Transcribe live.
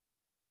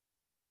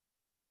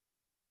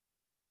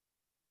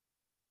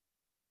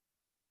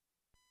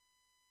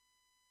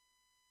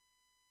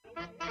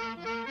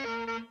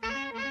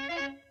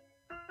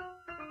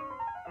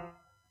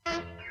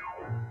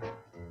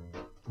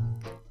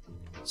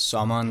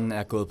Sommeren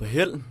er gået på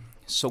held,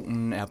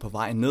 solen er på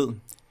vej ned,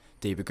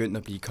 det er begyndt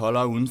at blive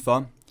koldere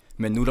udenfor,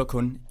 men nu er der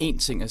kun én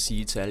ting at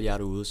sige til alle jer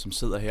derude, som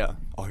sidder her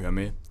og hører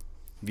med.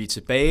 Vi er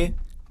tilbage.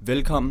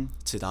 Velkommen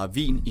til Der er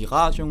Vin i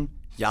radioen.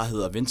 Jeg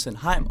hedder Vincent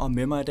Heim, og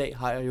med mig i dag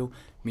har jeg jo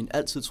min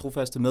altid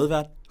trofaste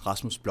medvært,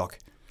 Rasmus Blok.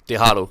 Det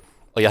har du,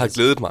 og jeg har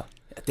glædet mig.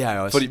 Ja, det har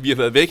jeg også. Fordi vi har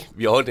været væk.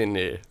 Vi har holdt en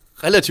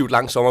relativt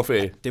lang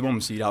sommerferie. Det må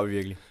man sige, det har vi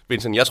virkelig.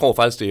 Vincent, jeg tror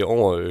faktisk, det er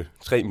over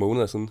 3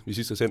 måneder siden, vi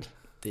sidst har sendt.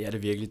 Det er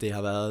det virkelig. Det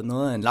har været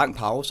noget af en lang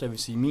pause. Jeg vil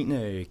sige, min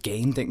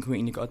gane, den kunne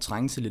egentlig godt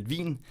trænge til lidt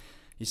vin.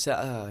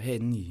 Især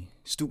herinde i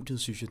studiet,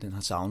 synes jeg, den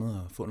har savnet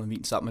at få noget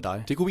vin sammen med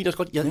dig. Det kunne vin også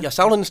godt. Jeg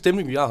savner den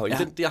stemning, vi har her.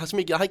 Ja.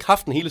 Jeg har ikke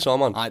haft den hele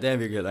sommeren. Nej, det er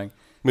virkelig heller ikke.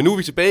 Men nu er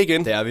vi tilbage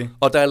igen. Det er vi.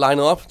 Og der er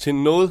legnet op til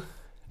noget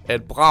af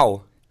et brag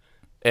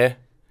af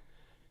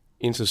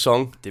en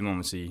sæson. Det må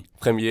man sige.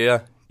 Premiere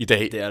i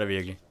dag. Det er der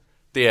virkelig.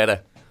 Det er der.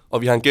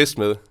 Og vi har en gæst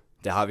med.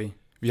 Det har vi.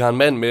 Vi har en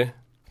mand med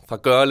fra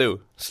Gørlev,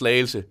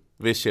 Slagelse,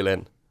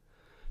 Vestsjælland.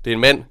 Det er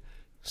en mand,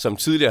 som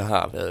tidligere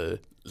har været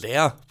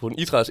lærer på en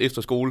idræts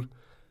efterskole.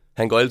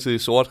 Han går altid i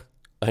sort,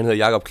 og han hedder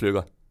Jakob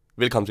Kløkker.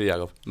 Velkommen til,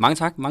 Jakob.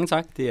 Mange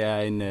tak. Det er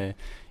en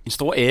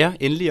stor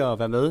ære endelig at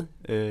være med.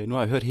 Nu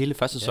har jeg hørt hele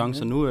første sæson,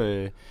 så nu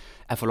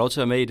at få lov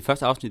til at være med i det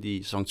første afsnit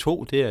i sæson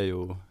 2, det er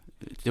jo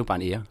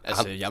bare en ære.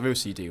 Altså, jeg vil jo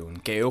sige, det er jo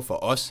en gave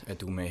for os,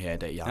 at du er med her i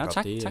dag,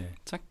 Jakob. Ja,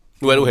 tak.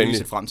 Nu er du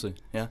heldig. Frem til.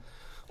 Ja.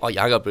 Og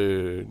Jakob,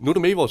 nu er du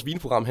med i vores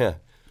vinprogram her.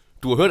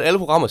 Du har hørt alle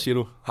programmer, siger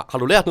du. Har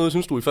du lært noget,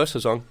 synes du, i første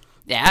sæson?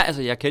 Ja,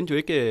 altså jeg kendte jo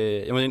ikke,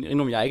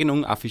 jeg er ikke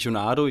nogen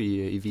aficionado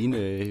i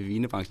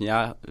vinebranchen.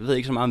 Jeg ved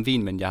ikke så meget om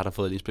vin, men jeg har da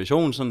fået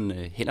inspiration sådan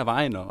hen ad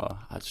vejen, og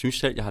synes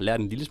selv, jeg har lært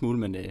en lille smule,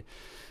 men man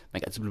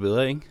kan altid blive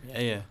bedre, ikke?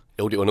 Ja.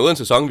 Jo, det var noget af en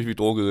sæson, vi fik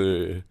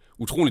drukket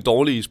utrolig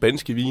dårlige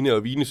spanske vine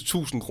og vine til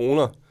 1000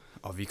 kroner.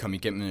 Og vi kom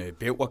igennem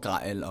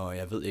bævergrejl, og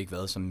jeg ved ikke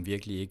hvad, som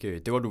virkelig ikke...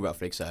 Det var du i hvert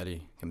fald ikke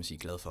særlig, kan man sige,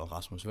 glad for,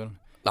 Rasmus, vel?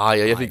 Nej,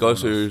 jeg fik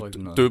også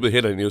døbet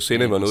hænderne i New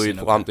Zealand noget i et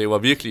program. Det var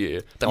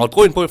virkelig... Der var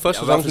drøn på i første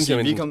sæson, synes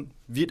jeg. Vi kom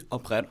vidt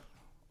og bredt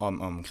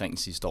omkring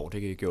sidste år,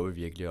 det gjorde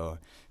vi virkelig.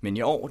 Men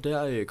i år,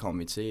 der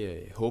kommer vi til,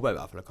 håber jeg i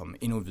hvert fald, at komme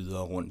endnu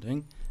videre rundt,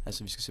 ikke?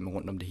 Altså, vi skal simpelthen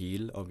rundt om det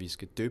hele, og vi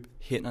skal døbe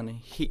hænderne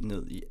helt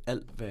ned i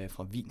alt, hvad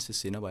fra vin til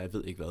sinder, hvor jeg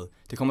ved ikke hvad.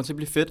 Det kommer til at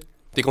blive fedt.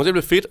 Det kommer til at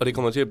blive fedt, og det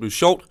kommer til at blive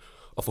sjovt,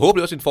 og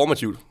forhåbentlig også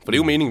informativt, for det er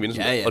jo meningen,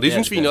 Vincent. Ja, og det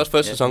synes vi egentlig også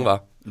første sæson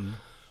var. Mm.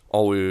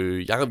 Og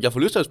Jacob, jeg får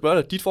lyst til at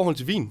spørge dig, dit forhold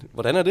til vin,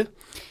 hvordan er det?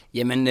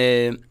 Jamen,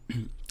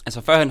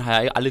 altså førhen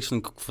har jeg aldrig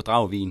sådan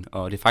fordraget vin,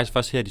 og det er faktisk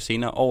først her de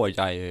senere år, at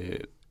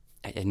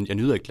jeg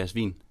nyder et glas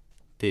vin.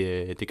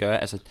 Det gør jeg.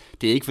 Altså,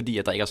 det er ikke fordi,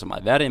 at der ikke er så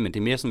meget hverdag, men det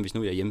er mere sådan, hvis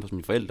nu jeg er hjemme hos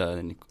mine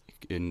forældre,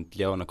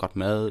 laver noget godt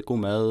mad, god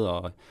mad,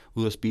 og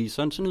ude at spise,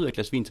 så nyder jeg et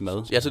glas vin til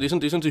mad. Ja, så det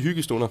er sådan til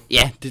hyggestunder?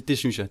 Ja, det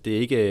synes jeg. Det er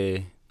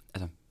ikke...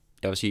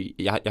 jeg vil sige,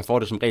 jeg får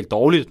det som regel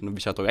dårligt,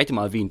 hvis jeg drikker rigtig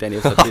meget vin dagen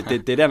efter.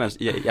 Det er der,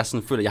 jeg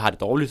sådan føler, at jeg har det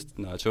dårligst,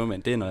 når jeg tømmer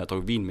med. Det er, når jeg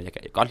drikker vin, men jeg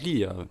kan godt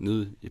lide at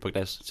nyde et par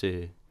glas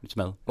til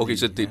mad. Okay,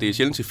 så det er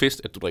sjældent til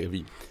fest, at du drikker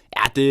vin?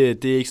 Ja,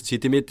 det er ikke så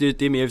tit.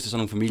 Det er mere hvis det er sådan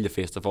nogle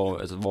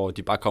familiefester, hvor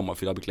de bare kommer og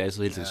fylder op i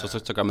glasset hele tiden. Ja.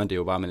 Så gør man det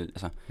jo bare.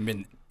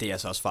 Men det er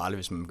altså også farligt,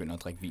 hvis man begynder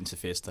at drikke vin til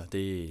fester.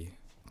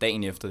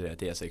 Dagen efter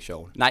det er altså ikke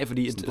sjovt. Nej,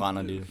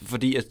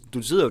 fordi at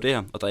du sidder jo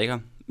der og drikker,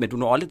 men du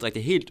når aldrig at drikke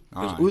det helt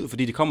ud,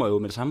 fordi det kommer jo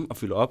med det samme og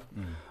fylder op.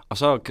 Mm. Og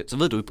så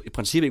ved du i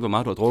princippet ikke, hvor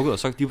meget du har drukket, og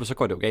så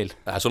går det jo galt.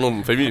 Ja, sådan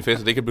nogle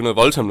familiefester, det kan blive noget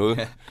voldsomt noget.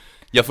 Ja.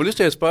 Jeg får lyst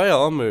til at spørge jer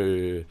om,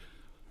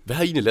 hvad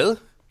har I egentlig lavet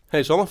her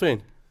i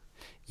sommerferien?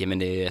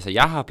 Jamen, altså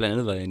jeg har blandt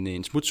andet været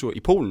en smuttur i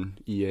Polen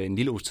i en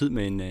lille uges tid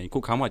med en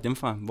god kammerat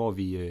hjemmefra, hvor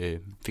vi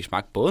fik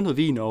smagt både noget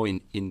vin og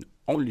en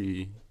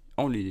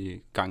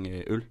ordentlig gang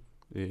øl.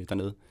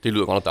 Dernede. Det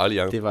lyder godt nok dejligt,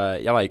 Jacob.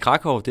 Jeg var i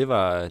Krakow, det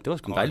var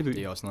sgu en dejlig by.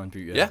 Det er også noget en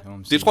by, ja.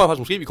 Det tror jeg faktisk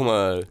måske, vi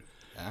kommer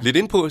lidt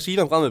ind på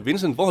senere frem med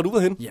Vincent. Hvor har du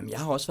været hen? Jamen, jeg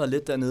har også været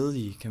lidt dernede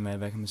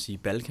i,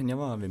 Balkan. Jeg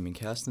var ved min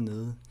kæreste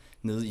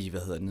nede i,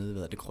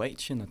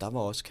 Kroatien, og der var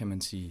også, kan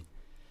man sige,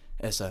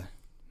 altså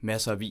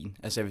masser af vin.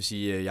 Altså jeg vil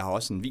sige, jeg har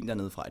også en vin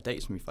dernede fra i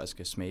dag, som vi faktisk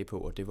skal smage på,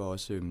 og det var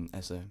også,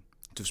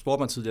 du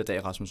spurgte mig tidligere i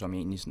dag, Rasmus, om jeg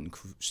egentlig sådan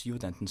kunne sige,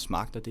 hvordan den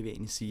smagte, og det vil jeg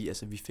egentlig sige,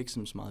 altså vi fik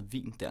simpelthen så meget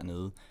vin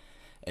dernede.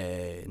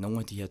 Nogle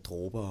af de her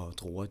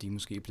druer, de er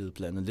måske blevet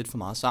blandet lidt for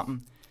meget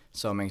sammen.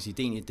 Så man kan sige,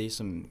 det er egentlig det,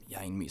 som jeg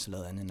egentlig mest har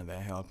lavet andet end at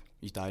være heroppe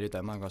i dejlige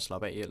Danmark og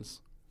slappe af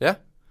ellers. Ja. Jeg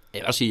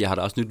vil også sige, at jeg har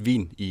da også nyt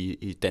vin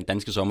i den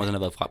danske sommer, den har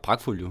været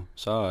pragtfuld jo.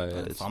 Så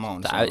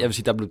jeg vil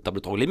sige, der blev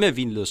drukket lidt mere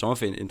vin i løbet af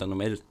sommerferien, end der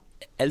normalt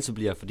altid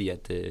bliver, fordi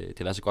at det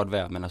har været så godt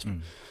vejr, man har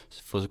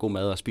fået så god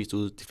mad og spist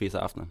ud de fleste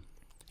aftener.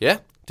 Ja,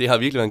 det har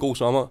virkelig været en god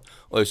sommer,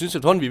 og jeg synes,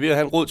 at vi er ved at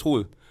have en rød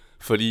tråd,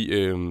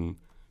 fordi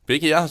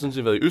begge jer har sådan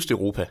set været i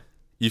Østeuropa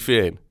i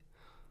ferien.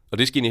 Og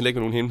det skal egentlig heller ikke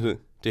være nogen hemmelighed.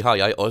 Det har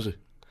jeg også.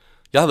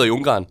 Jeg har været i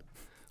Ungarn,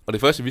 og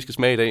det første, vi skal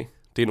smage i dag,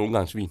 det er en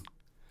ungarns vin.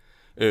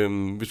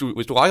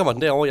 Hvis du rækker mig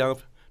den derovre,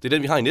 Jacob, det er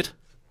den, vi har i net.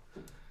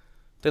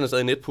 Den er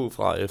stadig net på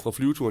fra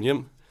flyveturen hjem.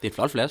 Det er en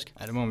flot flaske.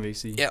 Ja, det må man ikke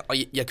sige. Ja, og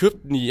jeg købte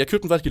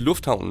den faktisk i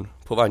lufthavnen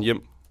på vejen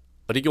hjem.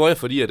 Og det gjorde jeg,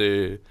 fordi at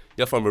jeg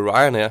er fra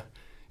Ryanair.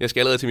 Jeg skal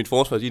allerede til mit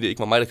forsvar sige, at det ikke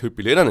var mig, der købte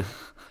billetterne.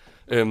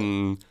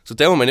 Så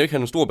der må man jo ikke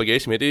have en stor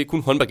bagage med. Det er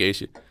kun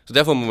håndbagage. Så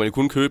derfor må man jo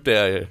kun købe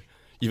der,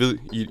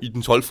 i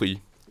den toldfri,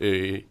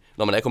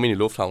 når man er kommet ind i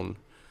lufthavnen.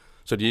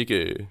 Så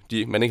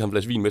man ikke har en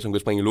flaske vin med, som kan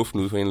springe i luften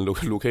ud for en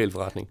lokal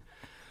forretning.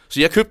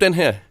 Så jeg købte den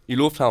her i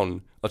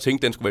lufthavnen, og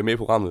tænkte, den skulle være med i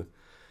programmet.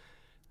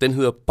 Den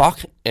hedder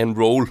Buck and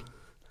Roll.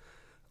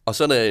 Og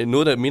så er der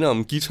noget, der minder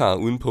om guitar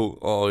udenpå.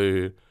 Og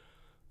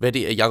hvad er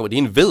det, Jacob? Er det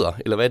en vædder?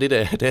 Eller hvad er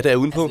det, der er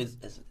udenpå?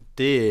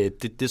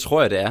 Det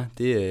tror jeg, det er.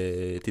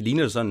 Det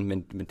ligner det sådan,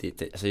 men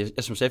altså,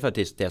 jeg synes selv, at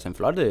det er sådan en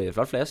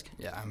flot flaske.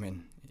 Ja,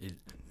 men et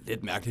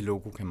lidt mærkeligt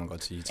logo, kan man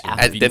godt sige. Til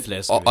en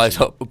vinflaske. Og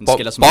altså,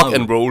 Buck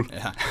and Roll.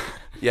 Ja.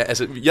 Ja,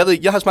 altså,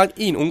 jeg har smagt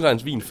en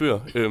Ungarns vin før.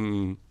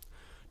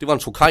 Det var en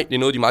Tokaj. Det er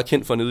noget, de er meget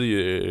kendt for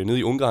nede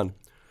i Ungarn.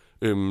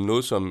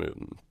 Noget som...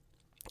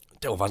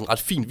 det var faktisk en ret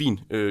fin vin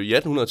i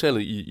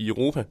 1800-tallet i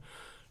Europa.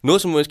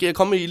 Noget, som måske er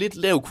kommet i lidt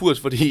lav kurs,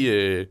 fordi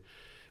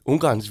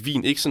Ungarns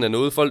vin ikke sådan er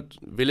noget, folk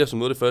vælger som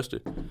noget af det første.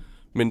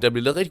 Men der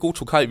blev lavet rigtig gode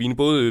Tokaj-vine,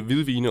 både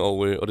hvidvine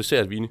og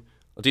dessertvine.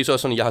 Og det er så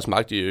sådan, jeg har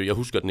smagt. Jeg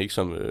husker den ikke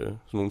som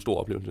nogen stor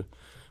oplevelse.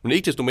 Men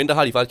ikke desto mindre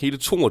har de faktisk hele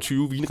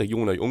 22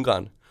 vinregioner i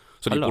Ungarn.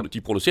 Så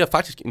de producerer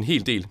faktisk en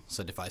hel del.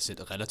 Så det er faktisk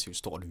et relativt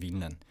stort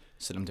vinland,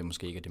 selvom det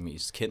måske ikke er det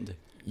mest kendte.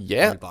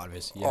 Ja,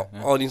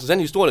 og en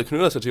interessant historie, der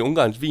knytter sig til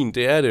Ungarns vin,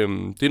 det er, at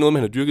det er noget,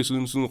 man har dyrket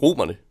siden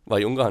romerne var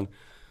i Ungarn.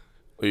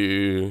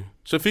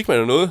 Så fik man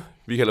jo noget,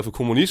 vi kalder for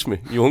kommunisme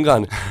i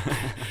Ungarn,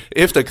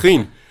 efter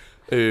krigen.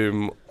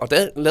 Og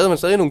der lavede man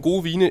stadig nogle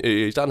gode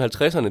vine i starten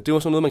af 50'erne. Det var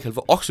sådan noget, man kaldte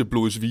for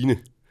okseblodsvine.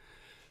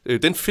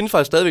 Den findes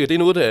faktisk stadigvæk, og det er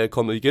noget, der er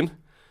kommet igen.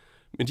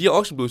 Men de her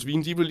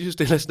okseblodsvine, de blev lige så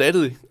stille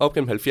erstattet op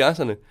gennem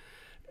 70'erne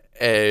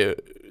af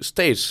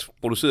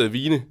statsproducerede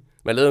vine.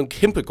 Man lavede en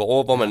kæmpe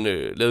gård, hvor man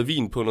lavede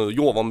vin på noget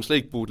jord, hvor man slet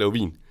ikke burde lave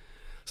vin.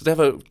 Så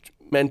derfor,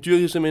 man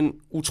dyrkede simpelthen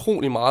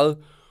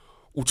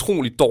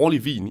utrolig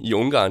dårlig vin i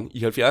Ungarn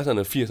i 70'erne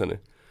og 80'erne.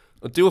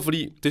 Og det var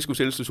fordi, det skulle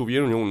sælges til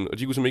Sovjetunionen, og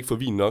de kunne simpelthen ikke få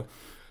vin nok.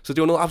 Så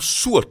det var noget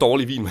absurd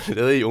dårlig vin, man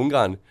lavede i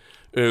Ungarn.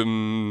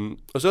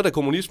 Og så da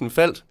kommunismen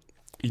faldt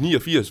i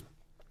 89,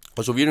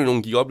 og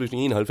Sovjetunionen gik i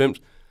opløsning i 91,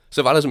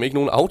 så var der simpelthen ikke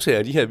nogen aftager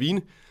af de her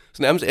vine.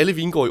 Så nærmest alle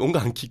vingårde i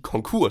Ungarn gik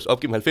konkurs op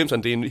gennem 90'erne.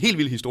 Det er en helt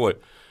vild historie.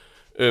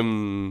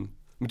 Men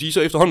de er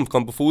så efterhånden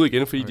kommet på fod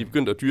igen, fordi de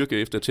begyndte at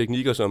dyrke efter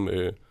teknikker,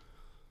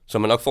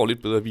 som man nok får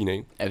lidt bedre vin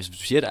af. Ja, hvis du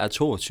siger, at der er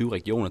 22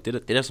 regioner, det er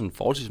der sådan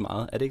forholdsvis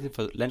meget. Er det ikke det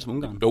for land som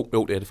Ungarn?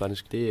 Jo, det er det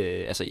faktisk.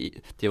 Det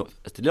er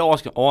lidt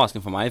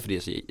overraskende for mig, fordi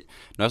altså,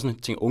 når jeg sådan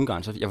tænker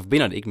Ungarn, så jeg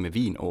forbinder det ikke med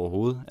vin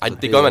overhovedet. Nej, altså,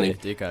 det gør man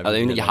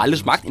ikke. Jeg har aldrig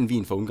smagt en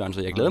vin fra Ungarn,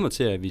 så jeg glæder mig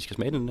til, at vi skal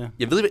smage den der.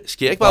 Jeg ved,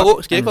 skal jeg ikke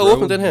bare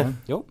åbne den her?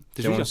 Jo,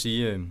 det synes jeg.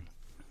 Sige,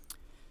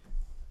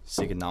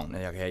 sikkert navn.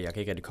 Jeg kan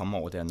ikke rigtig komme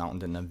over det her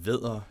navn. Den er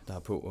vædder, der er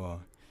på, og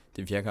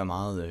det virker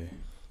meget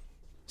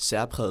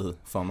særpræget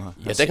for mig.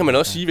 Ja, der kan man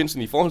også sige,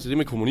 Vincent, i forhold til det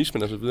med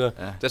kommunismen og så videre.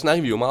 Ja. Der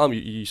snakker vi jo meget om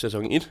i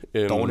sæson 1.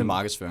 Dårlig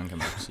markedsføring, kan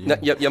man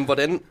sige.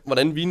 Jamen,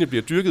 hvordan vinene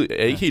bliver dyrket,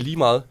 er ikke helt lige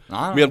meget.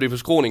 Mere om det er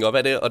forskråning og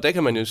hvad det er. Og der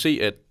kan man jo se,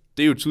 at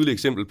det er jo et tydeligt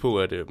eksempel på,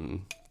 at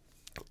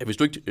hvis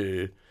du ikke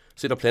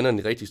sætter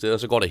planterne de rigtige steder,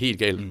 så går det helt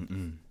galt.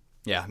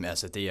 Ja, men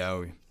altså, det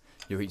er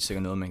jo helt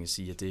sikkert noget, man kan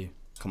sige, at det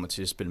kommer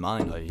til at spille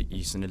meget ind, og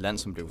i sådan et land,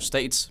 som blev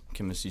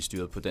kan man sige,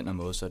 styret på den her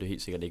måde, så er det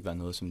helt sikkert ikke været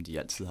noget, som de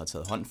altid har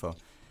taget hånd for.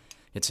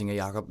 Jeg tænker,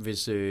 Jacob,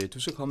 hvis du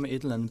skal komme med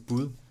et eller andet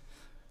bud,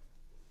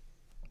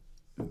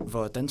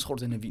 hvordan tror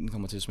du, den her vin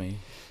kommer til at smage?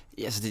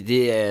 Ja, altså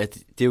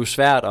det er jo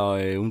svært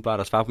at umiddelbart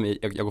at svare på, men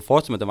jeg kunne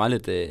forestille mig, at der var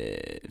lidt...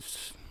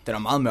 Den er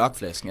meget mørk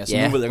flasken. Altså,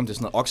 nu ved jeg ikke, om det er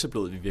sådan noget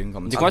okseblod, vi virkelig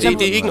kommer til.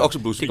 Det er ikke en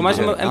okseblodsvin. Det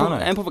kommer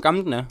an på, hvor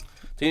gammel den er.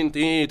 Det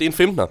er en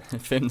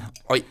 15'er.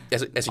 Og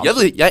altså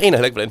jeg aner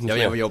heller ikke, hvordan den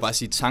smager. Jeg vil jo bare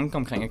sige tanken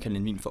omkring at kalde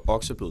en vin for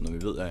okseblod, når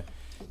vi ved, at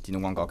de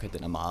nogle gange godt kan, at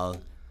den er meget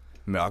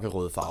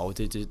mørkerød farve.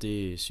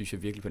 Det synes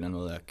jeg virkelig på en eller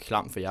anden måde er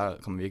klam, for jeg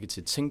kommer virkelig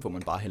til at tænke på, at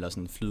man bare hælder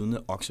sådan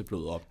flydende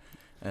okseblod op.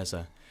 Altså,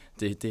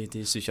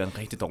 det synes jeg er en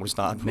rigtig dårlig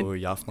start på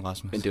i aften,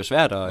 Rasmus. Men det er jo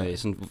svært at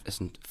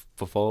sådan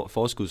få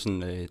forskud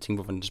tænke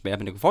på, hvordan det smager.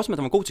 Men jeg kunne forestille mig, at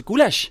den var god til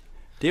gulasch.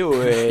 Det er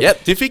jo... ja,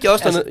 det fik jeg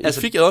også dernede. Det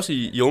fik jeg også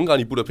i Ungarn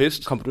i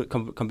Budapest.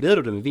 Kombinerede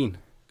du det med vin?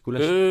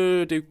 Gulasch?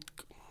 Det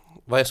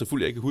var jeg så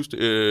fuld, jeg ikke kan huske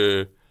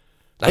det.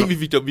 Nej,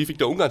 vi fik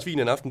der Ungarns vin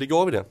en aften. Det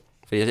gjorde vi der.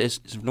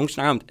 For nogen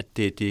snakker om, at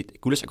det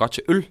gulasch er godt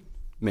til øl.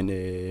 Men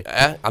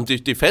ja, jamen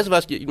det faste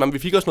faktisk, men vi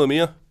fik også noget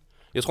mere.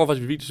 Jeg tror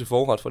faktisk, vi fik det til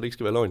forret, for det ikke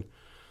skal være løgn.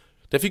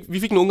 Vi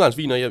fik en Ungarns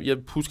vin, og jeg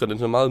husker den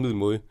så meget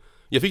middelmåde.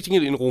 Jeg fik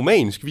en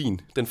romansk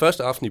vin den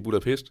første aften i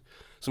Budapest,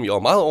 som jeg var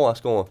meget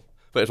overrasket over.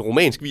 For altså,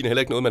 romansk vin er heller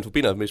ikke noget, man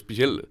forbinder med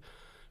specielt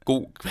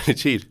god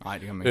kvalitet. Nej,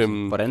 det kan man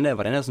ikke.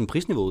 Hvordan er sådan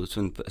prisniveauet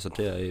sådan, altså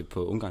der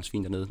på Ungarns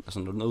vin dernede? Altså,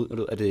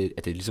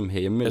 er det ligesom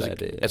herhjemme? Altså,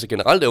 eller er det... altså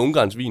generelt er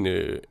Ungarns vin,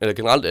 eller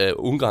generelt er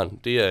Ungarn,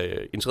 det er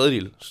en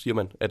tredjedel, siger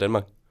man, af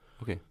Danmark.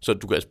 Okay. Så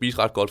du kan spise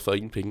ret godt for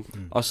ingen penge.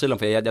 Også selvom,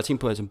 for jeg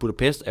tænker på, at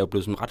Budapest er jo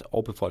blevet sådan ret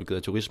overbefolket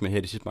af turisme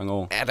her de sidste mange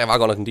år. Ja, der var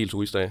godt nok en del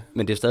turister af.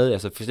 Men det er stadig,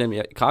 altså for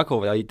eksempel Krakow,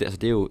 hvor jeg er i, altså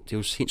det er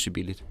jo sindssygt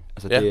billigt.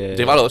 Altså, ja,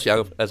 det var det også,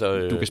 Jacob.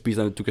 Altså, du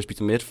kan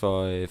spise med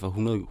for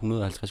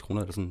 150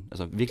 kroner eller sådan,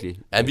 altså virkelig.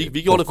 Ja,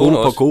 vi gjorde det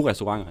for på gode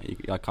restauranter i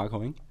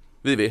Krakow, ikke?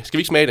 Ved I hvad? Skal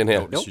vi ikke smage den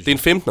her? Jo, det synes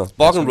Det er en 15'er.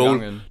 Bog and roll.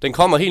 Gangen. Den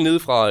kommer helt ned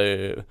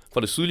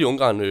fra det sydlige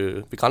Ungarn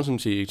ved grænsen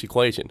til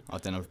Kroatien.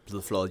 Og den er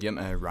blevet fløjet hjem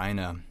af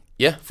Ryanair.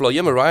 Ja, fløjet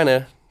hjem med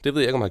Ryanair. Det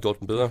ved jeg ikke, om jeg har gjort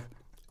den bedre.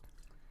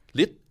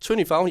 Lidt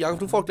tynd i farven. Jakob,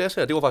 du får et glas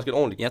her. Det var faktisk et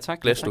ordentligt Ja,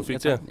 tak. glas, tak, du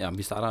fik ja, der. tak. Ja,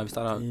 vi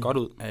starter godt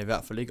ud. Er i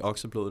hvert fald ikke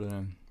okseblod, det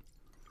her.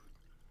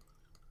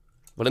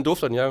 Hvordan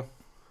dufter den, Jakob?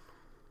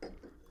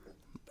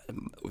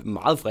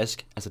 Meget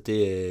frisk. Altså det...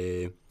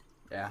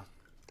 Ja.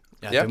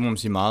 Ja. Ja, det må man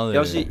sige meget...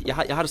 Jeg vil sige, jeg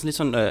har det sådan lidt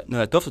sådan, når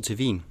jeg dufter til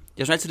vin.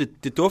 Jeg synes altid,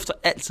 det dufter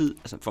altid...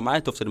 Altså for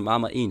mig dufter det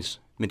meget, meget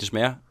ens. Men det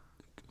smager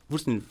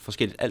fuldstændig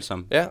forskelligt alt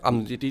sammen. Ja, jeg tror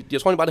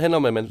egentlig bare, det handler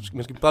om, at man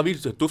skal bare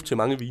virkelig tage duft til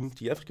mange vine.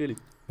 De er forskellige.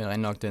 Men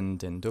rent nok,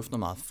 den dufter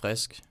meget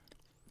frisk.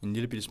 En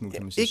lille bitte smule,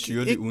 kan man sige,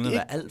 syrlig, uden at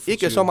være alt for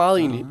Ikke så meget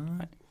egentlig.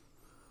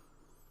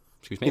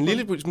 Skal vi smage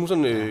En på lille smule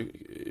sådan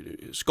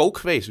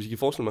skovkvæs, hvis I kan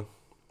forestille mig.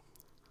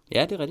 det?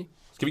 Ja, det er rigtigt.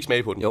 Skal vi ikke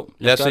smage på den? Jo,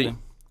 lad os gøre se. det.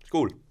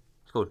 Skål.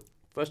 Skål.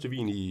 Første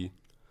vin i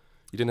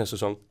den her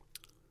sæson.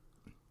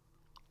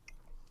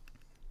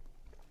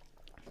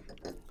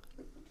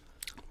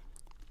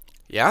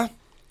 Ja.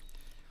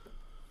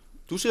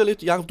 Du ser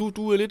lidt, Jacob,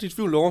 du er lidt i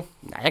tvivl over.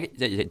 Nej,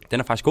 den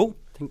er faktisk god.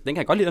 Den kan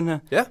jeg godt lide, den her.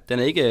 Ja. Den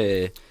er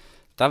ikke...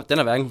 den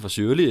er hverken for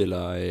syrlig,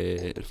 eller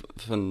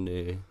sådan...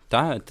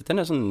 den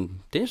er sådan...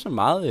 Det er sådan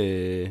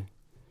meget...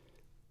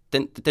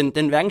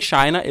 Den hverken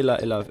shiner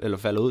eller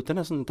falder ud. Den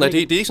er sådan... Nej,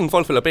 det er ikke sådan,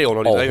 folk falder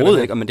bagover, når de drikker den overhovedet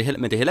her. ikke,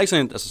 men det er heller ikke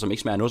sådan, altså, som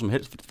ikke smager noget som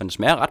helst. For den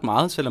smager ret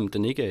meget, selvom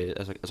den ikke er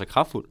altså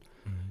kraftfuld.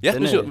 Ja,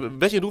 Den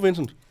hvad siger du,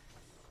 Vincent?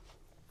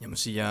 Jeg må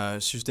sige,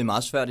 jeg synes, det er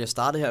meget svært. Jeg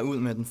startede her ud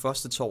med den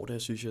første tår, der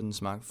synes jeg, den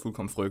smagte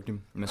fuldkommen frygtelig.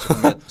 Men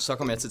så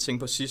kom jeg til at tænke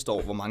på sidste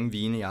år, hvor mange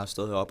vine jeg har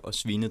stået heroppe og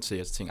svinet til.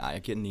 Jeg tænkte,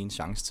 jeg giver den lige en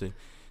chance til.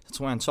 Så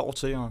tror jeg en tår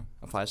til,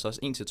 og faktisk også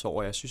en til tår.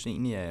 Og jeg synes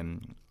egentlig, at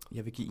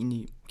jeg vil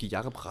give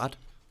Jacob ret.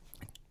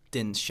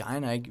 Den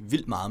shiner ikke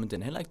vildt meget, men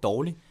den er heller ikke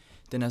dårlig.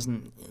 Den er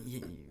sådan,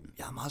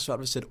 jeg har meget svært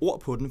ved at sætte ord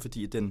på den,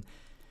 fordi den...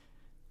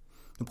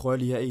 Nu prøver jeg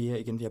lige her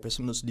igen, jeg bliver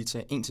simpelthen nødt til lige at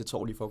tage en til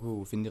tår, lige for at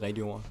kunne finde de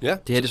rigtige ord. Ja.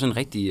 Det her det er sådan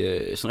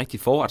en rigtig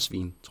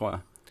forretsvin, tror jeg.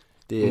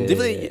 Det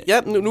ved jeg.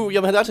 Ja, nu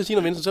jeg vil have dig til at sige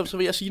noget, Vincent, så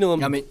vil jeg sige noget om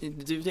Ja, den. men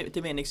det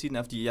vil jeg ikke sige, den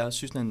er, fordi jeg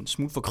synes, den er en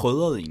smule for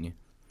krydret egentlig.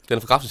 Den er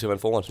for kraftig til at være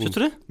en forhåndsvin. Synes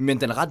du det?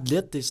 Men den er ret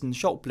let, det er sådan en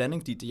sjov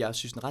blanding, fordi jeg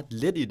synes, den er ret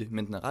let i det,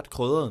 men den er ret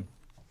krydret.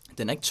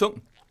 Den er ikke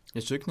tung.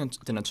 Jeg synes ikke,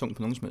 den er tung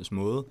på nogen som helst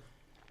måde.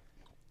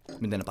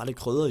 Men den er bare lidt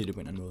krydret i det på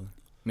en eller anden måde.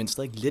 Men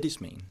stadig let i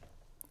smagen.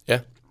 Ja.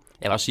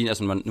 Jeg vil også sige,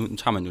 altså nu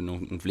tager man jo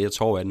nogle flere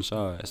tår af den,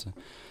 så altså...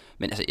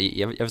 Men altså,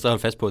 jeg vil stadig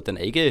holde fast på, at den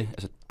er ikke...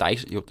 Altså, der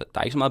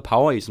er ikke så meget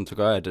power i, som til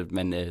gør, at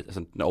man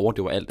den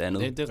overdøver alt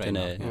andet. Det er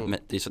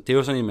rigtigt. Det er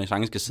jo sådan, at man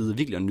sagtens skal sidde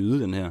virkelig og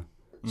nyde den her.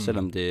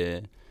 Selvom der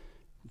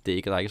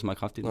er ikke så meget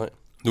kraft i den. Nej.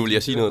 Nu vil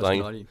jeg sige noget,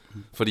 drenge.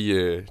 Fordi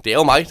det er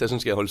jo mig, der sådan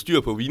skal holde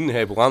styr på vinen her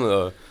i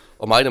programmet,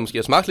 og mig, der måske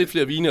har smagt lidt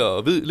flere vine,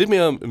 og ved lidt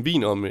mere om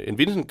vin, end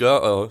Vincent gør,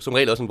 og som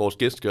regel også, end vores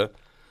gæst gør.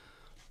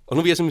 Og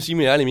nu vil jeg simpelthen sige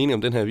min ærlige mening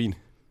om den her vin.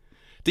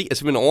 Det er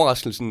simpelthen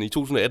overraskelsen i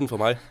 2018 for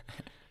mig.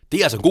 Det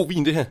er altså en god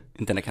vin, det her.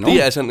 Den er kanon. Det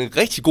er altså en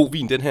rigtig god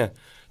vin, den her.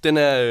 Den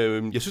er,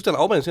 jeg synes, den er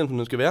afbalanceret, som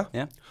den skal være.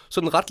 Ja. Så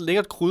den er ret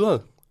lækkert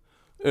krydret.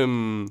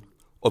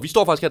 Og vi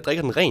står faktisk her og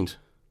drikker den rent.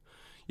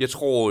 Jeg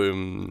tror,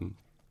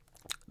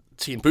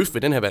 til en bøf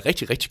vil den her være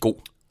rigtig, rigtig god.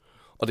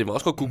 Og det vil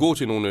også godt kunne gå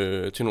til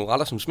nogle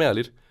retter, som smager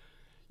lidt.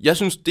 Jeg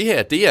synes, det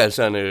her, det er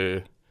altså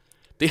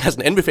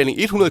en anbefaling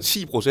 110%.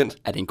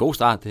 Er det en god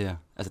start, det her?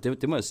 Altså,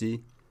 det må jeg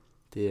sige.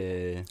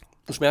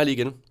 Nu smager jeg lige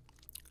igen.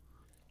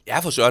 Ja,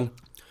 for søren.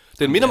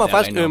 Den minder mig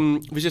faktisk,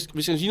 hvis jeg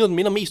skal sige noget, den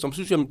minder mest om, så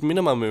synes jeg, den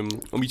minder mig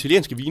om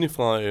italienske vine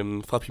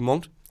fra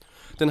Piemont.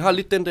 Den har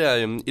lidt den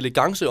der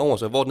elegance over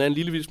sig, hvor den er en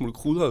lille smule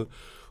krydret,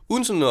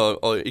 uden sådan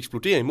at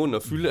eksplodere i munden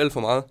og fylde alt for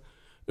meget.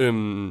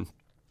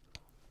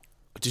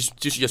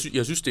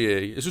 Jeg synes,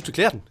 det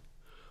klæder den.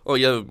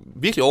 Og jeg er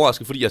virkelig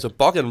overrasket, fordi altså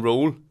Bog and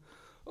Roll,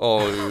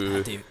 og...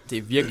 Det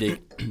er virkelig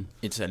ikke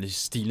et særligt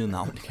stilet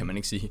navn, det kan man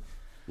ikke sige.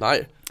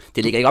 Nej.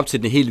 Det ligger ikke op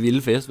til den helt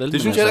vilde fest, vel?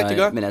 Det synes jeg ikke, det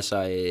gør. Men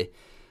altså...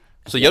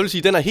 Så jeg vil sige,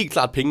 at den er helt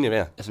klart pengene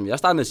værd. Altså, jeg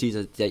startede med at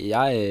sige,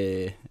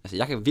 at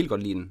jeg kan vildt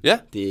godt lide den. Ja.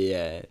 Det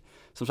er,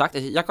 som sagt,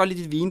 jeg kan godt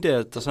lide dit vin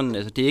der sådan,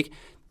 altså det er ikke,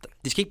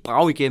 de skal ikke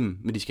brage igennem,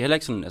 men de skal heller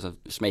ikke sådan, altså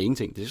smage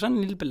ingenting. Det er sådan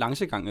en lille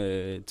balancegang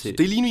til. Så det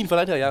er lige vin for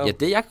dig her,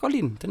 Jacob? Ja, jeg kan godt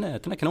lide den. Den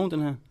er kanon,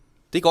 den her.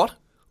 Det er godt.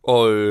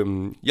 Og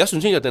jeg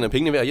synes ikke, at den er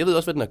pengene værd. Jeg ved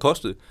også, hvad den har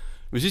kostet.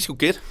 Hvis I skulle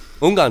gætte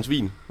Ungarns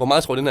vin, hvor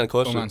meget tror I, den her har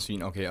kostet? Ungarns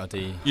vin, okay, og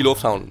det... I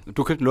lufthavnen.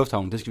 Du købte en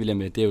lufthavn, det skal vi lade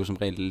med. Det er jo som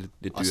regel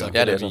lidt Og dyrere. så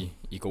Ja, det er vi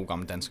i gode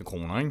gamle danske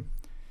kroner, ikke?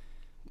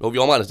 Nå, vi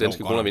omregner til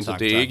danske kroner, Vincent.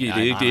 Det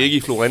er ikke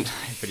i Florent.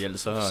 Fordi ellers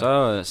Så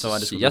var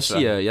det sgu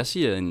jeg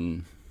siger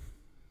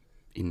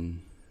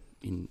en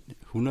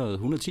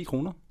 110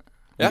 kroner.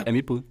 Ja. Er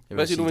mit bud. Jeg Hvad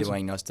vil siger du, sige, det Vincent? var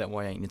egentlig også der,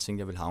 hvor jeg egentlig tænkte,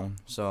 jeg ville havne.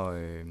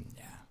 Så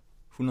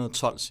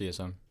 112 siger jeg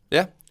så.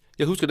 Ja,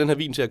 jeg husker den her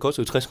vin til at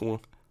koste 60 kroner.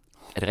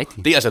 Er det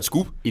rigtigt? Det er altså et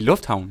scoop. I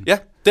lufthavnen? Ja,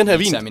 den her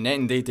vin.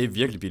 Terminalen, det er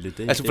virkelig billigt.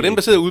 Altså for dem,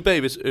 der sidder ude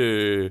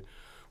bagved,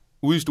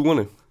 ude i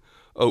stuerne,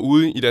 og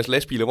ude i deres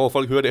lastbiler, hvor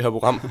folk hører det her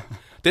program.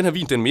 Den her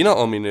vin, den minder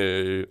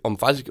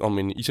om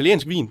en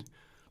italiensk vin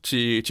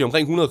til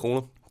omkring 100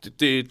 kroner.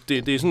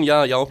 Det er sådan,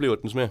 jeg oplever,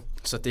 at den smager.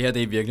 Så det her, det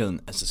er i virkeligheden,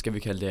 altså skal vi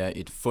kalde det her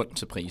et fund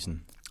til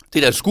prisen? Det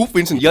er da et scoop,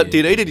 Vincent. Ja, det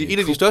er da et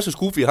af de største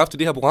scoop, vi har haft i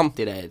det her program.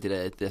 Det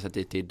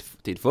er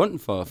et fund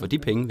for de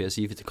penge, vil jeg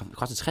sige. Det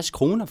koster 60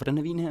 kroner for den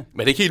her vin her. Men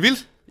det er ikke helt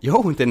vildt.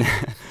 Jo, den er...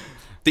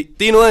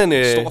 Det er noget af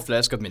en... Stor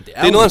flaske, men det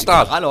er noget af en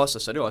start. Også,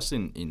 og så er det også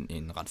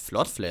en ret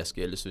flot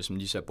flaske, ellers hvis man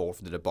lige ser bort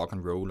for det der Buck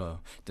and Roll og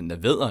den der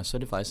vædder, så er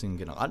det faktisk en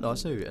generelt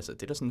også, altså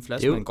det er der sådan en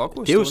flaske, man godt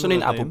kunne. Det er jo sådan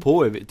en,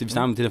 apropos, det vi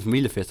snakker om det der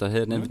familiefester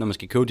her, når man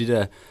skal købe de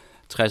der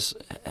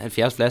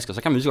 60-70 flasker,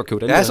 så kan man lige så godt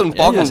købe den. Ja, sådan en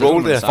Buck and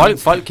Roll der.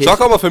 Så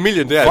kommer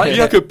familien der. Vi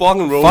har købt Buck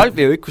and Roll. Folk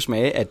vil jo ikke kunne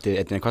smage,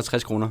 at den koster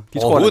 60 kroner. De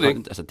tror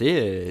ikke. Altså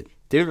det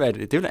vil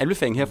være en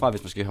anbefaling herfra,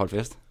 hvis man skal holde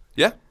fest.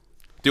 Ja,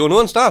 det var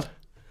noget af en start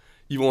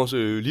i vores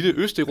lille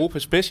Østeuropa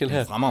special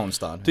her. Fremragende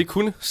start. Det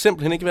kunne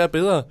simpelthen ikke være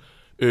bedre.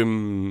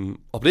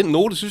 Og på den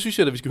note, så synes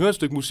jeg, at vi skal høre et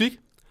stykke musik.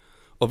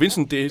 Og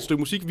Vincent, det er et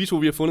stykke musik,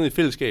 vi har fundet i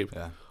fællesskab.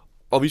 Ja.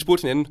 Og vi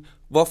spurgte hinanden,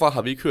 hvorfor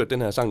har vi ikke hørt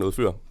den her sang noget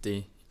før?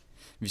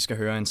 Vi skal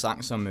høre en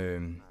sang, som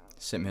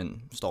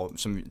simpelthen står,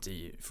 som det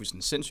er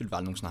fuldstændig sindssygt,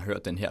 at nogen har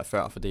hørt den her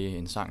før, for det er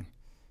en sang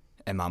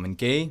af Marvin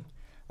Gaye,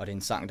 og det er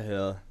en sang, der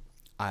hedder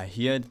I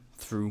Hear It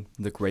Through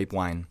the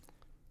Grapevine.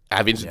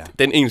 Ja, Vincent,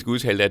 den engelske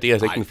udtale der, det er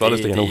altså ikke den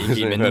flotteste, jeg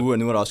nogensinde har hørt. Men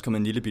nu er der også kommet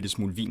en lille bitte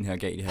smule vin her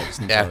galt i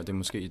halsen, så det er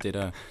måske det,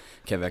 der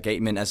kan være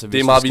galt. Men altså,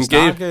 hvis vi skal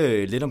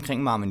snakke lidt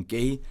omkring Marvin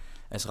Gaye,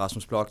 altså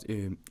Rasmus Bloch,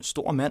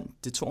 stor mand,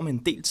 det tog med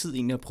en del tid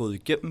egentlig at prøve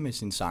igennem med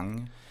sine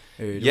sange.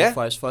 Det var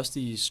faktisk først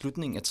i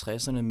slutningen af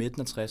 60'erne,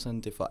 midten af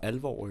 60'erne, det for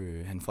alvor,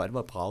 han for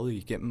alvor braget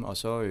igennem, og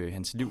så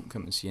hans liv,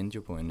 kan man sige, endte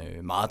jo på en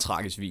meget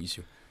tragisk vis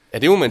jo. Ja,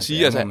 det må man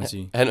sige. Altså,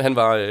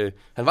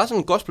 han var sådan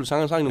en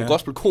gospelsanger, sang nogle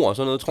gospelkor og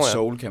sådan noget, tror jeg.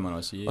 Soul kan man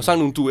også sige. Og sang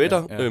nogle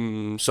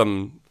duetter,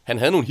 som han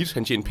havde nogle hits,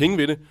 han tjente penge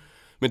ved det.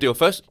 Men det var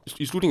først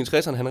i slutningen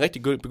af 60'erne, han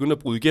rigtig begyndte at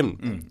bryde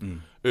igennem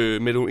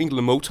med nogle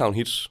enkelte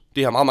Motown-hits.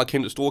 Det her meget,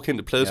 meget store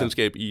kendte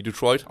pladeselskab i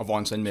Detroit. Og hvor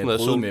han sådan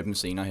brød med dem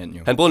senere hen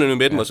jo. Han brød nemlig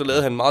med dem, og så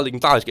lavede han en meget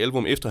legendarisk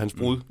album efter hans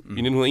brud i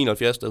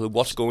 1971, der hed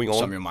What's Going On.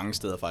 Som jo mange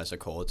steder faktisk er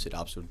kåret til det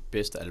absolut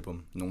bedste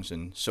album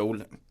nogensinde.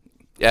 Soul.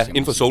 Ja,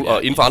 inden for soul,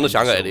 og inden for andre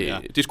genrer er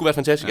det. Det skulle være et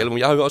fantastisk album.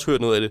 Jeg har jo også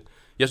hørt noget af det.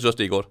 Jeg synes også,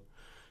 det er godt.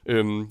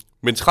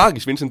 Men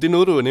tragisk, Vincent, det er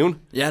noget, du vil nævne.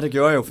 Ja, det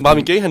gjorde jeg jo.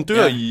 Marvin Gaye, han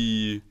dør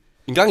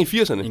en gang i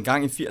 80'erne. En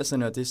gang i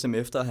 80'erne, og det er simpelthen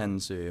efter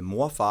hans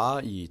mor og far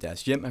i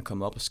deres hjem er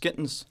kommet op og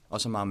skændes,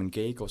 og så Marvin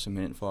Gaye går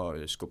simpelthen for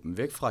at skubbe dem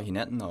væk fra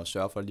hinanden og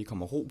sørge for, at de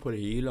kommer ro på det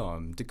hele,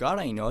 og det gør der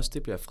egentlig også,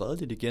 det bliver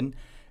fredeligt igen.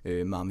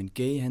 Marvin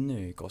Gaye,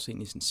 han går så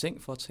ind i sin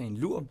seng for at tage en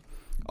lur,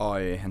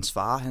 og hans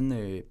far, han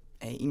af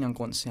en eller anden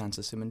grund ser han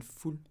sig simpelthen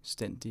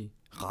fuldstændig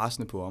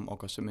rasende på ham, og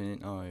går simpelthen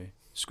ind og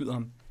skyder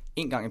ham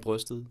en gang i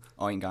brystet,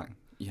 og en gang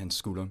i hans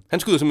skulder. Han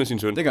skyder simpelthen sin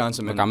søn. Det gør han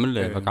simpelthen.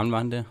 Hvor gammel var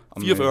han der?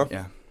 44.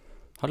 Ja.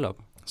 Hold op.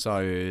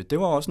 Så det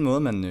var også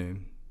noget, man...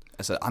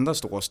 altså andre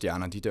store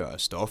stjerner, de dør af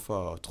stoffer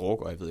og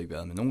druk, og jeg ved ikke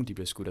hvad, men nogen de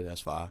bliver skudt af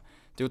deres far.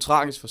 Det er jo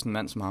tragisk for sådan en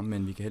mand som ham,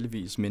 men vi kan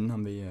heldigvis minde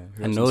ham ved at høre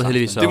han nåede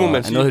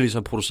heldigvis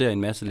at producere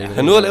en masse lækker.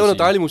 Han nåede at lave noget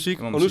dejlig musik,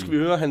 og nu skal vi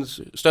høre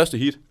hans største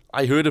hit,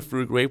 I Heard It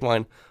Through the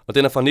Grapevine, og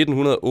den er fra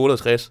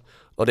 1968,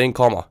 og den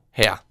kommer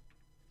her.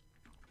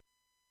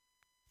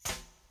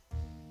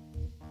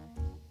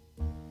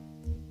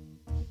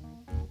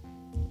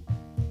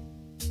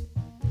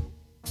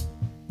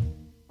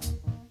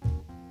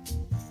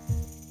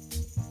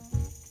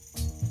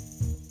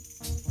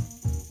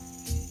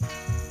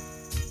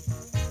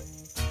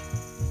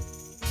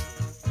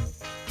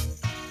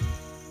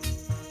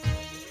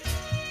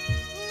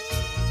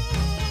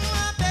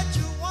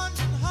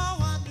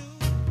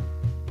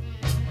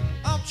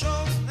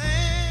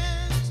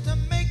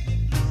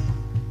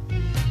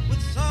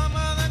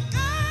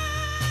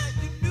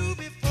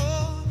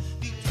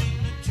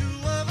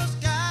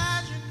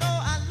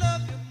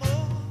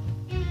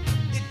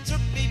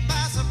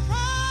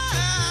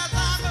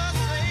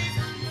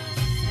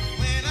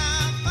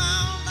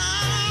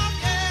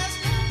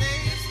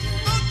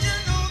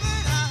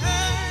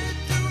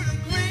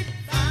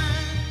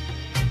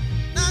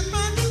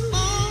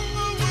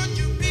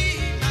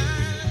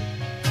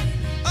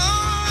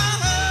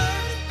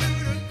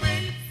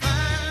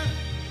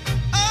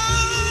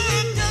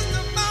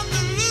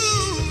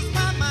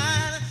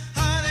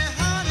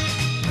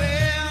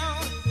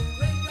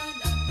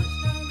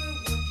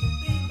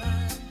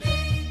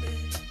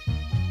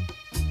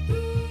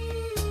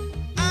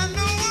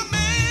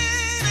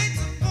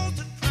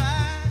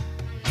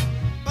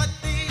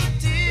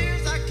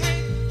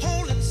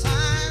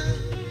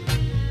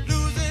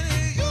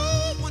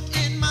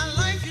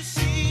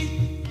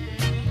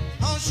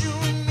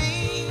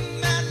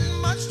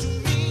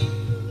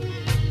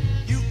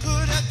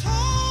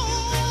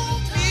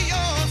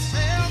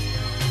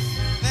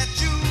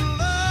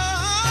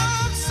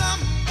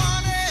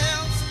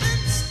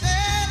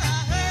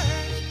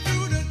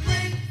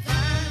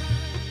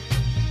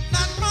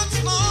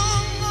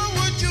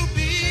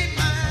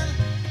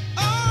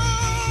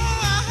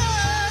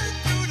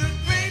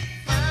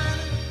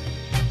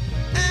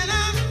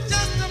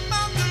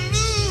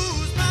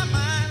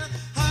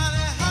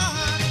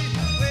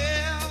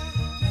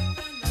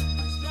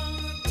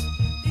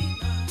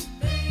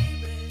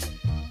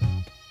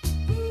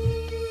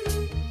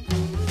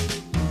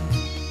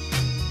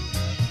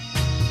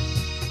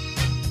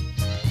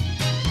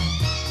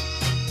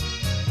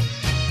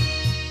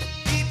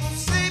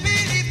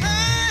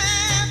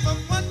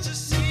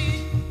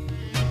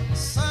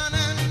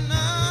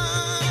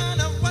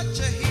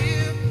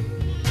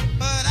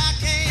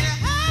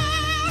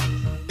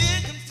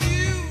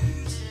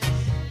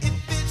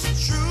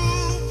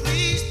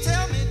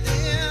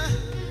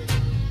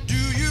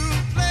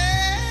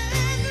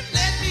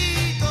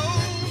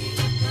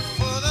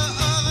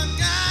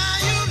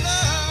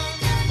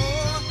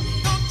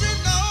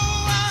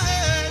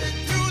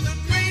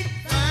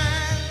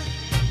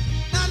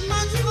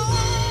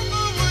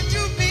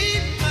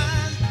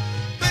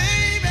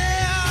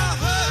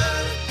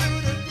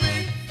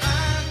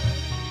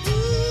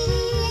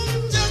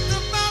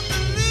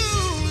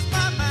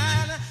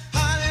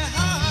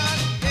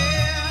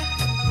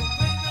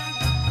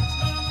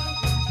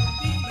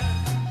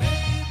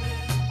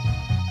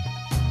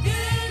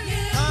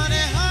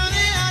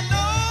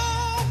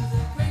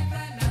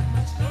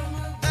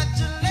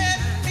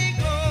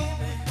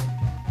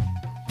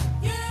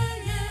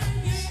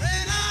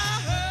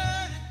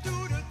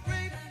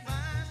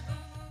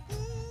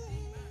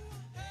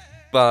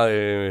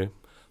 var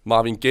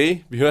Marvin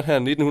Gaye. Vi hørte her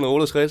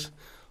 1968.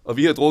 Og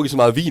vi har drukket så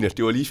meget vin, at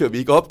det var lige før vi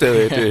ikke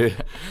opdagede,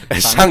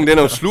 at sangen den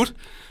er jo slut.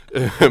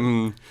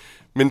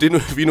 Men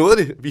vi nåede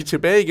det. Vi er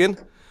tilbage igen.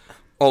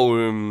 Og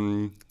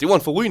det var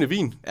en forrygende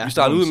vin, vi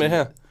startede ud med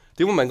her.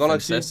 Det må man godt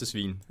nok sige. Fantastisk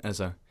vin.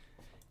 Altså,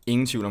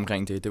 ingen tvivl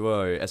omkring det. Det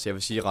var, altså jeg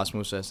vil sige,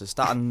 Rasmus, altså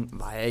starten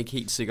var jeg ikke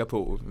helt sikker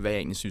på, hvad jeg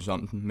egentlig synes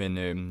om den.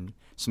 Men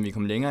som vi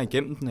kom længere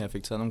igennem den, og jeg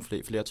fik taget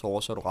nogle flere tårer,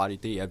 så er du ret i,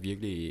 det er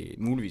virkelig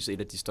muligvis et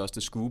af de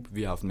største scoop,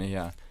 vi har haft med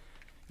her.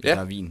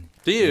 Ja, vin.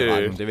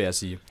 Det vil jeg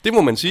sige. Det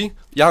må man sige.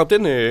 Jacob,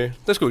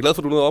 der skal vi glad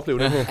for, at du nåede at opleve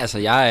den her.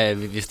 Altså,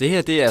 hvis det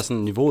her det er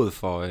sådan niveauet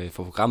for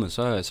programmet,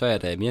 så er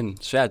jeg da mere end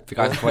svært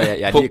begejstret for, at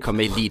jeg lige er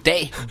kommet med lige i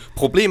dag.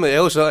 Problemet er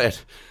jo så,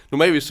 at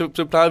normalt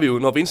så plejer vi jo,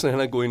 når Vincent han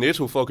er gået i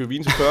Netto for at købe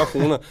vin til 40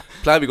 kroner,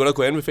 plejer vi godt at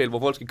kunne anbefale, hvor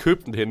folk skal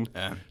købe den henne.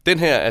 Ja. Den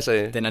her,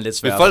 altså... Den er lidt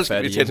svær at få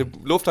fat i. Hvis folk vil tage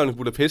til lufthavnen i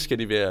Budapest, skal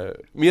de være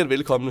mere end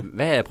velkomne.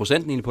 Hvad er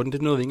procenten egentlig på den? Det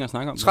er noget, vi ikke engang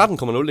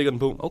snakker om. 13,0 ligger den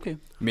på. Okay.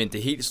 Men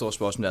det helt store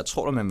spørgsmål er,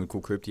 tror du, man vil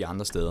kunne købe de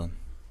andre steder?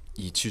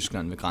 I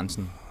Tyskland ved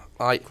grænsen?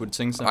 Nej. Kunne det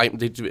tænke sig? Nej,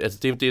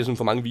 det er sådan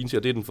for mange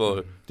vintider, det er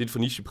den for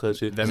nichepræget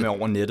til. Hvad med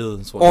over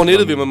nettet? Tror over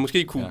nettet vil man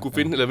måske kunne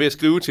finde, eller ved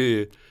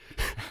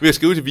at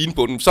skrive til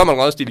vinbunden, så er man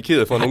også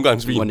dedikeret for en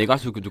ungarns vin. Må ikke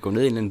også, du går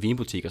ned i en eller anden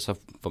vinbutik, og så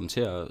får man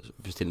til at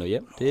bestille noget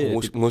hjem?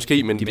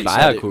 Måske, men de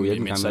plejer at kunne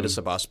hjælpe. Men så er det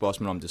så bare et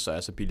spørgsmål, om det så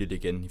er så billigt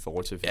igen i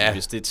forhold til,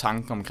 hvis det er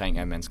tanken omkring,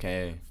 at man skal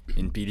have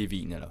en billig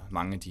vin, eller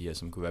mange af de her,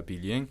 som kunne være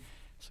billige, ikke?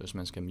 Så hvis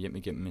man skal hjem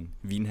igennem en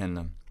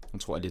vinhandler, så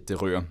tror jeg lidt,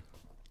 det rører.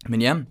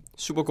 Men ja,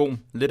 super god.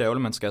 Lidt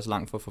ærgerligt, man skal så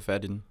langt for at få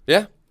fat i den.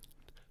 Ja,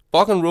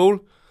 Bock and Roll.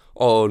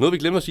 Og noget vi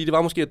glemte at sige, det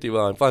var måske, at det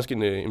var faktisk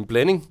en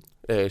blanding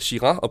af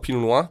Shiraz og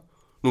Pinot Noir.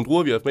 Nogle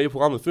druer, vi har haft med i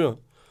programmet før.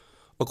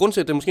 Og grunden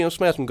til, at det måske også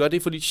smager, som gør, det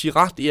er, fordi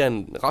Shiraz det er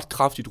en ret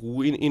kraftig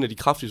drue. En af de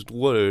kraftigste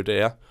druer, der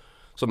er.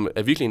 Som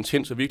er virkelig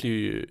intens og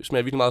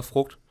smager virkelig meget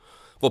frugt.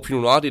 Hvor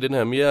Pinot Noir, det er den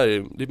her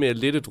lidt mere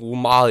lette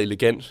drue, meget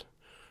elegant.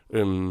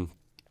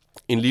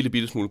 En lille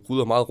bitte smule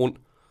bryder meget rundt.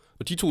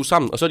 Og de to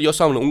sammen, og så er de også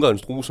sammen med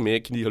Ungarns drue, som jeg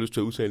ikke lige har lyst til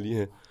at udtale lige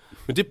her.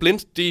 Men det blend,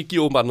 det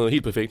giver åbenbart noget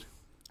helt perfekt.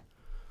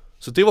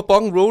 Så det var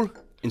Bock and Roll.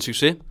 En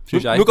succes,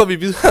 synes jeg. Nu går vi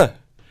videre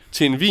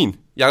til en vin.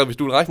 Jakob, hvis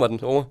du vil række mig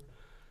den over.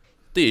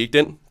 Det er ikke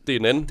den, det er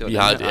den anden. Vi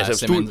har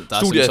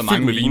studiet er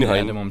fyldt med vine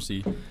herinde. Det må man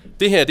sige.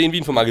 Det her, det er en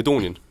vin fra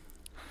Makedonien.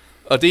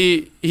 Og det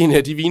er en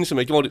af de vine, som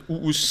har gjort et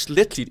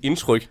uusletteligt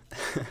indtryk.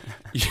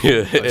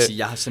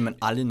 Jeg har simpelthen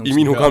aldrig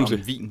nogensinde hørt om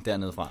vin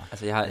dernede fra.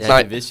 Altså, jeg har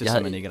aldrig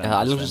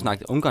nogensinde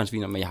snakket ungarsk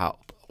vin, men jeg har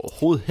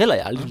overhovedet heller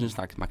aldrig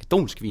snakket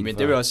makedonsk vin. Men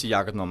det vil også sige,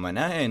 Jacob, når man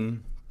er herinde,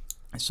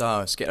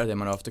 så sker der det, at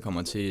man ofte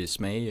kommer til at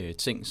smage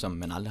ting, som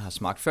man aldrig har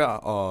smagt før,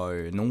 og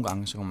nogle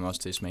gange så kommer man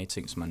også til at smage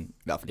ting, som man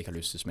i hvert fald ikke har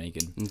lyst til at smage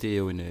igen. Det er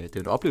jo en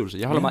oplevelse.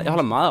 Jeg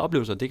holder meget af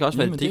oplevelser. Det kan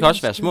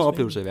også være små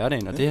oplevelser i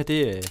hverdagen, og det her,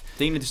 det er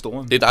en af de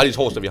store. Det er dejligt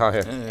torsdag, vi har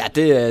her. Ja,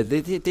 det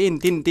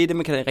er det,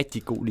 man kan have en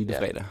rigtig god lille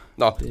fredag.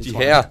 Nå,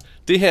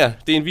 det her,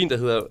 det er en vin, der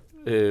hedder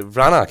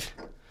Vranak.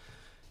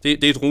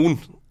 Det er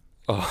druen,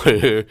 og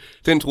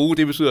den drue,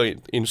 det betyder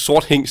en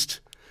sort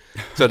hængst.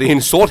 Så det er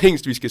en sort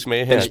hængst, vi skal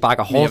smage her. Den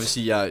sparker hårdt. Men jeg vil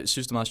sige, jeg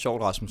synes, det er meget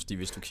sjovt, Rasmus, fordi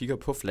hvis du kigger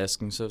på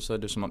flasken, så er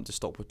det som om, det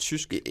står på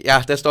tysk.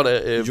 Ja, der står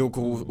der...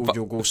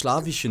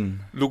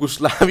 Jugoslavien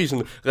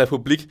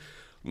Republik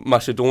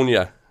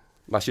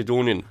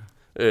Macedonien.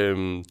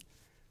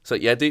 Så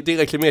ja, det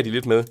reklamerer de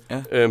lidt med.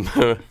 Ja.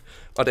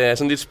 Og der er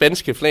sådan lidt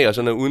spanske flag og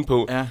sådan noget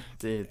udenpå. Ja,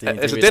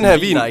 altså den her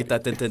vin...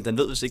 Den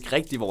ved vist ikke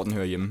rigtig, hvor den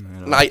hører hjemme.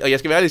 Eller? Nej, og jeg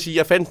skal være ærlig at sige, at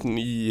jeg fandt den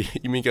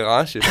i min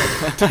garage,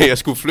 da jeg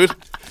skulle flytte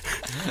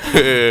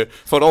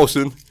for et år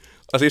siden.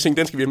 Og så jeg tænkte,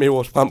 den skal vi have med i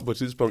vores program på et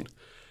tidspunkt.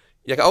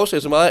 Jeg kan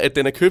afsløre så meget, at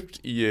den er købt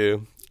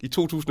i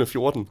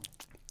 2014.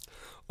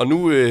 Og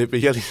nu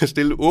vil jeg lige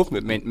stille åbne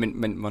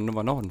den. Men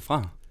hvornår er den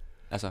fra?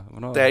 Altså,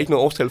 hvornår... Der er ikke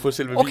noget årstal for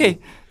selve vinen. Okay,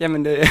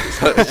 jamen...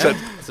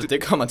 Så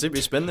det kommer til at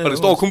blive spændende. Og det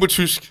står kun på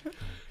tysk.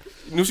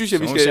 Nu synes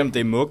jeg, vi skal se, om det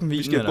er muggenvin,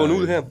 vi skal bunde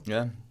ud her.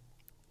 Ja.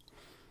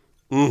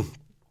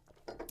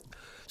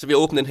 Så vi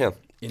åbner den her.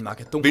 En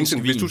makedonsk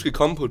Vincent, hvis du skal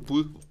komme på et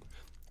bud.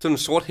 Sådan en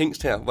sort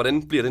hængst her.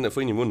 Hvordan bliver den her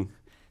for ind i munden?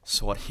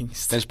 Sort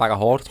hængst. Den sparker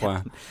hårdt, tror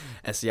jeg.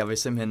 Altså, jeg vil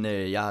simpelthen...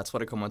 Jeg tror,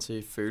 det kommer til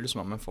at føle,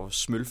 som om man får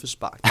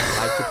smølfespark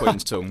direkte på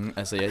ens tunge.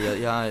 Altså,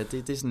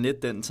 det er sådan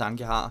lidt den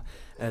tanke, jeg har.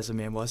 Altså,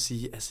 men jeg må også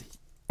sige... Altså,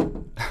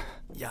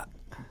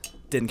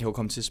 den kan jo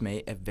komme til at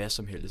smage af hvad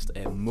som helst.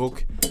 Af mug,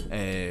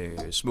 af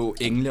små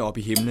engle op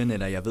i himlen,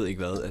 eller jeg ved ikke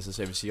hvad. Altså,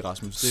 så jeg vil sige,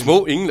 Rasmus...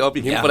 Små engle op i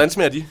himlen? Ja. Hvordan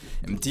smager de?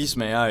 Jamen, de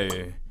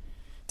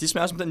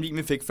smager som den vin,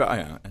 vi fik før,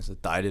 ja. Altså,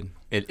 dejligt.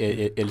 Jeg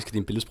elsker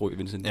din billedsprog,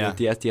 Vincent. Ja.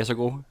 De er så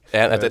gode.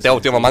 Ja,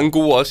 der var mange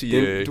gode også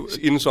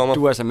inden sommer.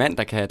 Du er altså mand,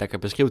 der kan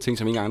beskrive ting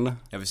som ingen andre.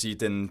 Jeg vil sige,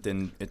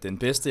 den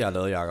bedste, jeg har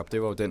lavet, Jacob,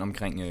 det var jo den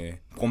omkring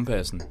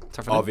brumpassen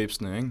og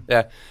vipsene, ikke?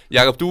 Ja,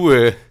 Jacob,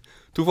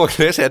 du får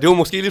glas her. Det var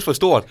måske lidt for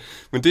stort,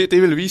 men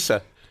det vil vise sig.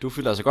 Du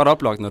føler altså godt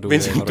oplagt, når du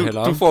hælder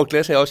op. Du får et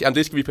glas her også. Jamen,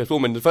 det skal vi passe på,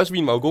 men den første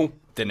vin var jo god.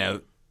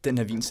 Den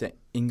her vin ser ikke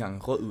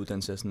engang rød ud.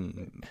 Den ser sådan...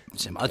 Den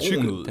ser meget tyk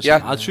ud. Den ser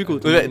meget tyk ud.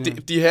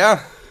 De her...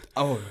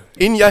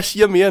 Inden jeg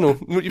siger mere nu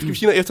skal vi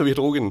sige noget efter, vi har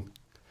drukket den.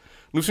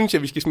 Nu synes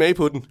jeg, vi skal smage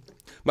på den.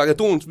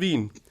 Makedonsk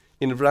vin,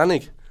 en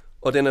Vranik,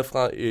 og den er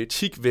fra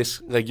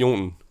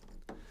Tikves-regionen.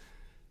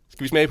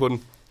 Skal vi smage på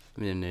den?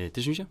 Men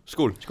det synes jeg.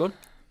 Skål. Skål.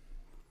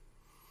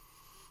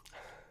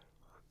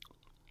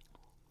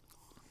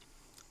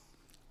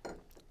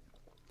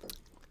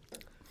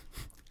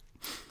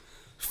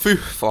 Fy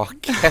for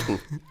katten.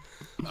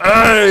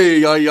 Ej.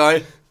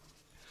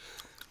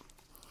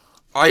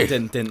 Nej.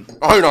 Den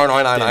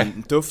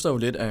dufter jo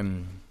lidt af,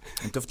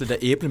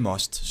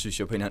 æblemost, synes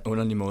jeg på en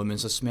underlig måde, men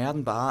så smager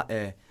den bare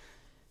af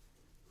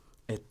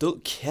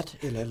død kat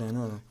eller et eller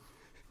andet.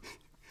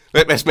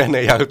 Hvad smager den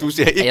af, Jacob? Du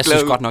ser ikke glad. Jeg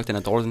synes godt nok, den er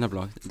dårlig, den her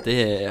blok.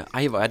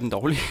 Hvor er den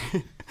dårlig.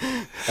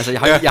 Altså,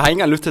 jeg har ikke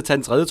engang lyst til at tage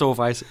en tredje tår,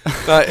 faktisk.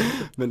 Nej.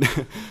 Men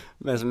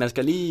altså, man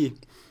skal lige...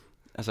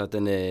 Altså,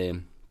 den er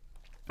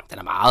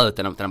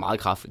meget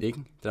kraftig, ikke?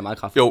 Den er meget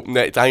kraftig. Jo,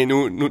 nej,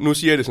 nu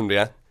siger jeg det, som det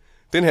er.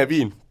 Den her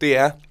vin, det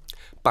er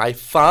by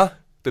far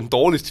den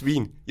dårligste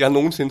vin, jeg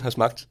nogensinde har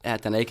smagt. Ja,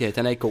 den er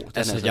ikke god.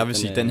 Jeg vil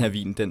sige, at den her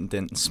vin,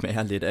 den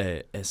smager lidt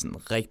af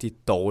sådan rigtig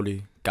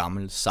dårlig,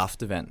 gammel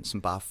saftevand,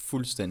 som bare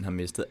fuldstændig har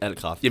mistet al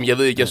kraft. Jamen, jeg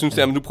ved ikke, jeg synes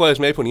nærmest, nu prøver jeg at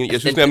smage på den igen. Jeg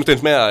synes nærmest, den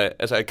smager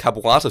af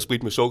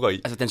karburatorsprit med sukker i.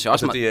 Altså, den ser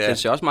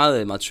også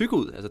meget, meget tyk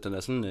ud. Altså, den er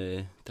sådan,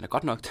 den er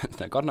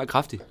godt nok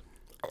kraftig.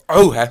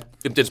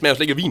 Jamen, den smager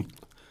slet ikke af vin.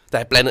 Der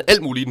er blandet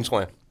alt muligt i den, tror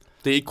jeg.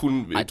 Det er ikke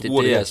kun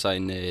druer. Det er altså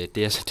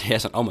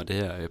en ommer, det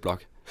her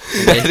blok.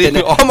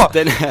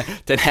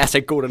 Den er altså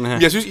ikke god, den her.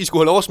 Jeg synes, I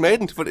skulle have lov at smage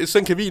den, for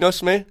sådan kan vin også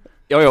smage.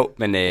 Jo,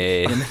 men...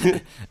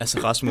 Altså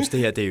Rasmus, det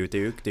her, det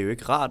er jo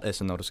ikke rart,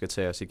 altså når du skal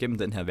tage os igennem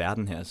den her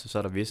verden her, så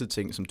er der visse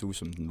ting, som du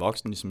som den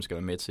voksne ligesom skal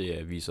være med til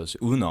at vise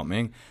os udenom,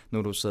 ikke? Nu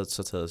er du så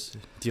taget os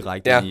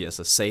direkte i,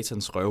 altså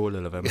satans røvhul,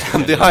 eller hvad man siger.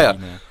 Jamen, det har jeg.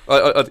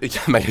 Og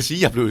man kan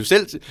sige,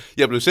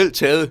 jeg blev selv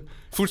taget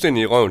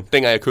fuldstændig i røven,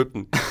 dengang jeg købte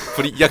den.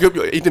 Fordi jeg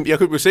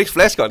købte jo 6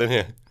 flasker af den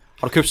her.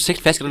 Har du købt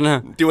 6 flasker af den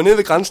her? Det var nede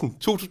ved grænsen,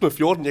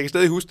 2014, jeg kan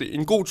stadig huske det.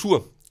 En god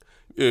tur.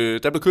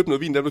 Der blev købt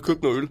noget vin, der blev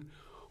købt noget øl.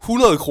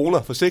 100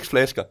 kroner for 6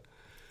 flasker.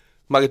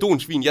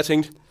 Makedonsk vin, jeg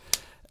tænkte,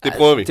 det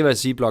prøver vi. Det vil jeg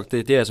sige, blok,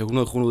 det er altså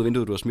 100 kroner ud af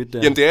vinduet, du har smidt der.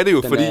 Jamen det er det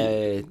jo, den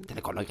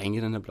er godt nok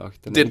ringe, den her blok.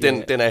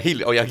 Den er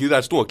helt, og jeg har givet dig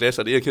et stort glas,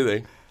 og det er jeg ked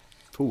af.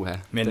 Puha.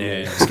 Men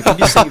skal vi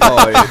lige se,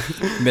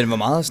 hvor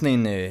meget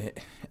sådan en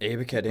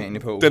æbekat er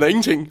egentlig på? Den er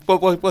ingenting.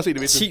 Prøv at se det.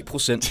 10%.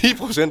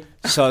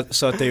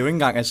 Så det er jo ikke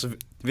engang, altså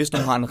hvis du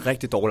har en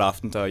rigtig dårlig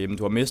aften derhjemme,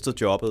 du har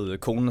mistet jobbet,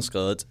 konen er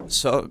skredet,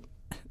 så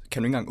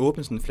kan du ikke engang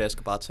åbne sådan en flaske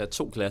og bare tage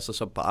 2 glasser,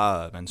 så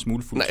bare være en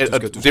smule fuld.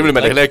 Det vil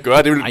man da heller ikke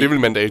gøre. Det vil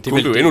man da kun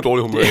blive endnu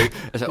dårlig humør.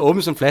 Altså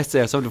åbne sådan en flaske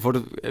der, så vil du få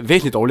det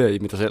væsentligt dårligere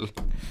med dig selv.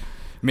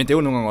 Men det er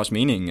jo nogle gange også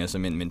meningen, altså,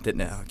 men den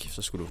der,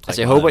 så skulle du drikke.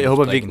 Altså jeg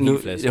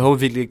håber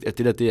virkelig ikke, at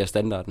det er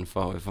standarden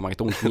for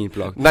makedonsk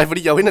vinblok. Nej,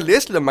 fordi jeg var inde og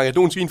læste lidt om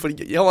makedonsk vin,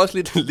 fordi jeg var også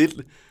lidt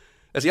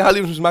altså jeg har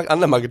lige smagt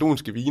andre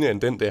makedonske vine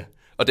end den der.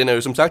 Og den er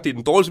jo som sagt, det er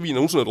den dårligste vin, jeg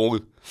nogensinde har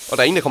drukket. Og der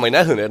er ingen, der kommer i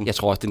nærheden af den. Jeg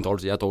tror også, det er den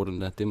dårligste, jeg har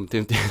drukket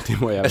den der.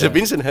 Det må jeg altså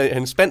Vincent havde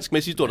en spansk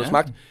med sidste år, der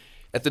smagte,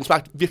 at den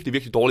smagte virkelig,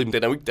 virkelig dårligt, men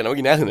den er jo ikke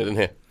i nærheden af den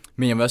her.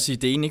 Men jeg vil også sige,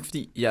 det er egentlig ikke,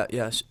 fordi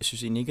jeg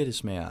synes egentlig ikke, at det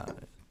smager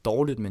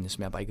dårligt, men det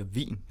smager bare ikke af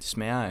vin. Det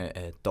smager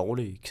af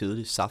dårlig,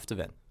 kedelig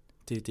saftevand.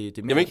 Det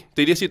Jamen ikke,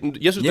 det er det,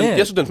 jeg siger.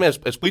 Jeg synes, den smager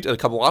af sprit, af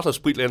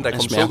karburatorsprit, der kommer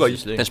sukker i.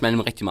 Den smager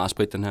nemlig rigtig meget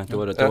sprit, den her. Det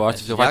var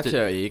også, jeg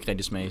kan ikke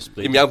rigtig smage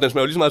sprit. Jamen den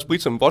smager jo lige så meget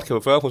sprit som vodka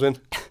på 40%. Altså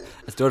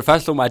det var det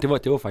første, slog mig, det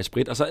var faktisk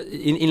sprit. Og så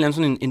en eller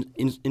anden sådan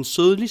en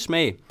sødlig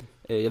smag.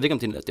 Jeg ved ikke, om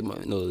det var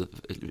noget,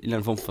 en eller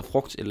anden form for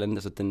frugt, eller andet.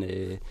 Altså den...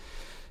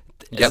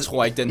 Jeg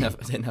tror ikke, den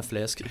her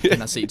flaske, den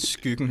har set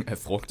skyggen af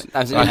frugt.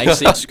 Altså, den har ikke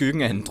set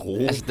skyggen af en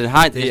droge. Altså, den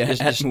har, jeg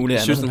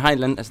synes, den har en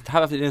eller anden, altså, den har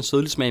i hvert fald en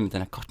sødlig smag, men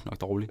den er godt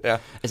nok dårlig. Ja.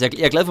 Altså,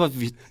 jeg er glad for, at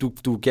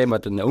du gav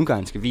mig den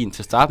ungarske vin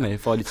til at starte med,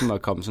 for ligesom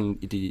at komme sådan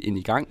ind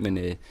i gang, men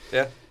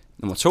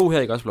nummer 2 her,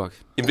 ikke også, Blok?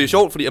 Jamen, det er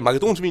sjovt, fordi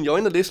makedonsk vin, jeg var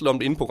inde og læste om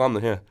det inde i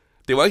programmet her.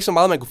 Det var ikke så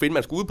meget, man kunne finde.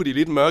 Man skulle ud på de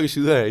lidt mørke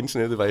sider af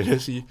internettet, var jeg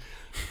vil sige.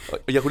 Og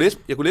jeg kunne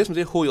læse om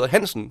det, H.J.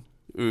 Hansen.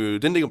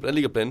 Den ligger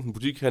blandt andet en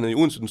butik, han er i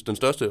Odense, den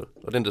største,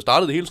 og den, der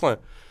startede det hele, tror jeg.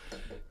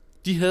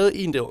 De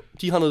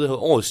har noget, der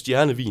hedder Årets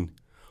Stjernevin.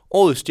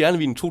 Årets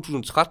Stjernevin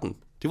 2013,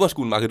 det var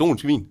sgu en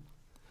makedonsk vin.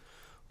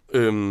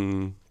 Jeg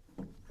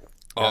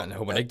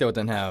håber ikke, det var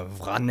den her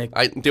Vranek.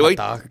 Nej, det var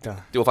ikke.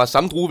 Det var faktisk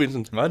samme drue,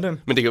 Vincent. Var det?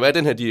 Men det kan være,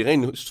 den her, de er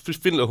ren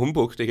svindel og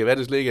humbug. Det kan være,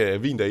 det slet ikke er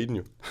vin, der er i den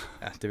jo.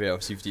 Ja, det vil jeg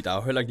også sige, fordi der er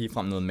jo heller ikke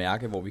ligefrem noget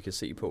mærke, hvor vi kan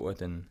se på, at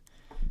den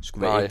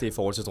skulle være ægte i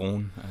forhold til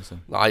druen. Altså.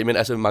 Nej, men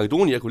altså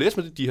Makedonien, jeg kunne læse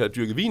med det, de har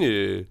dyrket vin.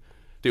 Det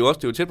er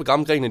jo tæt på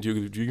gamle Grækenland,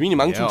 de dyrket vin i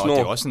mange tusind år. Ja, og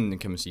det er også en,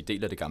 kan man sige,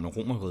 del af det gamle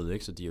Romerriget,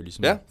 ikke? Så de har jo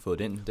ligesom fået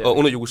den der. Og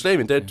under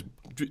Jugoslavien, det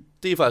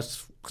er faktisk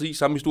præcis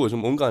samme historie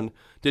som Ungarn.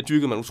 Der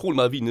dyrkede man utrolig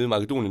meget vin nede i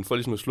Makedonien, for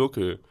ligesom at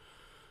slukke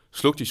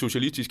de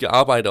socialistiske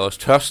arbejderes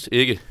tørst,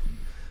 ikke?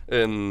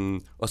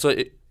 Og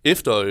så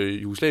efter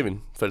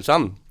Jugoslavien faldt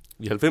sammen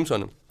i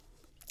 90'erne,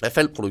 der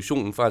faldt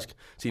produktionen faktisk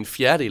til en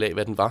fjerdedel af,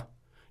 hvad den var,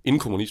 inden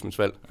kommunismens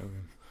fald. Okay.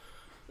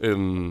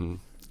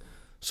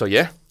 Så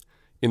ja,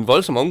 en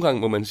voldsom omgang,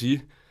 må man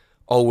sige.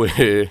 Og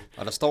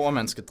der står, at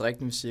man skal drikke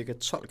den ved cirka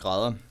 12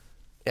 grader.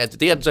 Ja,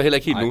 det er den så heller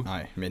ikke helt nu.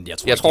 Nej, men jeg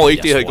tror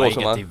ikke, det har gjort så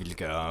meget. Det ville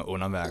gøre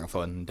underværker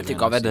for den. Det kan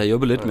godt være, det har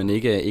hjulpet lidt, men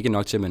ikke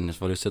nok til, at man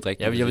får lyst til at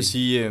drikke den. Jeg vil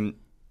sige,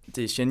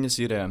 det er sjældent, jeg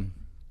siger det her.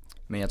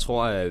 Men jeg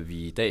tror, at vi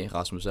i dag,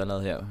 Rasmus,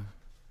 allerede her,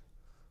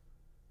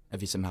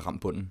 at vi simpelthen har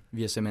ramt bunden.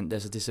 Vi har simpelthen,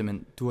 altså det er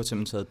simpelthen, du har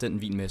simpelthen taget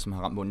den vin med, som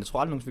har ramt bunden. Jeg tror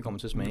aldrig nogensinde, vi kommer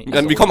til at smage.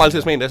 Jamen, vi kommer aldrig til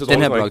at smage den.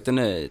 Den her blok,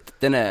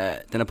 den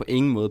er på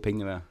ingen måde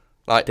pengene værd.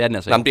 Nej, det er den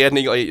altså ikke. Det er den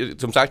ikke. Og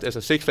som sagt,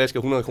 altså 6 flasker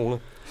 100 kroner.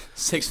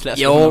 6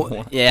 flasker 100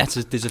 kroner? Ja,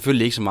 det er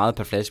selvfølgelig ikke så meget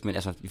per flaske, men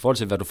altså, i forhold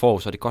til, hvad du får,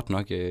 så er det godt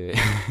nok...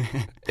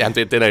 Jamen,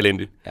 den er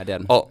elendig. Ja, det er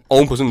den. Og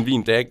oven på sådan en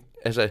vin, det er ikke...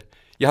 Altså,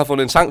 jeg har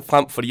fundet en sang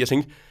frem, fordi jeg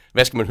tænkte,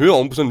 hvad skal man høre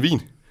oven på sådan en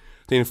vin?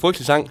 Det er en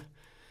frygtelig sang.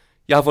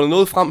 Jeg har fundet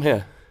noget frem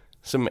her,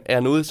 som er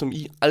noget, som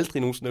I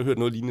aldrig nogensinde har hørt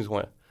noget lignende, tror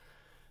jeg.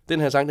 Den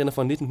her sang, den er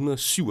fra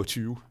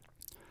 1927.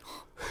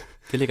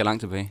 Det ligger langt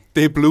tilbage.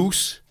 Det er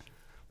blues,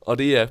 og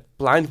det er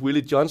Blind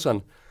Willie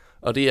Johnson,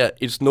 og det er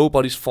It's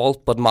Nobody's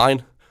Fault But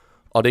Mine,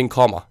 og den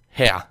kommer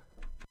her.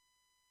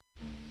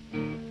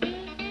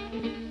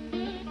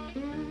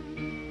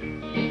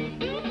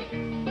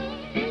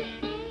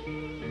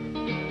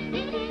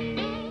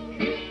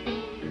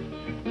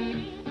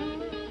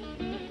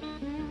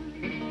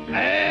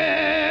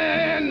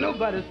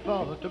 Nobody's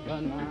fault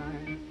but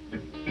mine.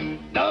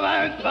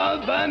 Nobody's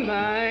fault but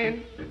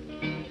mine.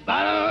 But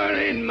I don't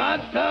need my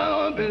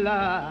soul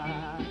belie.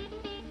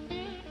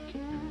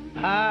 I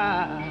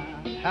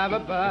have a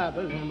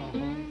Bible in my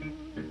home.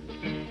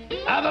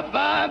 Have a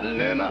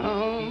Bible in my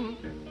home.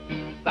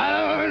 But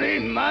I don't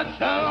need my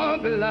soul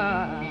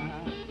belie.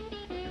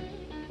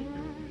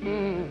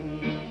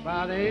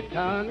 But they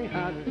taught me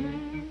how to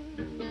read.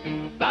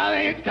 But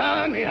they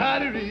taught me how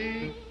to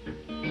read.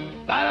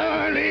 I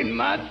don't need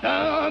my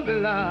soul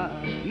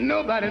beloved,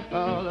 nobody's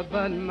fault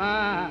but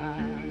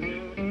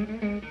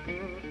mine.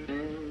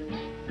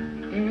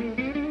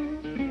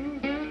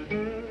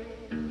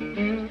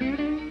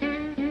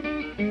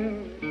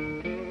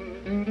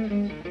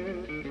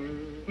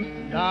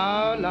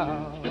 Lord,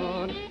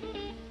 Lord,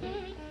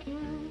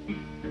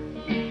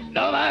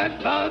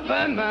 nobody's fault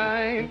but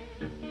mine.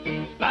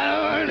 I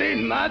don't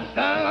need my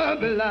soul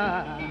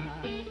beloved.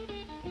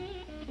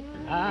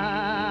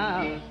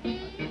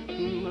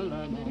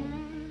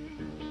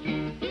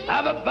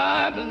 Have a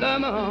Bible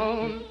of my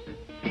own,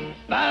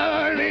 but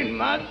I don't need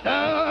my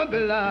soul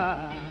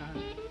beloved.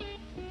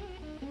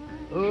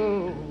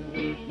 Oh,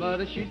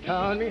 mother, she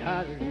taught me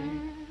how to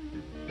read.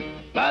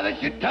 Mother,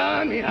 she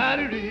taught me how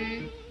to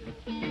read.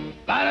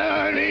 But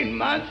I don't need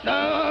my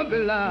soul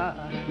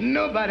beloved.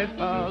 Nobody's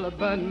fault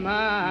but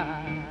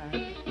mine.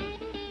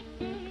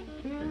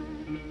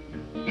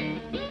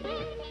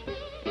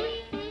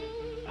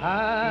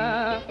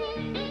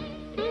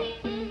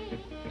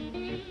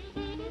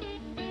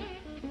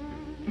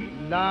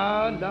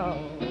 Lord, Lord,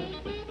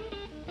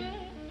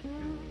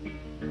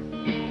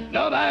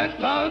 nobody's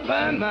fault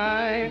but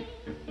mine.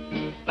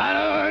 I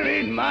don't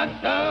need my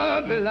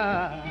soul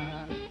beloved.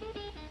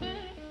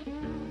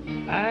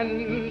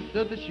 And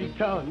so that she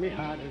taught me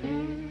how to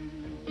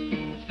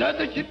read. So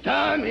that she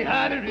taught me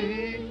how to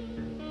read.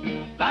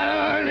 I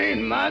don't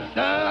need my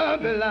soul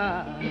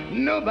beloved.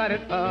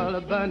 Nobody's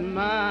fault but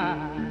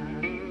mine.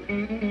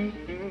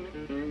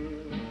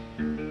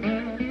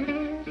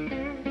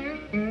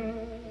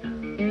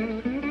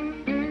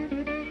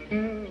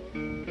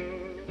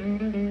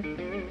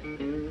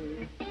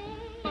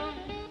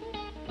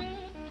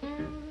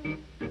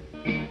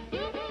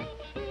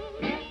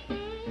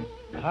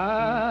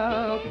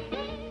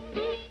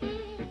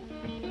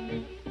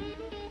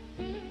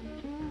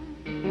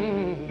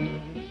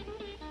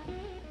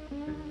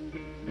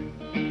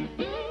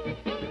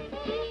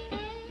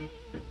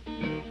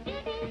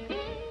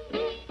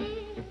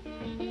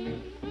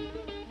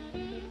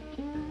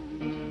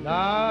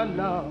 Lord,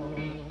 Lord,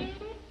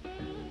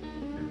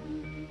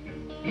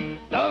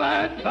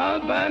 nobody's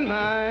fault but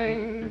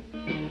mine.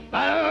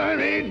 I don't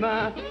need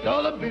my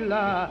soul to be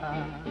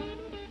lied.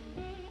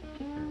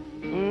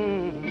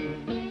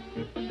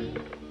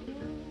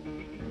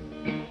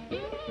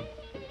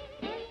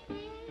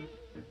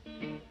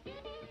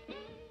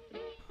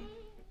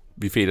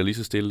 Vi fader lige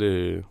så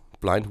stille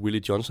Blind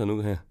Willie Johnson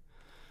ud her.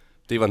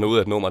 Det var noget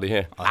af et nummer, det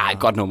her. Ej,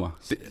 godt nummer.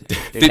 Det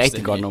er et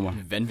rigtig godt nummer.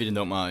 Vanvittigt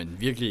nummer. En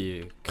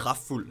virkelig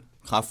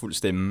kraftfuld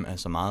stemme.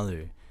 Altså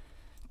meget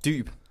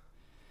dyb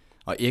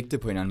og ægte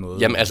på en eller anden måde.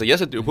 Jamen, altså, jeg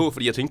satte det jo på,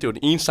 fordi jeg tænkte, det var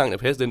den ene sang, der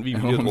passede den, vi lige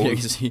havde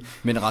drukket.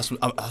 Men Rasmus,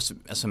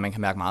 altså, man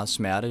kan mærke meget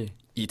smerte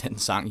i den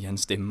sang, i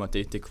hans stemme, og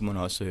det kunne man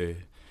også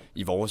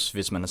i vores,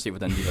 hvis man har set,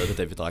 hvordan vi havde det,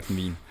 da vi drak den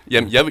vin.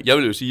 Jamen, jeg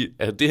vil jo sige,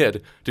 at det her,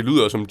 det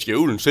lyder jo som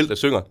djævlen selv, der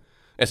synger.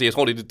 Altså, jeg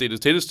tror, det er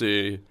det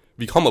tætteste,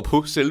 vi kommer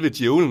på selve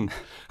djævlen.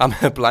 Ham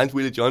her Blind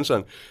Willie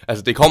Johnson.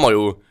 Altså, det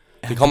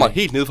kommer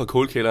helt ned fra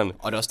kålkælderen.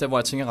 Og det er også der, hvor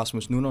jeg tænker,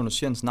 Rasmus, nu når du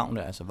siger hans navn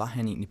der, altså, var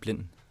han egentlig blind?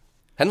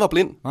 Han var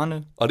blind.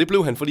 Nej. Og det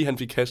blev han, fordi han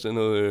fik kastet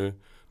noget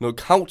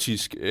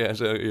kautisk,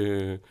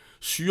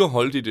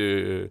 syreholdigt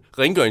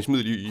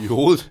rengøringsmiddel i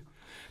hovedet.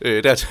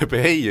 Der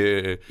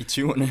tilbage i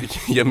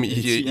 20'erne. Jamen,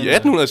 i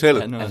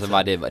 1800-tallet. Altså,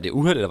 var det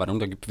uheld, eller var det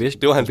nogen, der gik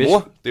bevidst? Det var hans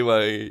mor. Det var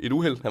et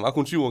uheld. Han var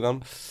kun 20 år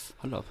gammel.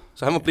 Hold op.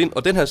 Så han var blind.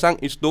 Og den her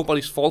sang, It's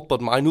Nobody's Fault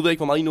But Mine, nu ved jeg ikke,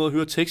 hvor meget I nåede at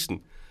høre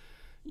teksten.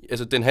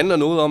 Altså, den handler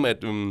noget om,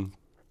 at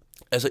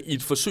i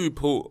et forsøg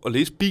på at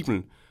læse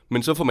Bibelen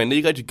men så får man det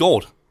ikke rigtig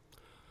gjort.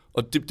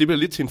 Og det bliver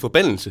lidt til en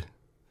forbandelse.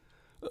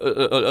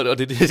 Og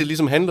det er det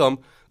ligesom handler om.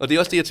 Og det er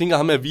også det, jeg tænker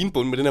ham med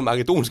vinbunden med den her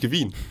makedonske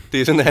vin.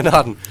 Det er sådan, at han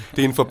har den.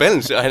 Det er en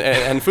forbandelse, og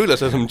han føler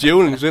sig som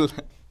djævlen selv.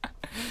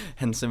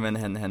 Han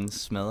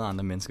smadrer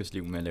andre menneskers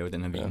liv med at lave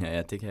den her vin her.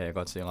 Ja, det kan jeg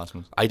godt se,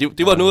 Rasmus. Ej,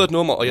 det var noget af et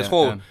nummer, og jeg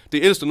tror,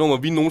 det ældste nummer,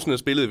 vi nogensinde har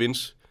spillet i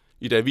Vince,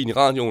 i dag Vin i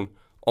radioen,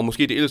 og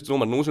måske det ældste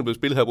nummer, der nogensinde er blevet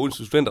spillet her på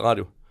Odense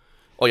Studenterradio.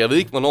 Og jeg ved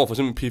ikke, hvornår for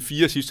eksempel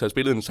P4 sidst har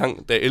spillet en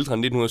sang, der er ældre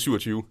end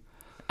 1927.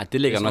 Ej,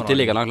 det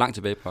ligger nok langt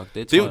tilbage på.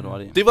 Det tror jeg, du var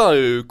det. Det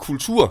var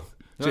kultur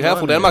til herre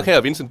fra Danmark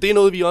her, Vincent. Det er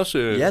noget, vi også,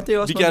 det er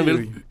også vi gerne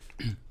vil.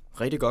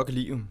 Rigtig godt kan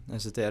lide.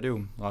 Altså, det er det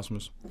jo,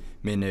 Rasmus.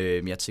 Men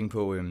jeg tænker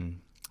på,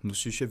 nu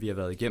synes jeg, vi har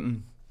været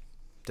igennem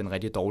den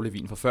rigtig dårlige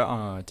vin fra før,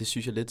 og det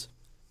synes jeg lidt,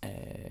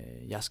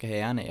 jeg skal have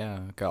æren af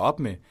at gøre op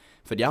med.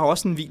 For jeg har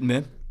også en vin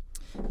med,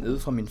 nede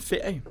fra min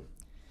ferie,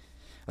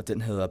 og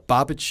den hedder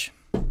Barbage.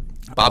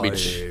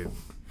 Barbage. Og,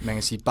 man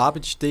kan sige,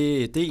 Barbage,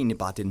 det er egentlig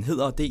bare det, den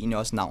hedder, og det er egentlig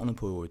også navnet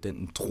på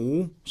den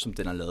drue, som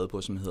den er lavet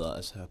på, som hedder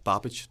altså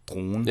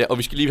Barbage-druen. Ja, og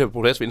vi skal lige have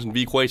på plads, Vincent. Vi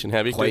er i Kroatien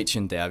her, vi ikke?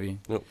 Kroatien, der er vi.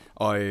 Jo.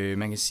 Og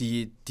man kan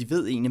sige, de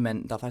ved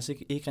egentlig, der er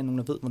faktisk ikke nogen,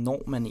 der ved,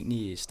 hvornår man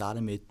egentlig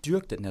startede med at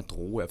dyrke den her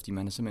drue, fordi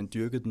man har simpelthen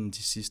dyrket den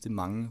de sidste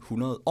mange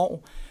 100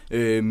 år.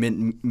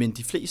 Men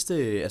de fleste,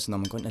 altså når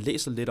man går ind og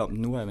læser lidt om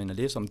den, nu har jeg været inde og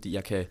læse om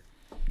det,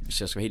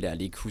 hvis jeg skal være helt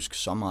ærlig, ikke huske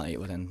så meget af,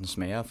 hvordan den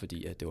smager,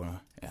 fordi at det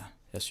var,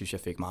 jeg synes, jeg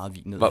fik meget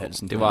vin ned i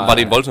halsen. Var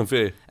det en voldsom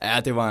ferie? Ja,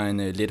 det var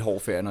en lidt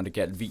hård ferie, når det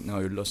galt vin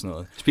og øl og sådan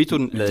noget. Spiste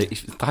du den,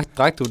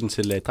 drak du den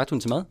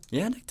til mad?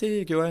 Ja,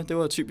 det gjorde jeg. Det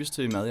var typisk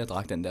til mad, jeg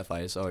drak den der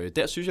faktisk. Og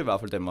der synes jeg i hvert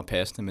fald, den var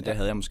passende, men der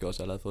havde jeg måske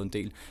også allerede fået en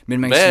del.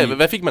 Men man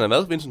hvad fik man af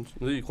mad,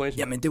 Vincent, nede i Kroatien?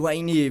 Jamen, det var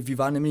egentlig, vi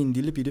var nemlig i en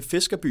lille bitte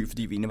fiskerby,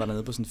 fordi vi egentlig var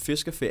dernede på sådan en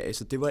fiskerferie,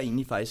 så det var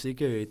egentlig faktisk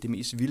ikke det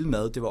mest vilde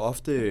mad. Det var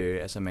ofte,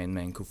 altså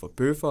man kunne få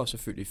bøffer og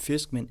selvfølgelig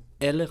fisk, men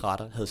alle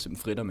retter havde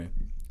simpelthen fritter med.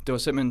 Det var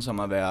simpelthen som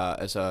at være,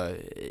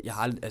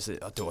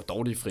 og det var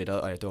dårlige fritter,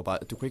 og det var bare,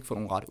 du kunne ikke få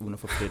nogen ret uden at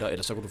få fritter,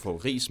 eller så kunne du få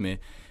ris med.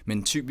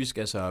 Men typisk,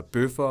 altså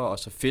bøffer og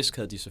så fisk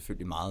havde de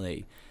selvfølgelig meget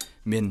af.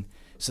 Men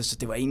så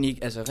det var egentlig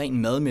ikke, altså rent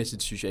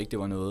madmæssigt synes jeg ikke, det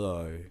var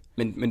noget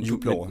at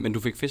juble over. Men du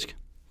fik fisk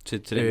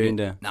til den vin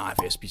der? Nej,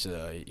 for jeg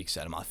spiser ikke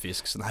særlig meget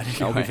fisk, så nej, det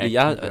kan okay, fordi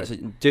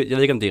jeg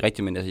ved ikke, om det er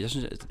rigtigt, men altså, jeg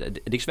synes, er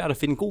det ikke svært at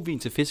finde en god vin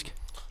til fisk?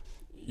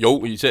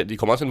 Jo, især, det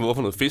kommer også an på,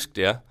 hvorfor noget fisk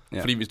det er.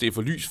 Ja. Fordi hvis det er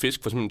for lys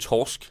fisk, for eksempel en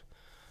torsk,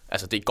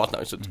 altså det er godt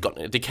nok, så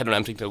det kan du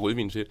nærmest ikke tage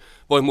rødvin til.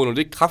 Hvorimod når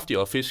det er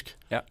kraftigere fisk,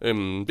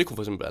 det kunne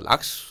for eksempel være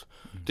laks,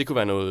 det kunne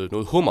være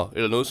noget hummer,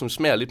 eller noget, som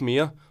smager lidt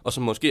mere, og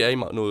som måske er i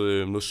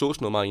noget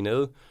sauce, noget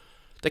marinade.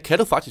 Der kan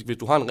du faktisk, hvis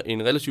du har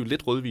en relativt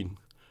let rødvin,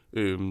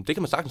 det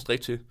kan man sagtens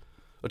drikke til.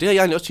 Og det har jeg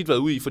egentlig også tit været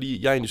ude i,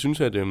 fordi jeg egentlig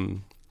synes, at jeg vil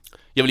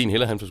egentlig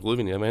hellere have en flaske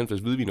rødvin, jeg vil have en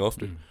flaske hvidvin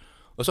ofte.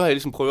 Og så har jeg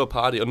ligesom prøvet at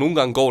parre det, og nogle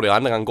gange går det, og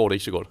andre gange går det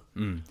ikke så godt.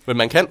 Men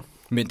man kan.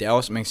 Men det er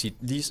også, man kan sige,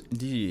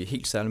 lige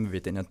helt særligt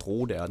med den her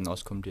droge, der den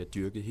også kommer til at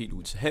dyrke helt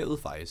ud til havet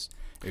faktisk.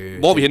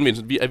 Hvor er vi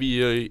henvendt? Er vi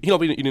helt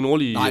oppe i det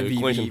nordlige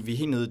Kroatien? Nej, vi er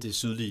helt nede i det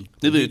sydlige.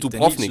 Det ved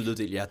Dubrovnik? Den helt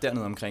sydlige del, ja,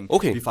 dernede omkring.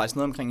 Okay. Vi er faktisk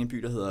nede omkring en by,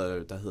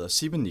 der hedder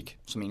Šibenik,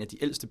 som er en af de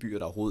ældste byer,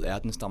 der overhovedet er.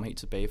 Den stammer helt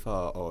tilbage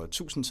fra år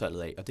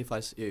 1000-tallet af, og det er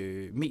faktisk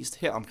mest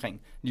her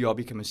omkring, lige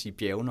oppe i, kan man sige,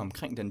 bjergene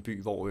omkring den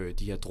by, hvor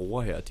de her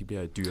droger her, de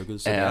bliver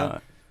dyrket. Så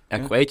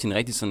er Kroatien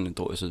rigtig sådan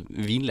et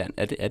vinland?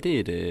 Er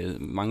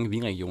det mange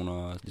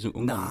vinregioner, ligesom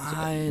Ungarn?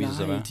 Nej,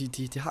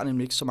 de har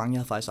nemlig ikke så mange. Jeg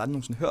har faktisk aldrig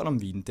nogensinde hørt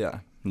om vinen der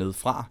nede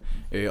fra.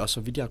 Og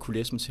så vidt jeg har kunne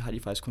læse mig, så har de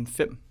faktisk kun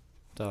 5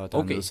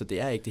 dernede, så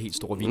det er ikke det helt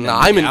store vinland.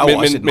 Nej,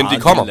 men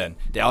det kommer.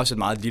 Det er også et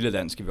meget lille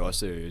land, skal vi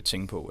også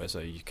tænke på, altså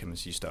i, kan man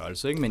sige,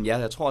 størrelse. Ikke? Men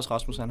jeg tror også,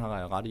 Rasmus han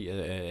har ret i,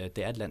 at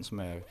det er et land,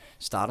 som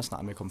starter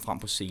snart med at komme frem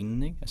på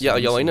scenen. Ikke? Altså,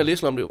 jeg var inde og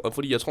læse om det,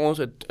 fordi jeg tror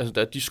også,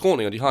 at de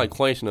skråninger, de har i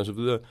Kroatien og så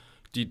videre,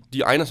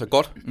 de egner sig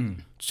godt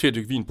til at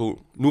dykke vin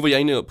på. Nu var jeg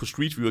inde på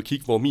Street View og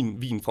kigge, hvor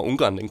min vin fra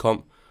Ungarn den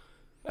kom.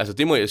 Altså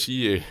det må jeg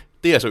sige,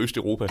 det er altså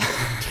Østeuropa.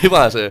 det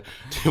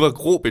var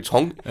grå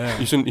beton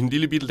i sådan en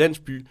lille bitte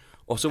landsby,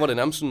 og så var det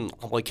nærmest sådan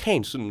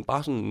amerikansk,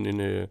 bare sådan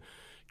en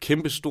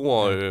kæmpe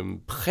stor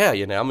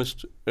prærie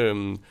nærmest.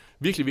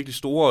 Virkelig, virkelig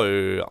store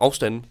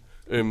afstande,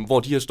 hvor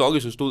de her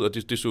stokke så stod, og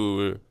det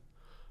så...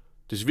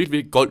 Det ser virkelig,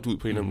 virkelig goldt ud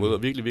på en eller anden måde,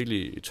 og virkelig,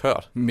 virkelig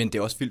tørt. Men det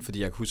er også vildt, fordi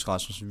jeg kan huske,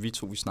 Rasmus,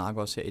 vi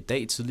snakker også her i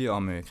dag tidligere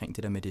omkring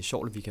det der med, det er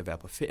sjovt, at vi kan være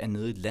på ferie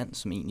nede i et land,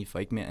 som egentlig for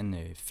ikke mere end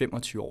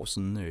 25 år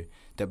siden,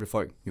 der blev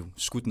folk jo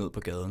skudt ned på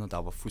gaden, og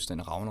der var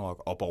fuldstændig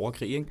ragnarok og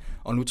borgerkrig, ikke?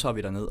 Og nu tager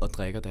vi derned og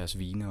drikker deres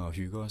vine og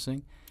hygger os,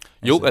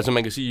 ikke? Altså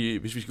man kan sige,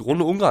 hvis vi skal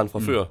runde Ungarn fra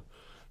før,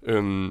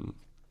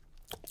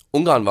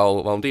 Ungarn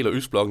var en del af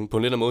Østblokken på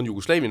en lidt af måden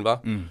Jugoslavien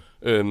var.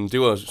 Det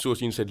var så at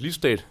sige en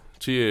satellitstat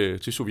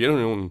til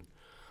Sovjetunionen.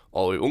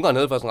 Og Ungarn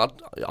havde faktisk en ret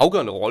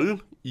afgørende rolle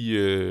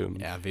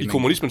i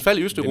kommunismens fald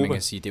i Østeuropa. Man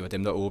kan sige, det var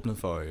dem, der åbnede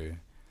for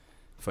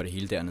det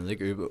hele dernede,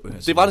 ikke?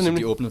 Det var det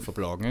nemlig. De åbnede for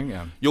blokken, ikke?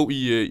 Ja. Jo,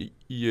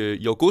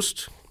 i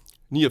august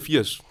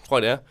 89, tror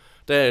jeg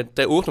det er,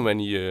 der åbner man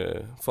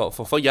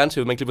for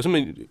jerntæppet. Man klipper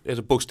simpelthen,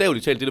 altså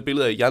bogstaveligt talt, det der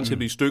billede af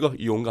jerntæppet i stykker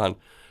i Ungarn,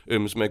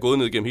 som er gået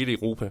ned gennem hele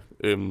Europa.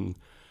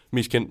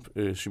 Mest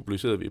kendt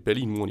symboliseret ved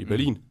Berlinmuren i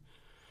Berlin.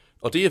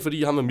 Og det er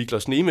fordi, ham er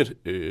Miklos Nemeth,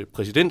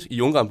 præsident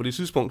i Ungarn på det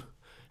tidspunkt.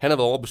 Han har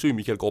været over at besøge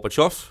Mikhail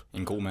Gorbachev.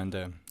 En god mand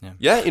der, ja.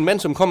 Ja, en mand,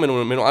 som kom med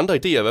nogle andre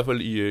idéer, i hvert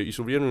fald i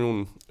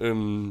Sovjetunionen.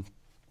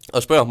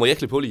 Og spørger, må jeg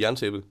klippe hul i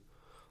jerntæppet?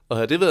 Og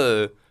havde det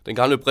været den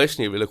gamle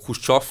Brezhnev eller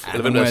Khrushchev,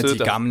 eller hvem der havde siddet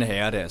der? de gamle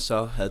herrer der,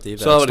 så havde det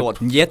Så været var et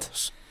stort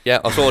njet. Ja,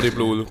 og så var det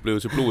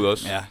blevet til blod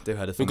også. Ja, det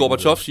havde det. Men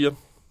Gorbachev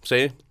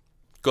sagde,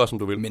 gør som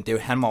du vil. Men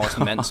han var også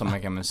en mand, som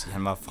man kan sige,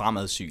 han var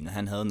fremadsynet.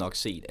 Han havde nok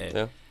set,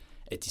 at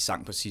de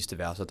sang på sidste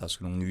verser, der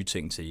skulle nogle nye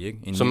ting til, ikke?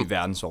 En ny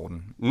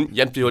verdensorden.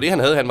 Ja, det var det, han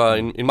havde. Han var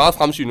en meget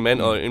fremsynet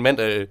mand, og en mand,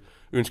 der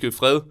ønskede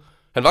fred.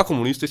 Han var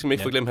kommunist, det skal man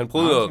ikke forglemme. Han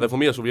prøvede at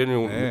reformere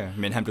Sovjetunionen. Ja,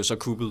 men han blev så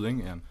kuppet, ikke?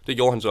 Ja. Det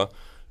gjorde han så.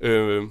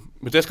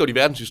 Men der skrev de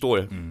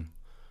verdenshistorie.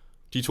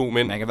 De to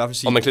mænd, man kan i hvert fald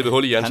sige, og man klippede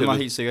hul i jerntæppet. Han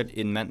var helt sikkert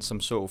en mand, som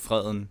så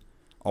freden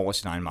over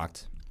sin egen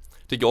magt.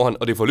 Det gjorde han,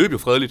 og det forløb jo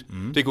fredeligt.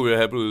 Det kunne jo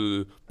have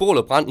blevet bål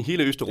og brand i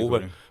hele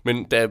Østeuropa,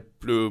 men der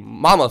blev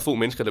meget, meget få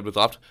mennesker, der blev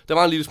dræbt. Der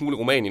var en lille smule i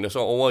Rumænien, og så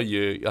over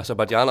i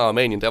Aserbajdsjan og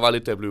Armenien, der var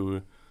lidt, det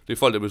er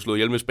folk, der blev slået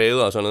ihjel med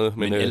spader og sådan noget.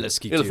 Men ellers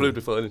forløb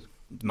det fredeligt.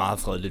 Meget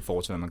fredeligt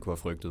forhold til, hvad man kunne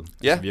have frygtet.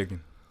 Ja. Altså, virkelig.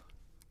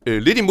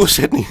 Lidt i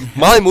modsætning.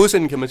 Meget i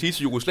modsætning, kan man sige,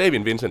 til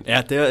Jugoslavien, Vincent.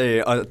 Ja,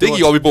 det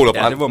gik op i bål og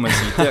brand. Ja, det må man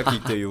sige. Der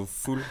gik det jo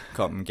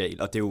fuldkommen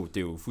galt, og det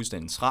er jo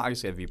fuldstændig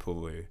tragisk, at vi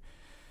på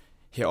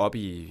heroppe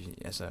i,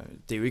 altså,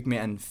 det er jo ikke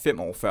mere end 5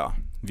 år før,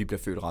 vi bliver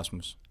født,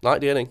 Rasmus. Nej,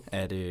 det er det ikke.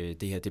 At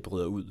det her, det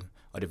bryder ud.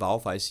 Og det var jo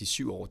faktisk i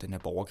 7 år, den her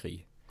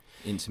borgerkrig.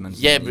 Indtil man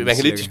ja, man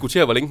kan lidt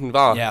diskutere, hvor længe den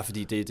var. Ja,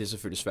 fordi det er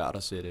selvfølgelig svært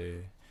at sætte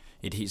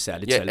et helt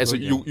særligt tal på. Altså,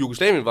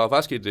 Jugoslavien var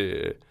faktisk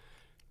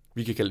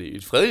vi kan kalde det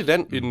et fredeligt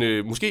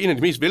land, måske en af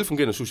de mest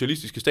velfungerende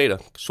socialistiske stater.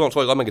 Så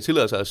tror jeg godt, man kan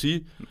tillade sig at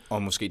sige.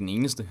 Og måske den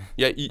eneste.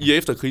 Ja, i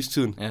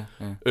efterkrigstiden. Ja.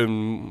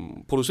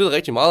 Producerede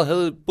rigtig meget,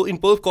 havde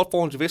både godt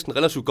forhold til Vesten,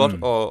 relativt godt,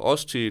 og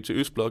også til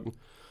Østblokken.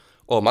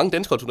 Og mange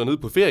danskere tog dernede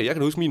på ferie. Jeg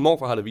kan huske, min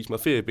morfar har da vist mig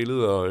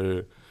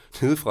feriebilleder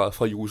nede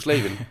fra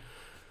Jugoslavien.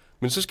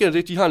 Men så sker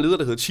det, de har en leder,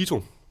 der hedder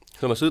Tito,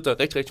 som har siddet der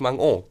rigtig, rigtig mange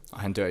år. Og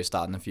han dør i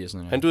starten af 80'erne.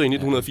 Ja. Han dør i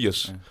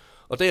 1980. Ja.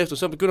 Og derefter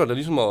så begynder der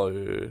ligesom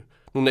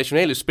nogle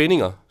nationale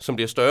spændinger, som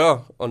bliver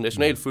større, og en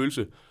national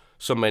følelse,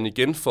 som man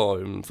igen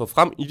får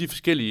frem i de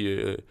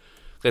forskellige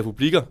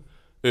republikker,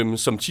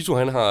 som Tito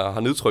han har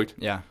nedtrykt.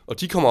 Ja.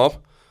 Og de kommer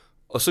op,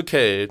 og så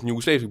kan den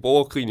jugoslaviske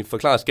borgerkrig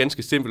forklares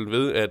ganske simpelt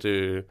ved, at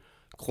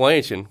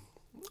Kroatien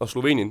og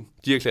Slovenien,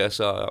 de erklærer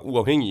sig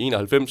uafhængige i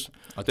 91,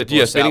 og da de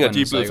her spændinger,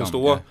 de er blevet for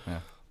store. Ja.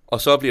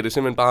 Og så bliver det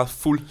simpelthen bare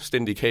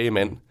fuldstændig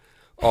kagemand.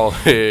 Og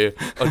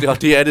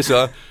det er det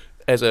så.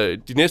 Altså,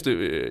 de næste,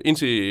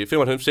 indtil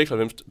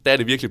 95-96, der er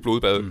det virkelig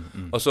blodbad.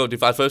 Og så er det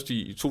faktisk først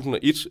i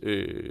 2001,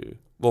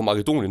 hvor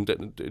Makedonien,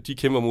 de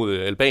kæmper mod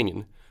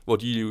Albanien, hvor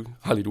de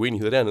har lidt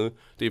uenigheder dernede.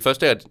 Det er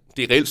først der, at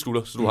det reelt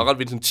slutter, så du har ret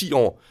ved sådan 10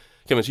 år,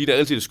 kan man sige, der er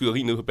altid et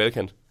skyderi nede på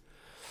Balkan.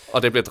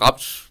 Og der bliver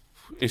dræbt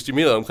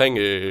estimeret omkring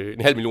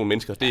 500.000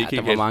 mennesker. Det er ikke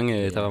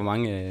helt der var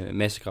mange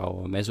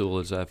massegrave og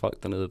masseudryddelser af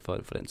folk dernede for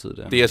den tid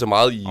der. Det er altså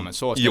meget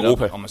i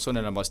Europa. Og man så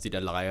netop også de der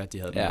lejre, de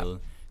havde med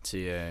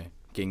til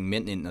gænge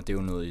mænd ind, og det er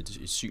jo noget et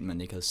syn,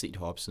 man ikke havde set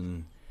heroppe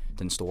siden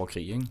den store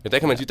krig, ikke? Ja, der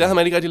kan man sige, der har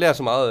man ikke rigtig lært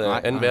så meget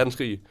af 2.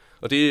 verdenskrig.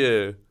 Og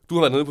det, du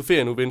har været nede på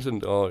ferie nu,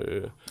 Vincent, og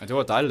ja, det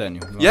var dejligt land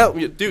jo. Ja,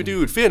 det er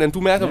jo et ferieland.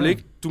 Du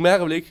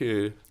mærker vel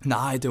ikke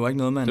nej, det var ikke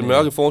noget man den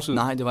mørke fortid.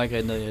 Nej, det var ikke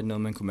rigtig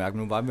noget man kunne mærke.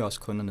 Nu var vi også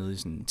kun dernede i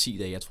sådan 10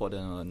 dage. Jeg tror det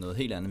er noget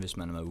helt andet, hvis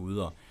man var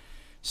ude og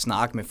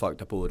snakke med folk,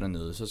 der boede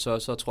dernede. Så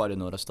tror jeg, det er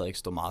noget, der stadig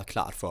står meget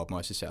klart for dem,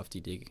 også især fordi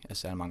det ikke er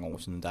særlig mange år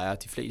siden. Der er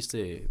de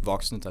fleste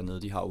voksne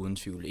dernede, de har uden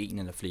tvivl en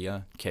eller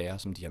flere kære,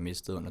 som de har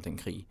mistet under den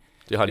krig.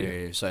 Det har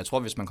de. Så jeg tror,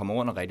 hvis man kommer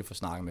rundt og rigtig får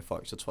snakket med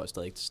folk, så tror jeg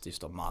stadig, det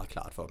står meget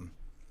klart for dem.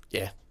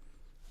 Ja.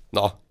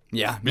 Nå.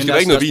 Ja, vi skal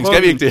ikke noget vin,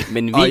 skal vi ikke det?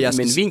 Men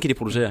vin kan de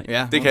producere.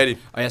 Ja, det kan de.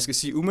 Og jeg skal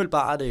sige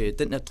umiddelbart,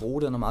 den her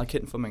droge, den er meget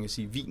kendt for, man kan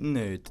sige,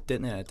 vinen,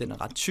 den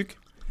er ret tyk.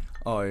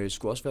 Og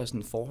skulle også være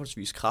sådan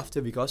forholdsvis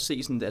kraftig. Vi kan også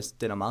se, sådan, at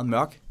den er meget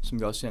mørk, som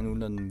vi også ser nu,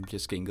 når den bliver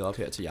skænket op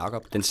her til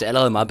Jakob. Den ser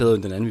allerede meget bedre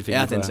end den anden, vi fik.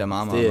 Ja, den ser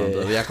meget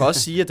bedre. Jeg kan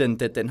også sige,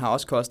 at den har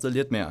også kostet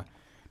lidt mere,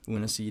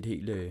 uden at sige et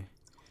helt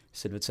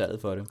selve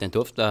tallet for det. Den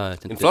dufter...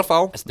 En flot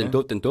farve.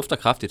 Altså, den dufter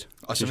kraftigt.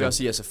 Og så vil jeg også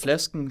sige, altså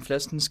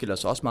flasken skiller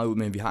sig også meget ud,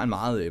 men vi har en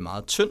meget,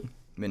 meget tynd,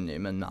 men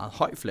en meget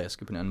høj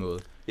flaske på en anden måde.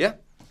 Ja.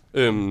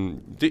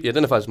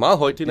 Den er faktisk meget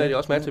høj. Det er jeg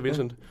også mærke til,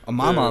 Vincent. Og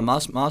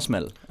meget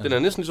smal. Den er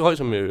næsten lige så høj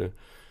som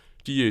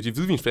de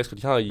hvidvinsflasker,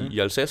 de har i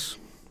Alsace,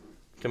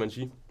 kan man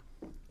sige.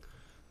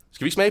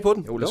 Skal vi ikke smage på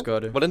den? Jo, lad os gøre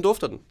det. Hvordan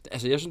dufter den?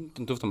 Altså, jeg synes,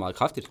 den dufter meget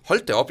kraftigt.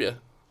 Hold da op, ja.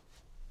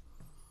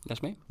 Lad os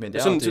smage. Men det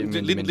er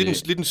sådan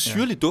lidt en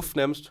syrlig duft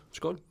nærmest.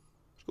 Skål.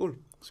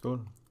 Skål.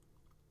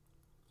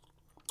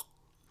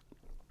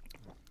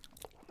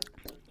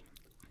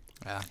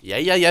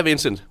 Ja,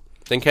 Vincent.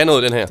 Den kan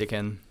noget, den her. Det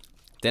kan.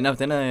 Den er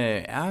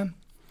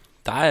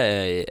Der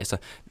er, altså...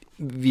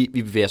 Vi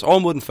bevæger os over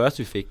mod den første,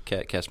 vi fik,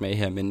 kan jeg smage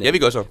her. Men, ja, vi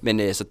gør så. Men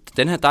altså,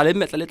 den her, der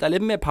er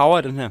lidt mere power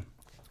i den her.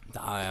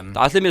 Der er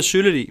også lidt mere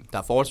syldet i. Der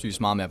er forholdsvis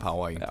meget mere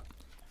power i. Ja.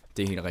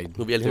 Det er helt rigtigt.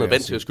 Nu er vi alle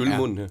vant til at skylde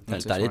munden her.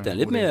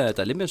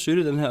 Der er lidt mere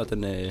syldet i den her, og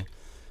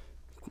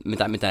Men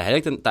der er heller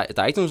ikke der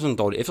er ikke nogen sådan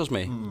dårlig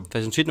eftersmag. For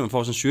jeg synes tit, når man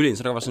får sådan en syrlig ind,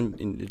 så der kan være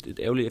sådan et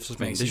ærgerligt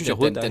eftersmag. Det synes jeg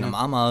overhovedet, den er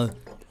meget, meget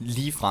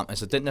lige frem.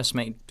 Altså den der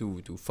smag,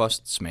 du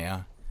først smager,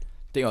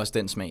 det er også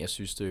den smag, jeg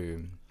synes,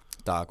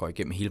 der går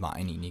igennem hele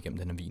vejen egentlig igennem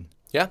den her vin.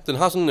 Ja, den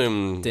har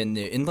sådan... Den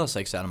ændrer sig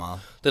ikke særlig meget.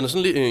 Den er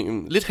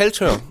sådan lidt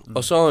halvtør,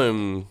 og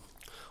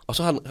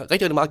så har den rigtig,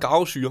 rigtig meget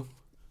garvesyre.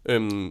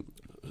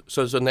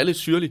 Så den er lidt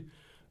syrlig.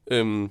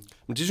 Men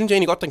det synes jeg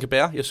egentlig godt, den kan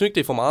bære. Jeg synes ikke,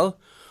 det er for meget.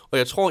 Og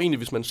jeg tror egentlig,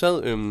 hvis man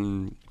sad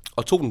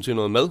og tog den til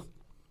noget mad,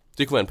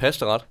 det kunne være en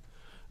pastaret,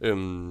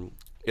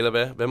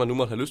 eller hvad man nu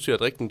måtte have lyst til at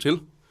drikke den til,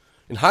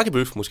 en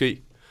hakkebøf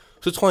måske,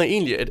 så tror jeg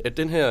egentlig, at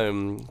den her,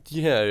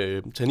 de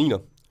her tanniner,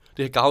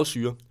 det her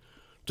garvesyre,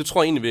 det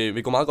tror jeg egentlig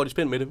vil gå meget godt i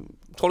spænd med det.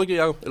 Tror du ikke det,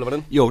 Jacob? Eller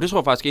hvordan? Jo, det tror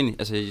jeg faktisk egentlig.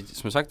 Altså,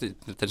 som jeg sagt,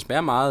 den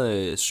smager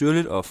meget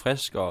syrligt og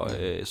frisk, og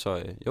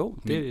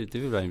det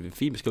vil være en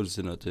fin beskrivelse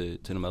til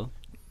noget mad.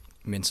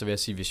 Men så vil jeg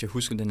sige, hvis jeg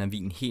husker den her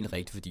vin helt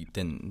rigtigt, fordi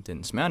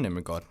den smager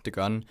nemlig godt, det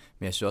gør den,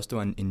 men jeg synes også, det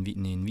var en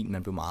vin,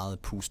 man blev meget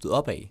pustet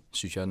op af,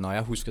 synes jeg, når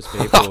jeg husker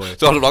tilbage på...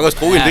 Så har du nok også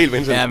drukket en del,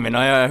 Vincent. Ja, men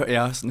når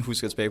jeg sådan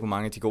husker tilbage på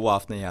mange af de gode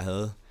aftener, jeg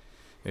havde,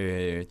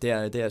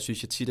 der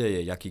synes jeg tit,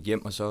 at jeg gik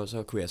hjem, og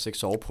så kunne jeg altså ikke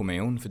sove på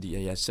maven,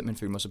 fordi jeg simpelthen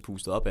følte mig så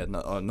pustet op af den,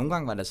 og nogle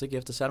gange var det altså ikke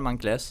efter særlig mange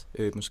glas,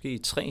 måske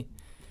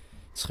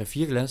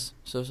 3-4 glas,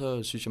 så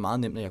synes jeg meget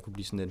nemt, at jeg kunne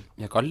blive sådan lidt...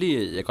 Jeg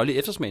kan godt lide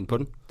eftersmagen på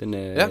den.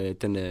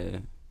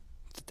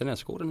 Den er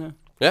så god, den her.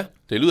 Ja,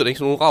 det lyder da ikke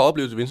som nogen rar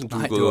oplevelse, Vincent.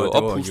 Nej, det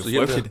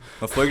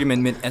var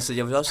frygteligt, men altså,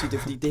 jeg vil også sige, det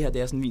er fordi, det her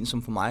det er sådan en vin,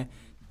 som for mig,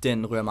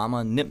 den rører meget,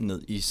 meget nemt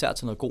ned, især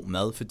til noget god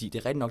mad, fordi det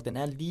er rigtig nok, den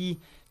er lige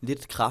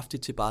lidt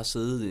kraftig til bare at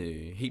sidde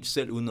helt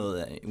selv uden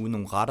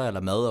nogle retter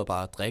eller mad og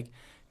bare drikke,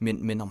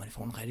 men når man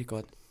får en rigtig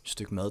godt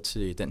stykke mad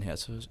til den her,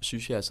 så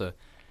synes jeg altså,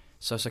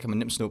 så kan man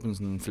nemt snuppe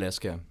sådan en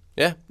flaske her.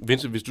 Ja,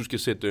 Vincent, hvis du skal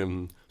sætte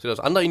os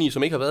andre ind i,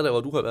 som ikke har været der,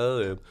 hvor du har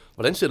været,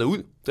 hvordan ser det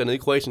ud dernede i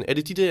Kroatien? Er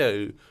det de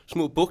der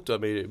små bugter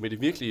med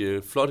det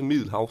virkelig flotte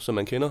Middelhav, som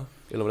man kender,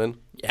 eller hvordan?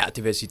 Ja,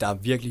 det vil jeg sige, der er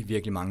virkelig,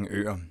 virkelig mange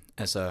øer.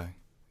 Altså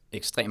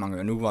ekstremt mange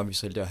øer. Nu var vi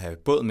så heldige at have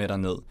båd med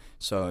derned,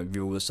 så vi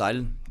var ude at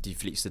sejle de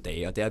fleste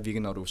dage, og det er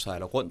virkelig, når du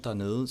sejler rundt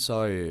dernede,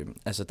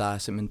 så der er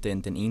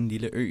simpelthen den ene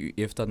lille ø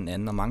efter den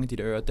anden, og mange af de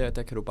der øer,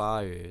 der kan du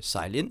bare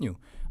sejle ind jo.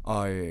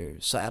 Og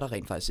så er der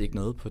rent faktisk ikke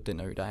noget på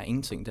den ø. Der er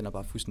ingenting, den er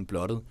bare fuldstændig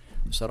blottet.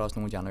 Så er der også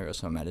nogle af de andre øer,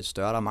 som er lidt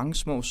større. Der er mange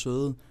små,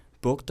 søde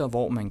bugter,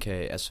 hvor man kan,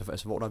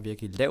 altså hvor der er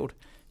virkelig lavt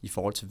i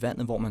forhold til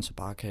vandet, hvor man så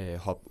bare kan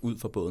hoppe ud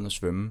fra båden og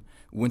svømme,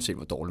 uanset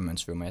hvor dårligt man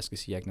svømmer. Jeg skal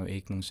sige, at jeg er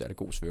ikke nogen særlig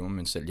god svømmer,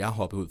 men selv jeg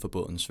hoppede ud fra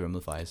båden og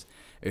svømmede faktisk.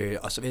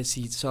 Og så vil jeg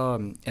sige,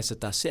 så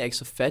der ser ikke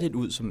så fattigt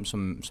ud,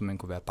 som man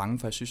kunne være bange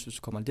for. Jeg synes, hvis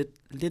du kommer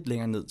lidt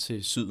længere ned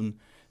til syden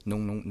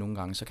nogle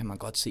gange, så kan man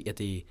godt se,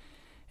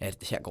 at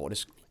her går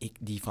det ikke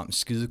ligefrem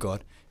skide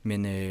godt,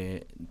 men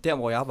der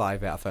hvor jeg var i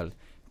hvert fald,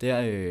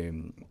 der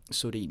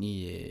så det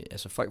egentlig,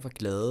 folk var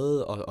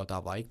glade, og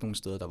der var ikke nogen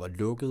steder, der var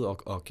lukket,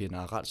 og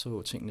generelt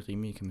så tingene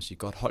rimelig, kan man sige,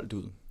 godt holdt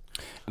ud.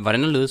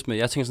 Hvordan er det ledes med,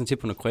 jeg tænker sådan tit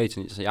på noget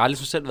Kroatien, altså jeg har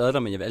aldrig selv været der,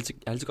 men jeg har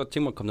altid godt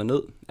tænkt mig at komme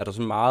derned. Er der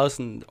sådan meget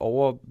sådan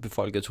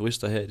overbefolkede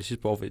turister her i det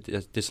sidste år?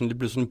 Det er sådan lidt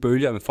blevet sådan en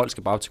bølge, at folk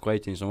skal bare til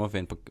Kroatien i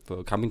sommerferien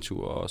på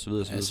campingtur og så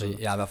videre.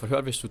 Jeg har i hvert fald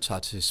hørt, hvis du tager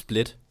til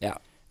Split, ja.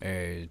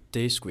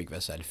 Det skulle ikke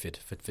være særlig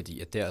fedt, fordi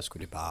at der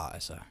skulle det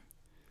bare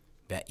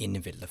være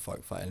indevældet af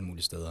folk fra alle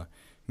mulige steder.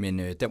 Men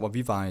der hvor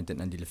vi var i den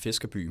her lille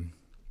fiskerby,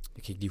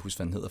 jeg kan ikke lige huske,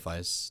 hvad den hedder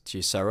faktisk,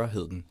 Jezera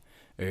hed den,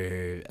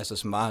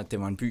 det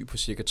var en by på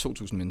cirka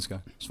 2.000 mennesker,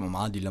 som var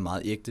meget lille og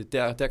meget ægte.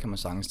 Der kan man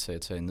sagtens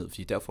tage ned,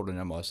 fordi der får du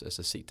nemlig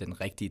også set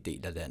den rigtige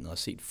del af landet og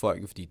set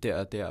folket, fordi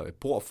der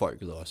bor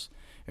folket også.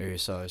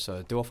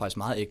 Så det var faktisk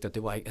meget ægte, og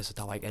det var ikke,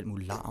 der var ikke alt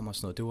muligt larm og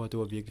sådan noget. Det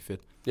var virkelig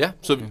fedt. Ja,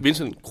 så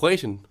Vincent,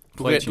 Kroatien,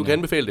 du kan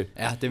anbefale det?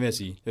 Ja, det vil jeg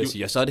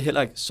sige. Og så er det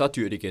heller ikke så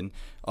dyrt igen.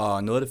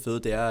 Og noget af det fede,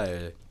 det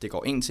er, det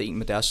går en til en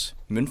med deres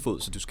møntfod,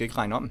 så du skal ikke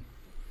regne om.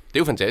 Det er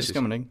jo fantastisk. Det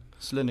skal man ikke.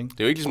 Slet ikke. Det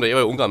er jo ikke ligesom, da jeg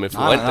var i Ungarn med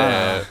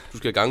Florent, du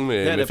skal i gang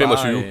med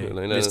 25.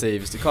 Eller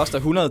hvis det koster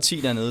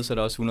 110 dernede, så er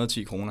det også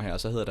 110 kroner her.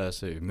 Så hedder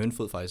deres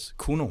møntfod faktisk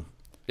Kuno.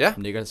 Ja.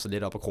 Den ligger så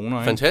lidt op på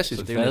kroner. Fantastisk.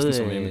 Så det er jo næsten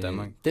som hjemme i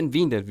Danmark. Den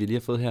vin, der vi lige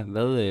har fået her,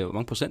 hvor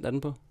mange procent er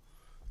den på?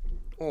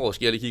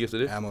 Skal jeg lige kigge efter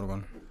det? Ja, må du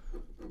godt.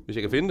 Hvis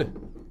jeg kan finde det.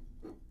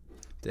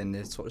 Den,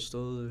 jeg tror, det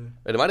stod...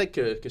 Er det mig, der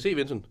ikke kan se,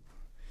 Vincent?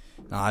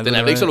 Nej, den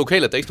er vel ikke så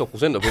lokal, at der ikke står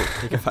procenter på?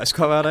 Det kan faktisk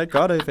godt være, der ikke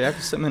gør det, for jeg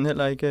kan simpelthen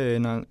heller ikke...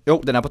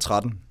 Jo, den er på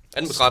 13. Er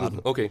den på 13?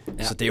 Okay.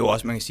 Ja. Så det er jo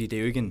også, man kan sige, det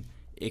er jo ikke en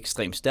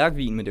ekstremt stærk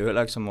vin, men det er jo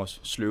heller ikke som vores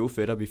sløve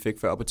fætter, vi fik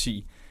før på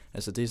 10.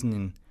 Altså, det er sådan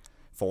en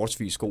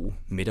forholdsvis god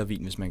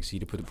midtervin, hvis man kan sige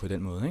det på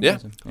den måde. Ikke? Ja.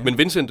 Men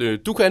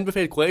Vincent, du kan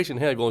anbefale Kroatien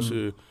her i vores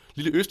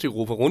lille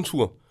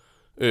Østeuropa-rundtur.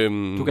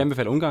 Du kan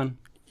anbefale Ungarn?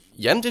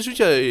 Ja, det synes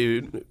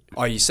jeg...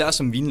 Og især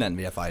som vinland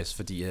vil jeg faktisk,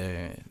 fordi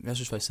jeg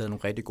synes faktisk, de havde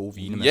nogle rigtig gode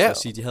vine. Man skal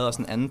sige, de havde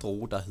også en anden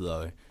droge, der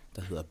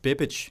hedder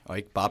Bebic, og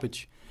ikke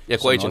Babic. Ja,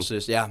 Kroatien.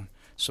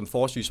 Som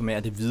forholdsvis som er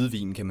det hvide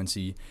vin, kan man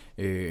sige.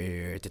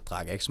 Det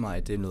drak jeg ikke så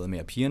meget, det er noget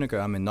mere pigerne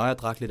gør, men når jeg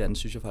drak lidt andet,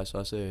 synes jeg faktisk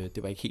også,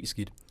 det var ikke helt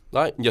skidt.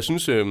 Nej, jeg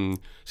synes,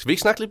 skal vi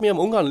ikke snakke lidt mere om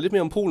Ungarn og lidt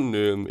mere om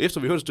Polen,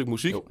 efter vi hørte et stykke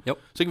musik? Jo.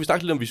 Så kan vi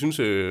snakke lidt om, vi synes,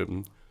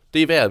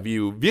 Det er værd, vi er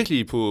jo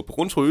virkelig på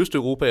rundtur i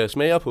Østeuropa og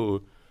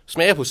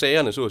smager på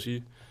sagerne, så at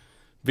sige.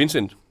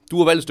 Vincent, du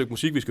har valgt et stykke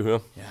musik, vi skal høre.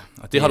 Ja,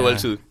 og Det har du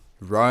altid.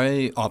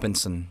 Roy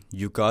Orbison,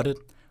 You Got It.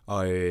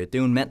 Og det er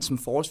jo en mand, som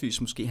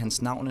forholdsvis måske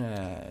hans navn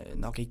er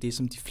nok ikke det,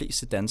 som de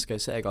fleste danskere,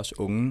 især ikke også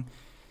unge,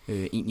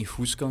 egentlig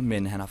husker.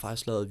 Men han har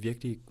faktisk lavet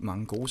virkelig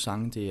mange gode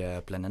sange. Det er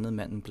blandt andet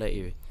manden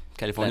bag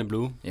California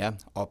Blue. Ja,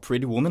 og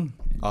Pretty Woman.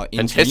 Og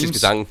Fantastiske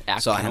sange. Ja,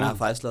 så han har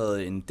faktisk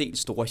lavet en del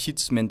store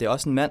hits, men det er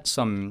også en mand,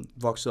 som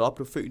voksede op og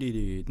blev født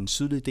i den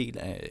sydlige del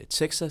af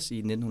Texas i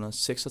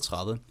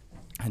 1936.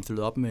 Han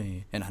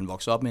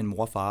voksede op med en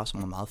mor og far,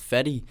 som var meget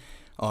fattige,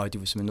 og de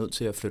var simpelthen nødt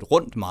til at flytte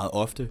rundt meget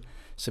ofte,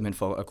 simpelthen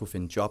for at kunne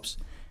finde jobs.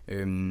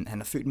 Han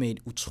er født med et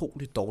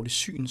utroligt dårligt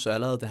syn, så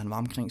allerede da han var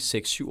omkring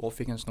 6-7 år,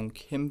 fik han sådan nogle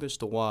kæmpe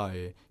store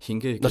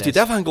hinkeglas. Nå, det er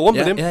derfor, han går rundt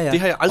med dem? Ja. Det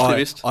har jeg aldrig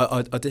vidst.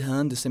 Og det havde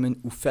han det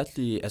simpelthen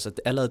ufatteligt, altså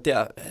allerede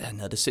der, han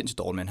havde det sindssygt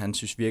dårligt, men han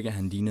synes virkelig, at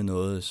han lignede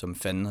noget, som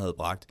fanden havde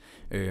bragt.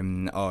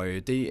 Og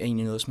det er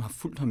egentlig noget, som har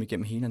fulgt ham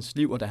igennem hele hans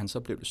liv, og da han så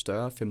blev lidt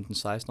større,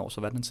 15-16 år,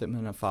 så valgte han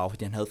simpelthen at farve,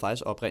 fordi han havde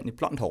faktisk oprindeligt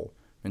blondt hår,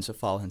 men så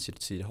farvede han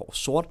sit hår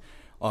sort,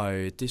 og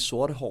det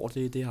sorte hår,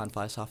 det har han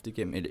faktisk haft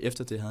igennem, eller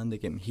efter det havde han det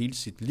igennem hele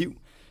sit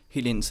liv,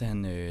 helt indtil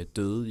han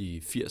døde i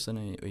 80'erne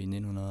i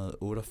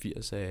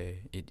 1988 af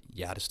et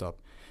hjertestop.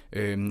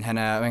 Han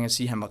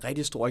var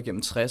rigtig stor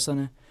igennem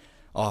 60'erne,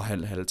 og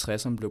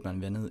 50'erne blev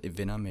blandt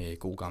venner med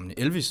gode gamle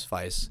Elvis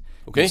faktisk.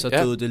 Okay, så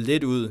døde det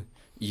lidt ud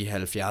i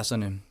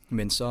 70'erne,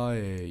 men så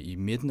i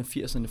midten af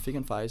 80'erne fik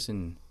han faktisk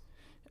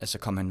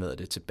kom han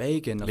tilbage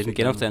igen. Og lidt en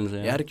genopstandelse,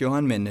 ja. Ja, det gjorde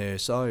han, men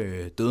så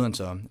døde han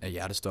så af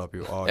hjertestop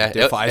jo. Og ja,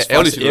 det er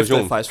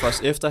faktisk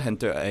først efter han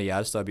dør af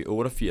hjertestop i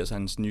 88,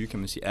 hans nye, kan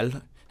man sige,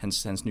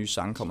 hans nye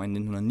sang kommer i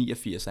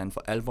 1989, så han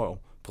for alvor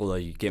bryder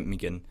igennem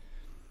igen.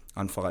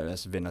 Og han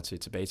vender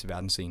tilbage til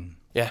verdensscenen.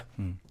 Ja.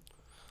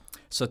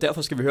 Så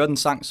derfor skal vi høre den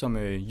sang som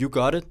You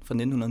Got It fra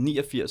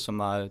 1989, som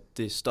var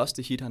det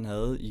største hit, han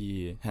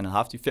havde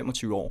haft i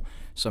 25 år,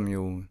 som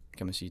jo,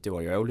 kan man sige, det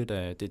var jo ærgerligt,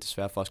 at det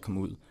desværre først kom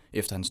ud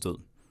efter hans død.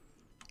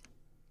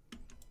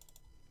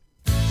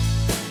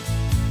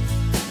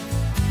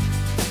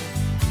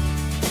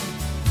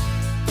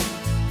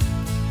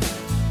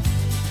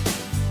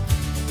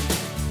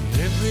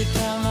 Every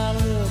time I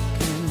look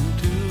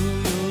into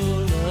your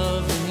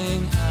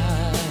loving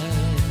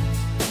eyes,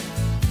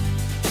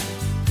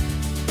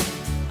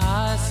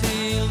 I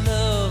see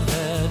love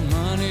that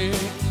money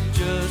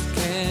just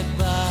can't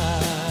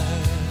buy.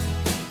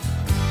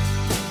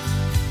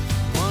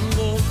 One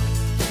look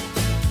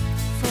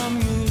from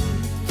you,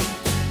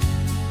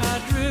 I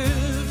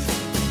drift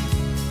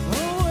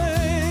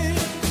away.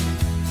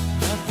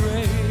 I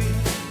pray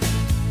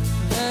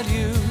that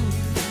you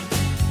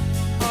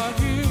are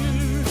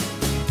here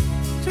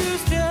to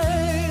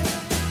stay.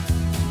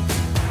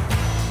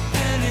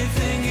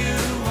 Anything you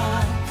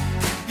want,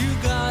 you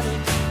got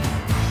it.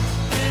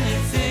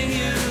 Anything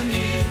you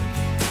need,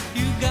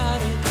 you got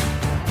it.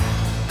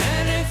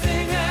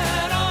 Anything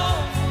at all,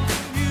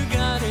 you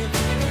got it,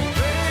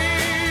 baby.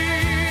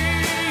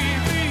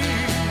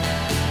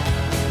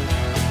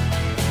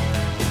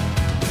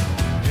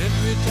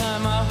 Every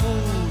time I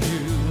hold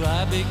you,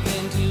 I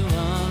begin to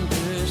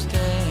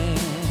understand.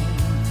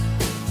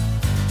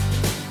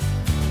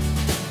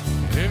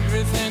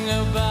 Everything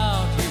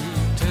about you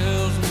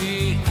tells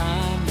me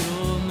I'm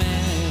your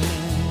man.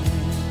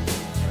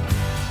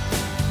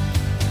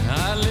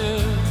 I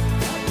live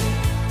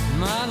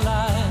my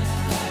life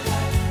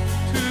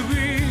to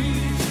be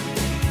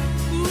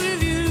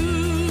with you.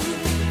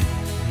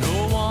 No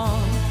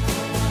one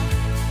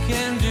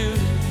can do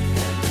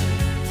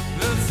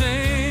the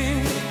thing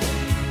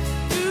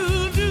you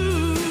do.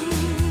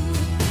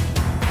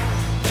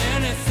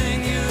 Anything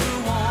you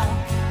want,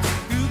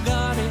 you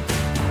got it.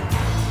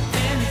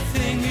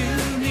 Anything you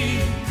need.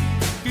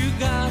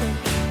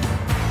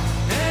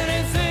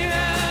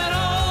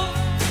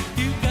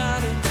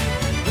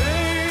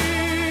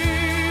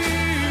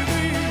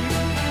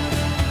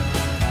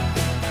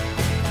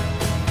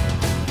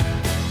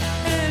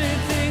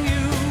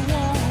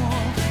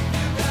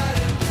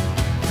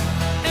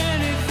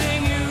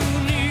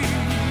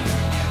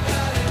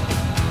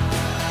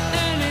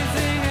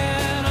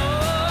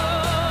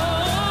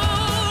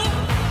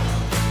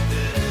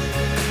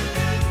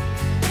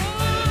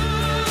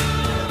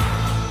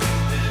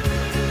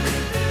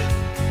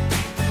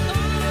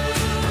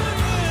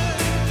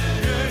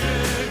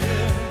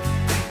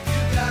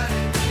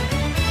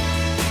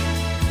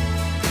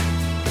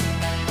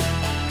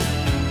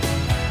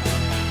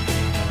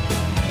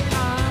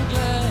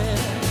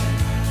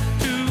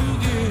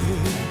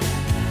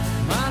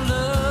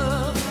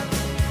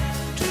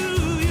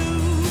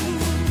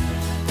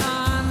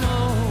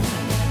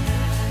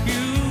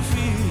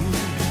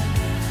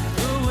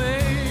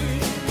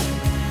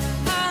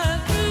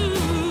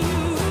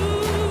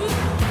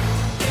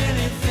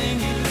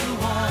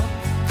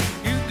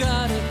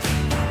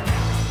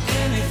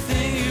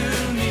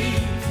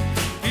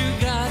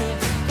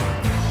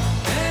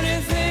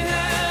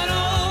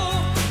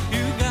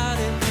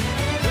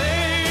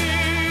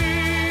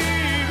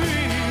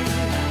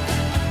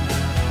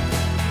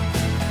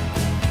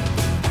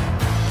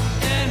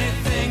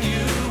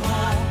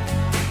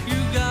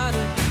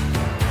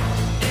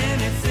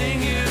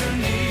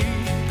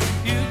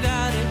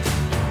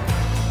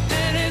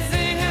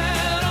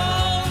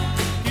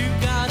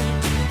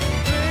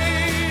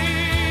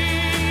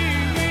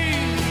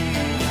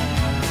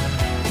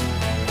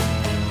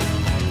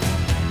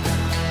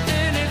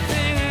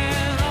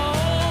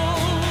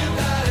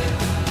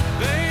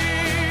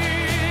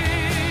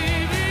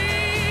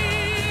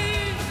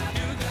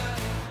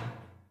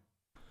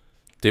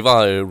 Det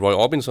var Roy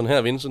Orbison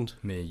her, Vincent.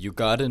 Med You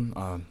Got It,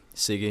 og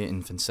sikke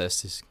en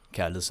fantastisk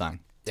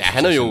kærlighedssang. Ja,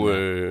 han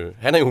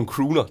er jo en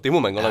crooner, det må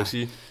man godt nok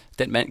sige.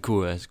 Den mand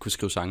kunne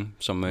skrive sange,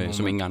 som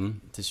ingen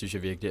anden. Det synes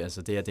jeg virkelig.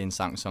 Altså, det er en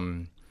sang,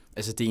 som...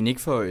 Altså, det er egentlig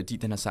ikke fordi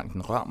den her sang,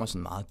 den rører mig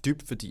sådan meget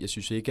dybt, fordi jeg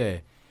synes ikke,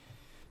 at...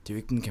 Det er jo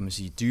ikke den, kan man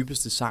sige,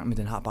 dybeste sang, men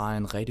den har bare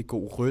en rigtig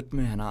god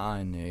rytme, han har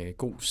en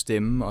god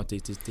stemme, og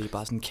det er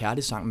bare sådan en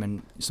kærlig sang,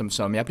 men,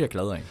 som jeg bliver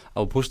glad af.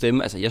 Og på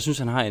stemme, altså jeg synes,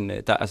 han har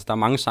der er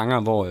mange sanger,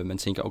 hvor man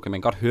tænker, okay,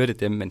 man kan godt høre det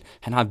dem, men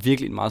han har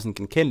virkelig en meget sådan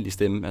genkendelig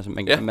stemme. Altså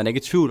man er ikke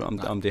i tvivl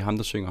om det er ham,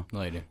 der synger.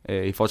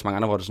 I forhold til mange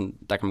andre, hvor det sådan,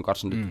 der kan man godt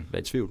sådan lidt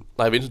være i tvivl.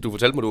 Nej, Vincent, du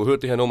fortalte mig, du har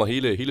hørt det her nummer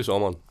hele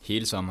sommeren.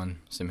 Hele sommeren,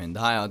 simpelthen.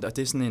 Det har jeg, og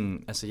det er sådan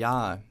en... Altså,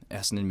 jeg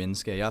er sådan en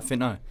menneske, jeg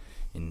finder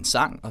en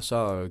sang, og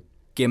så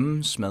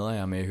gennemsmadrer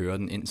jeg med at høre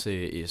den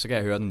indtil, så kan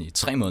jeg høre den i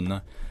 3 måneder,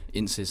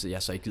 indtil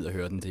jeg så ikke gider at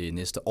høre den det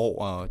næste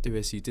år, og det vil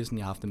jeg sige, det er sådan,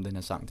 jeg har haft den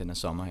her sang, den her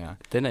sommer her.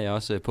 Den er jeg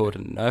også på.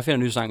 Når jeg finder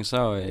en ny sang,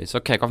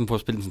 så kan jeg godt finde på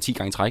at spille den sådan 10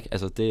 gange i træk.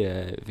 Altså,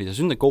 hvis jeg synes,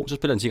 den er god, så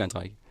spiller jeg den 10 gange i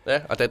træk. Ja,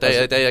 og der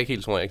er jeg ikke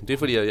helt, tror jeg ikke. Det er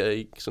fordi, jeg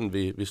ikke sådan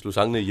vil slå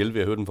sangene ihjel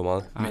ved at høre den for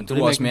meget. Men du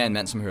er også mere en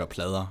mand, som hører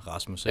plader,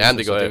 Rasmus. Ja,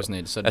 det gør jeg.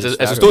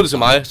 Altså stod det til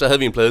mig, så havde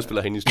vi en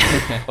pladespiller herinde i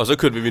studiet, og så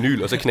kørte vi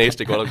vinyl, og så knaste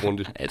det godt og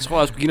grundigt. Jeg tror,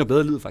 jeg skulle give noget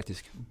bedre lyd,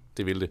 faktisk.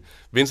 Det ville det.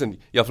 Vincent,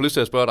 jeg får lyst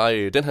til at spørge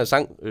dig, den her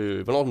sang,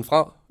 hvornår er den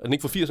fra? Er den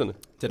ikke fra 80'erne?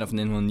 Den er fra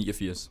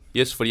 1989.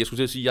 Yes, fordi jeg skulle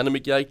til at sige,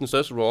 jeg er ikke den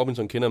største Roy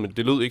Orbison kender, men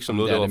det lød ikke som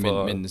noget, der var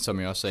fra... Men som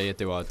jeg også sagde,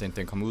 at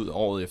den kom ud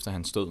året efter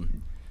hans død.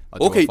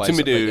 Okay, til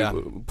mit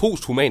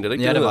posthumant, er det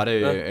ikke det? Ja, det var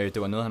det. Ja.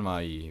 Det var noget, han var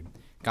i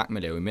gang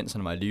med at lave, imens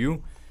han var i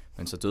live.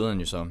 Men så døde han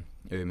jo så.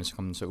 Men så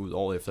kom den så ud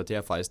året efter. Det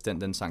er faktisk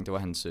den sang, det var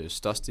hans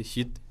største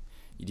hit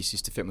i de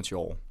sidste 25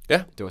 år.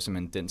 Ja. Det var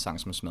simpelthen den sang,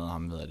 som smadrede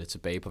ham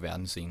tilbage på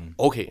verdensscenen.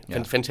 Okay,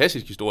 en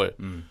fantastisk historie.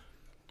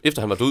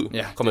 Efter han var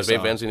død, kom han tilbage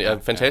på verdensscenen. Ja,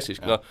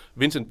 fantastisk. Ja.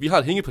 Vincent, vi har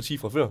et hængeparti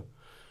fra før.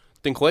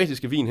 Den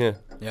kroatiske vin her.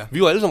 Ja.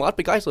 Vi var alle sammen ret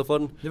begejstrede for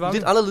den.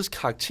 Lidt anderledes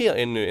karakter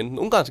end den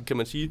ungarske, kan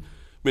man sige.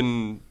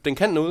 Men den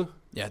kan noget.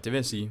 Ja, det vil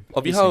jeg sige.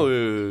 Og vi har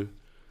jo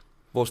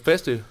vores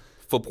faste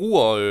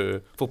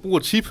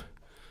forbrugertip,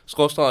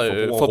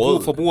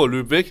 forbruger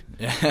løb væk.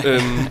 Ja.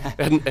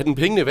 Er den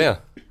pengene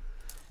værd?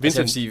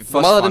 Vincent, sige,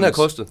 hvor meget har den her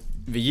kostet?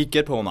 Vil I ikke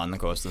gætte på, hvor meget den har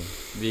kostet?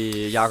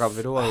 Jakob,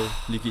 vil du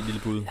lige give et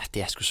lille bud? Ja,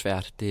 det er sgu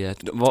svært.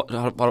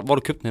 Hvor har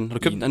du købt den hen? Har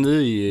du købt den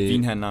nede i...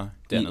 Vinhandler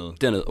dernede.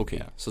 Dernede, okay.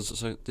 Ja.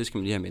 Så det skal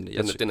man lige have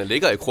med. Den er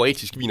lækker i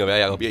kroatisk vin at være,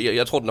 Jakob.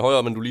 Jeg tror, den er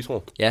højere, men du lige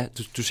tror. Ja,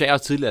 du sagde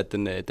også tidligere,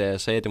 at da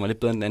jeg sagde, at den var lidt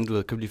bedre end den anden, du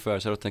havde købt lige før,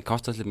 så den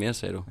koster også lidt mere,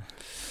 sagde du.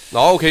 Nå,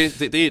 okay.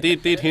 Det er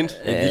et hint.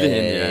 Et lille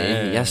hint,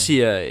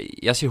 ja.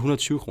 Jeg siger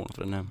 120 kroner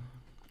for den her.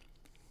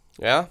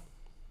 Ja.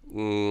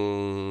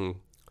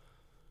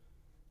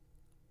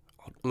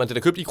 Men den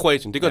er købt i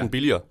Kroatien, det gør den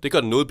billigere. Det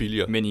gør den noget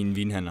billigere. Men i en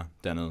vinhandler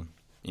dernede.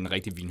 I en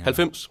rigtig vinhandler.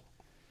 90.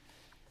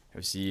 Jeg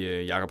vil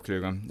sige, Jakob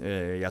Kløkker,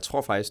 jeg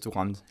tror faktisk, du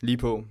ramte lige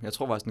på. Jeg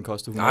tror faktisk, den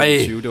kostede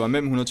 120. Nej. Det var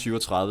mellem 120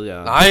 og 30, jeg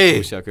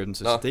har købt den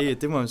til. Så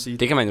det må man sige.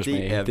 Det kan man jo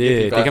smage.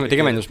 Det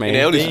kan man jo smage. En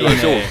ærgerlig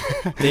situation.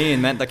 Det er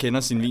en mand, der kender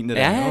sin vin, det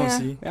der, må man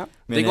sige. Ja.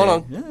 Men, det er godt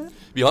nok. Ja.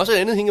 Vi har også et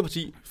andet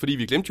hængeparti, fordi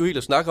vi glemte jo helt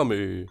at snakke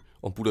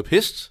om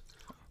Budapest.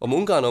 Om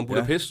Ungarn og om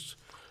Budapest. Ja.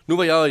 Nu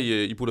var jeg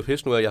i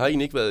Budapest nu, og jeg har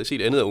egentlig ikke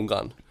set andet af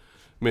Ungarn.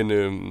 Men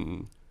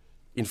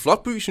en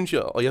flot by, synes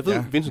jeg, og jeg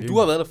ved, Vincent, du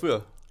har været der før.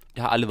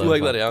 Jeg har aldrig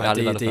været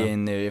der.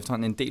 Det er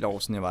efterhånden en del år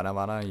siden, jeg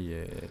var der i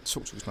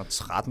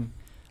 2013.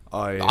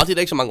 Og, det er da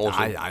ikke så mange år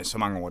siden. Nej, så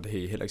mange år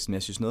det er heller ikke. Men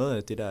jeg synes noget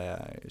af det, der er,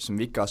 som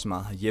vi ikke gør så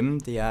meget herhjemme,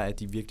 det er, at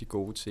de er virkelig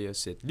gode til at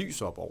sætte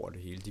lys op over det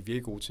hele. De er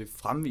virkelig gode til at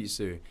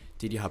fremvise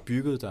det, de har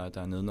bygget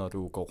dernede, når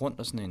du går rundt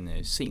og sådan en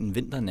sen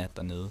vinternat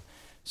dernede.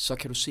 Så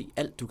kan du se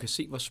alt. Du kan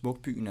se, hvor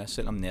smuk byen er,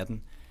 selv om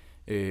natten.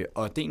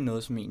 Og det er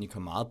noget, som egentlig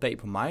kommer meget bag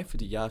på mig,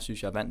 fordi jeg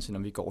synes, jeg er vant til, når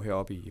vi går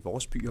heroppe i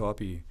vores by,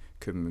 heroppe i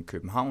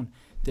København,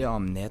 der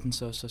om natten,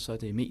 så er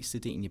det meste,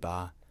 det er egentlig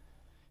bare,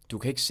 du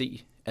kan ikke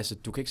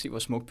se, hvor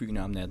smuk byen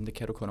er om natten, det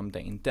kan du kun om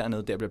dagen.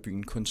 Dernede, der bliver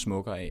byen kun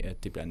smukkere af,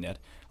 at det bliver nat.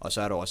 Og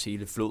så er der også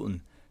hele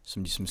floden,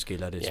 som ligesom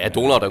skiller det. Ja,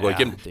 Donau, der går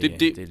igennem.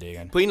 Det er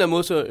lækkert. På en eller anden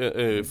måde,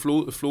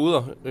 så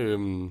floder,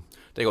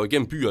 der går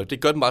igennem byer, det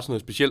gør den bare sådan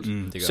noget specielt.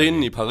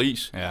 Seinen i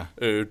Paris,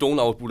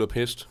 Donau,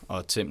 Budapest.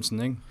 Og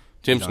Themsen, ikke?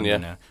 Themsen, ja.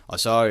 Og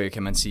så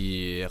kan man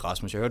sige,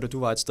 Rasmus, jeg hørte, at du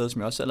var et sted,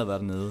 som jeg også selv har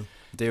været dernede.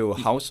 Det er jo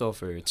House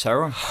of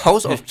Terror.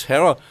 House of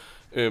Terror.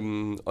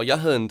 Og jeg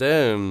havde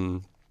endda...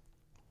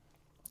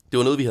 det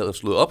var noget, vi havde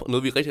slået op, og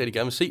noget, vi rigtig, rigtig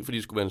gerne vil se, fordi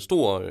det skulle være en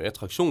stor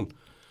attraktion.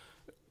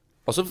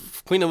 Og så på en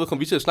eller anden måde kom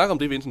vi til at snakke om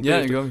det, Vincent.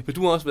 Ja, det gjorde vi. Men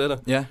du har også været der.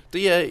 Ja.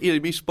 Det er en af de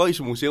mest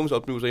spøjse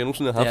museumsoplevelser, jeg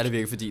nogensinde har haft. Det er det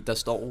virkelig, fordi der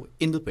står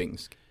intet på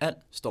engelsk. Alt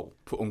står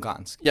på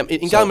ungarsk. Jamen,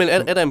 en gang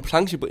imellem er der en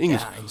planche på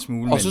engelsk. Ja, en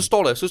smule. Og så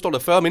står der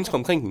 40 mennesker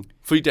omkring den,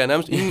 fordi der er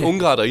nærmest ingen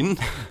ungarer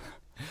derinde.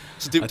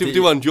 Så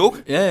det var en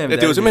joke. Ja,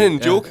 det var simpelthen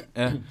en joke.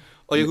 Ja.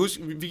 Og jeg kan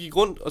huske, vi gik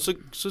rundt, og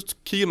så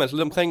kiggede man sig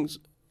lidt omkring.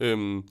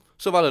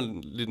 Så var der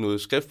lidt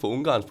noget skrift på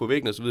ungarsk på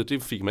væggen og så videre.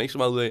 Det fik man ikke så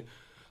meget ud af.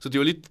 Så det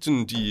var lidt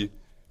sådan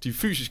de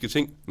fysiske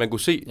ting, man kunne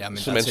se, ja, men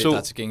som man så. Der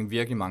er til gengæld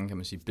virkelig mange, kan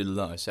man sige,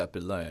 billeder, og især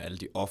billeder af alle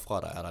de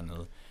ofre, der er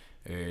dernede.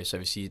 Så jeg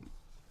vil sige,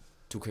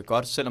 du kan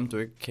godt, selvom du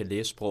ikke kan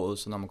læse sproget,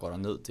 så når man går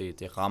derned,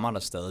 det rammer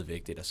dig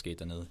stadigvæk, det der skete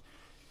dernede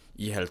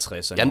i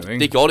 50'erne. Jamen, jo,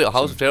 ikke? det gjorde det, og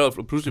House of Terror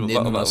pludselig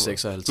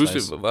 1956.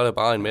 pludselig var der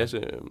bare en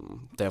masse...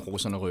 Da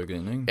russerne rykkede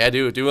ind, ikke? Ja,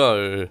 det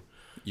var...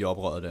 I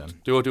oprøret der.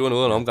 Det var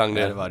noget af en omgang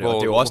der. Ja, det var det. Og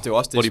det er jo også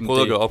det, hvor de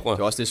prøvede at gøre oprør. Det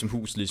er også det, som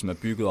huset ligesom er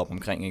bygget op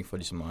omkring, ikke? For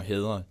ligesom at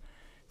hædre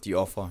de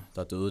ofre,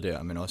 der døde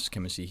der, men også,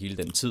 kan man sige, hele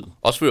den tid.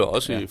 Også før,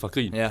 også fra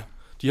krigen. Ja,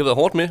 De har været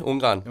hårdt med,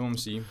 Ungarn. det må man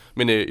sige.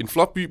 Men en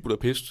flot by,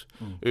 Budapest,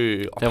 og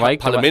Der var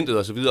ikke- parlamentet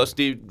og så videre. Også,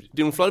 det er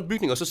nogle flotte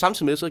bygninger, og så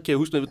samtidig med, så kan jeg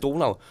huske nede ved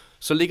Donau,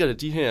 så ligger der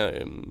de her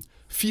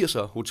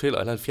 80'er hoteller,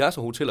 eller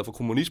 70'er hoteller fra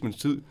kommunismens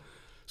tid.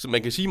 Så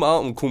man kan sige meget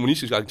om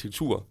kommunistisk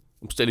arkitektur,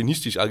 om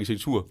stalinistisk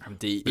arkitektur. Jamen,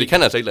 Men det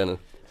kan altså ikke andet.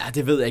 Ja,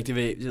 det ved jeg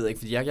ikke,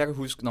 fordi jeg kan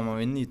huske, når man var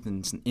inde i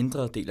den sådan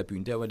indre del af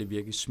byen, der var det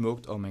virkelig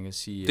smukt, og man kan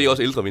sige... Det er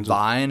også ældre vinter.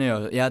 Vejene,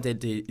 og ja,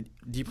 det er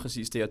lige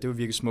præcis det, og det var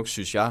virkelig smukt,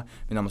 synes jeg.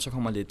 Men når man så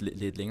kommer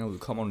lidt længere ud,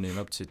 kommer du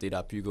nemlig op til det, der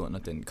er bygget under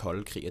den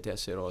kolde krig, og der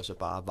ser du også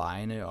bare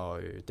vejene, og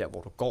der,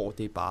 hvor du går,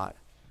 det er bare...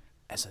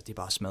 Altså, det er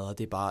bare smadret,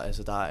 det er bare...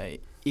 Altså, der er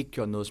ikke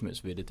gjort noget som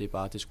helst ved det,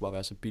 det skulle bare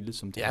være så billigt,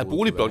 som det Ja,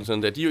 boligblokken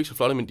sådan der, de er jo ikke så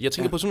flotte, men jeg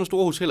tænker på sådan nogle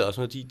store hoteller og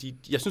sådan noget,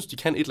 jeg synes, de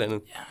kan et eller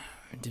andet.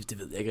 Det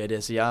ved jeg ikke rigtigt.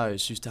 Altså, jeg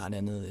synes, der er et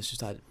andet... Jeg synes,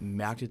 der er et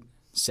mærkeligt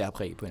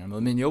særpræg på en eller anden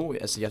måde. Men jo,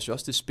 altså, jeg synes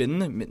også, det er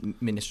spændende,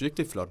 men jeg synes ikke,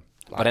 det er flot.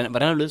 Hvordan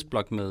er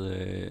ledelsesblok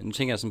med, nu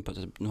tænker jeg sådan på,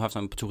 nu har jeg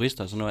sådan på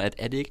turister og sådan noget,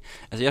 er det ikke,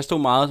 altså jeg stod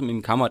meget med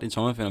min kammerat i en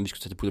sommerferie, om vi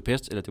skulle tage til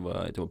Budapest, eller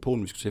det var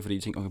Polen, vi skulle til, fordi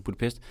jeg tænkte, okay,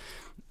 Budapest,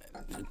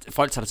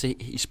 folk tager der til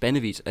i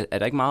spandevis, er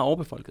der ikke meget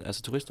overbefolket,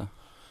 altså turister?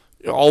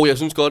 Jo, jeg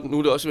synes godt, nu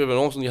er det også ved at være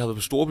nogen, sådan, jeg har været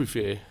på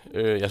storbyferie.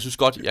 Jeg synes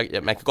godt,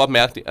 man kan godt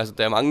mærke det. Altså,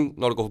 der er mange,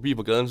 når du går forbi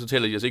på gaden, så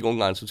taler de altså ikke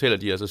Ungarn, så taler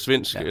de altså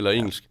svensk eller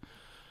engelsk.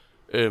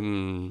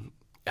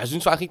 Jeg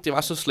synes faktisk ikke, det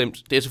var så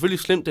slemt. Det er selvfølgelig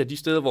slemt, at de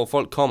steder, hvor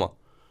folk kommer.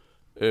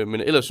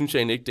 Men ellers synes jeg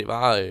egentlig ikke, det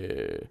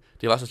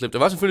var så slemt. Der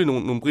var selvfølgelig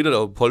nogle britter, der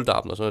var på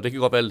polterappen og sådan noget. Det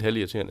kan godt være lidt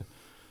halvirriterende.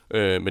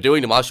 Men det var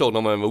egentlig meget sjovt,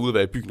 når man var ude at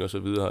være i byen og så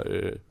videre.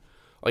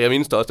 Og jeg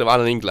mindes da også, der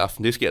var en enkelt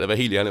aften, det skal jeg da være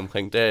helt ærlig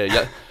omkring.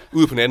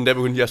 Ude på natten, der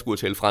begyndte jeg at skulle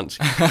tale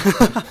fransk.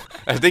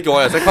 Altså det gjorde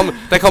jeg.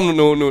 Der kom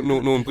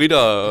nogle britter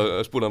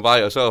og spurgte om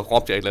vej, og så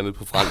råbte jeg et eller andet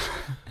på fransk.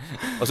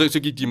 Og så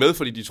gik de med,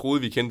 fordi de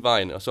troede, vi kendte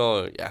vejen, og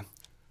så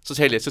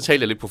talte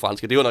jeg lidt på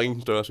fransk, og det var nok ikke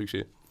en større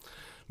succes.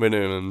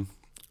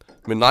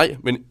 Men nej,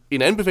 men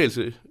en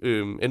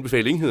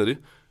anbefaling hedder det,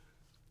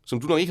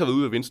 som du nok ikke har været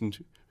ude ved, Vincent.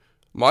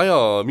 Mig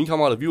og mine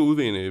kammerater, vi var ude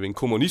ved en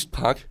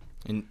kommunistpark.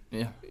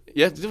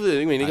 Ja, det ved jeg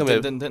ikke, men ikke om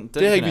jeg... Det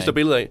har jeg ikke vist dig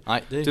billeder af.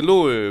 Nej, det... Den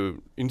lå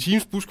en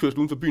times buskørsel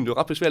uden for byen. Det var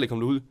ret besværligt at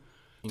komme derud.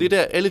 Det er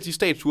der, alle de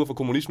statuer fra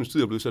kommunismens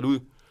tid er blevet sat ud.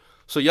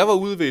 Så jeg var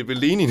ude ved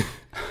Lenin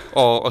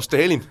og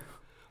Stalin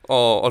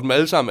og dem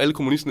alle sammen, alle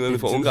kommunisterne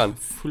fra Ungarn.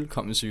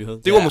 Fuldkommen syghed.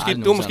 Det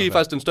var måske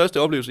faktisk den største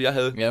oplevelse, jeg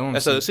havde. Ja,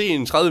 altså at se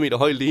en 30 meter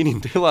høj Lenin,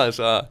 det var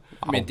altså...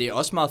 Men det er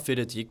også meget fedt,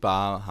 at de ikke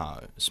bare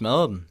har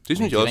smadret dem. Det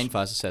synes jeg også. De rent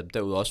faktisk sat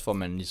derude også, for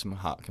man ligesom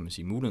har, kan man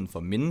sige, muligheden for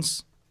at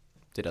mindes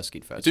det, der er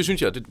sket før. Det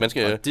synes jeg, man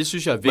skal... Og det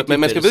synes jeg er vigtigt.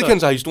 Man skal vedkende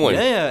sig historien.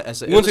 Ja,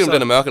 altså... Uanset om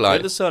den er mørk eller ej.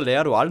 Ellers så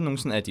lærer du aldrig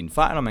nogensinde af dine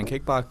fejl, og man kan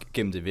ikke bare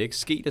gemme det væk.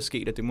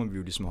 Sket, det må vi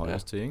jo ligesom holde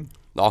os til, ikke?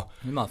 Nå.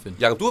 Det er meget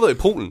fedt. Jakob, du har været i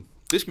Polen.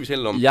 Det skal vi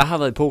tale om. Jeg har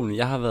været i Polen.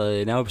 Jeg har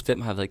været nærmere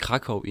bestemt, har været i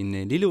Krakow i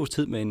en lille uges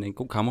tid med en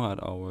god kammerat,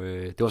 og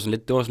det var sådan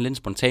lidt en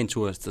spontan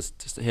tur,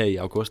 her i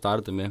august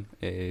startede det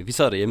med. Vi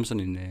sad derhjemme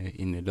sådan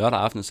en lørdag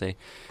aften og sagde,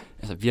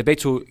 altså vi har begge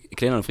to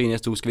kalenderen fri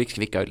næste uge, skal vi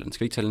ikke gøre et eller andet?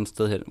 Skal vi ikke tage et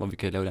sted her, hvor vi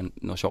kan lave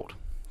noget sjovt?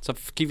 Så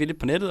gik vi lidt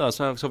på nettet, og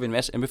så vi en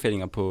masse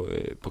anbefalinger på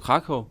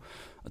Krakow,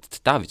 og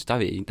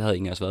der havde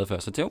ingen af os været før,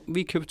 så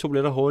vi købte 2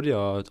 billetter hurtigt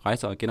og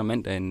rejste igen om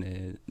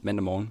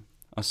mandag morgen,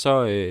 og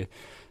så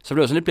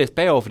blev jeg sådan lidt blæst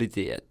bagover, fordi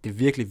det er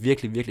virkelig,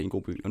 virkelig, virkelig en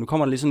god by. Og nu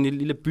kommer der lige sådan en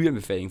lille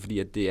byanbefaling, fordi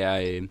at det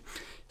er...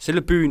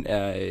 selve byen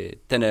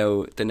den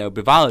er jo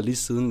bevaret lige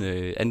siden 2.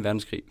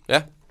 verdenskrig.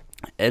 Ja.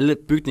 Alle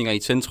bygninger i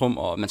centrum,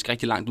 og man skal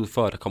rigtig langt ud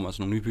for, at der kommer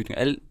sådan nogle nye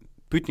bygninger. Alle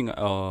bygninger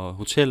og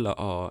hoteller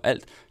og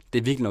alt, det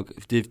er virkelig nok...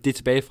 Det er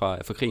tilbage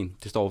fra krigen.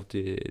 Det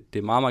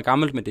er meget, meget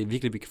gammelt, men det er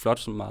virkelig, virkelig flot,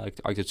 sådan meget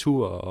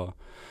arkitektur.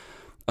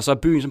 Og så er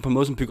byen sådan på en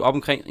måde, som bygger op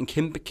omkring en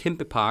kæmpe,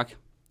 kæmpe park.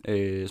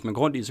 Så man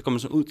går rundt i, så kommer man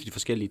sådan ud til de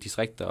forskellige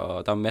distrikter,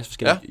 og der er en masse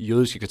forskellige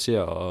jødiske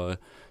kvarterer og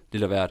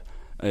lidt af hvert.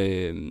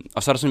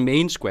 Og så er der sådan en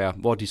main square,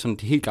 hvor de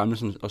helt gamle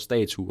sådan, og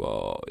statuer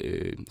og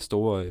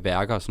store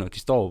værker og sådan noget, de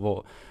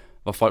står,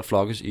 hvor folk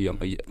flokkes i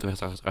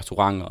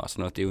restauranter og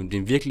sådan noget. Det er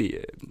en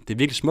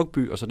virkelig smuk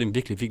by, og så er det en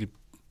virkelig, virkelig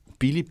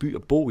billig by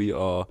at bo i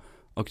og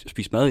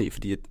spise mad i,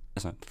 fordi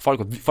altså, folk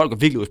er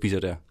virkelig ude at spise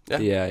der.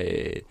 Ja.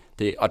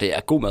 Og det er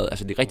god mad,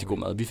 altså det er rigtig god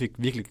mad. Vi fik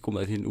virkelig god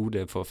mad hele en uge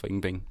der for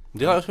ingen penge.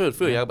 Det har jeg også hørt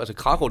før, Jacob. Altså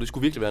Krakow, det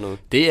skulle virkelig være noget.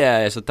 Det er,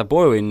 altså der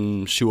bor jo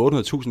en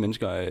 700-800.000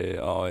 mennesker,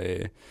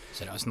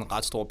 så det er også en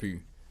ret stor by.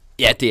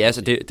 Ja, det er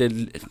altså,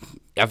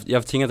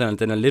 jeg tænker,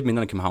 den er lidt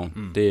mindre end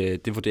København.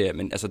 Det vurderer jeg,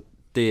 men altså,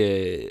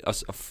 det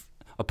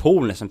og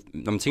Polen, altså,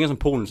 når man tænker som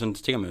Polen, så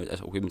tænker man,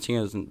 altså, okay, man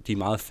tænker sådan, de er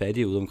meget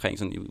fattige ude omkring,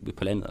 sådan ude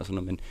på landet og sådan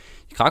noget, men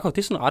i Krakow, det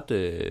er sådan ret...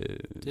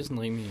 det er sådan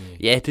rimelig...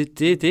 Ja,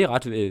 det er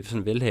ret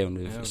sådan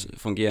velhavende,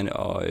 fungerende,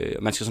 og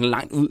man skal sådan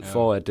langt ud,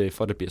 for at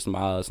det bliver sådan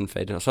meget sådan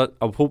fattigt. Og så,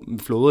 og på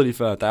floder lige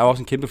før, der er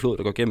også en kæmpe flod,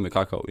 der går gennem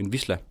Krakow, en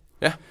Wisla.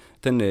 Ja.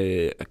 Den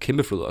er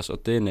kæmpe flod også,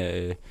 og den var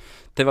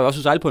jeg også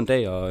ude sejle på en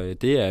dag,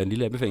 og det er en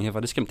lille anbefaling herfra.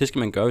 Det skal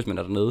man gøre, hvis man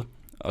er dernede.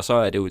 Og så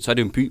er det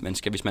jo en by, man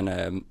skal, hvis man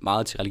er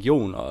meget til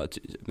religion. Og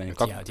De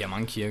har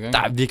mange kirker, ikke?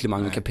 der er virkelig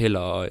mange kapeller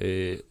og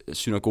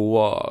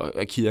synagoger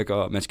og kirker,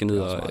 og man skal ned.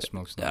 Det er også Og, meget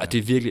smukt, sådan ja, noget, det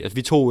er virkelig. Altså,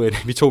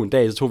 vi tog en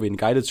dag, så tog vi en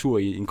guided tur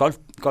i en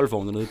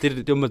golfvogn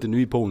dernede. Det var det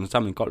nye i Polen,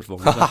 sammen med en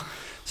golfvogn.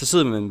 Så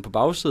sidder man på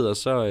bagsædet, og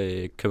så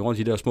kører man rundt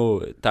i de der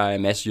små. Der er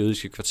en masse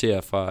jødiske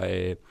kvarterer fra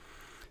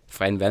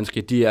 2.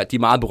 verdenskrig. De er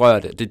meget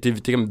berørte.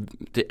 Det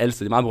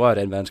er meget berørt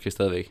af 2. verdenskrig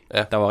stadigvæk.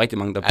 Ja. Der var rigtig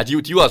mange, der... Ja,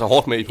 de var altså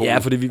hårdt med i Polen. Ja,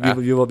 fordi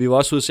vi var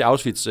også ude til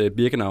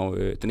Auschwitz-Birkenau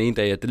den ene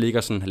dag, og det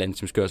ligger sådan 1,5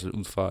 times kørsel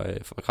ud fra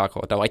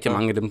Krakow. Der var rigtig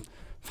mange af dem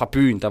fra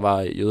byen, der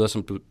var jøder,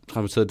 som blev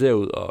transporteret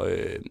derud, og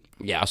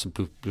som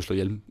blev slået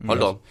ihjel. Hold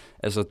da op.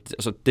 Altså,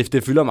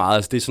 det fylder meget.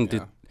 Altså, det er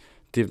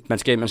sådan, man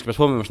skal passe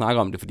på, når man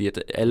snakker om det, fordi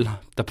at alle,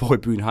 der bor i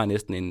byen, har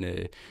næsten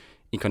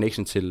en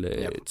connection til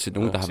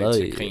nogen, der har været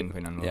i krigen på en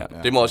eller anden måde.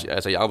 Ja. Det må også,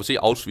 altså jeg har se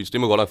Auschwitz,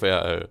 det må godt nok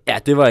være... Ja,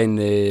 det var en...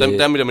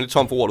 der er man lidt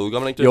tom for ord derude, gør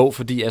man ikke det? Jo,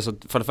 fordi altså,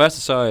 for det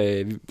første så,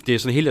 det er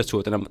sådan en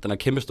heldagstur, den er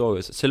kæmpe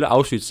stor. Selve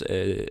Auschwitz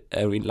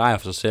er jo en lejr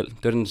for sig selv.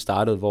 Det var den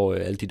startede, hvor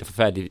alle de der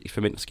forfærdelige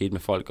eksperimenter skete med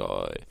folk,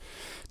 og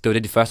det var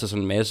det de første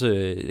sådan en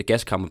masse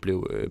gaskammer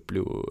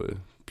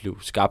blev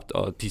skabt,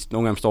 og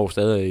nogle af dem står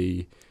stadig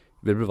i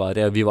velbevaret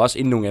der. Vi var også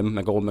inde nogle af dem,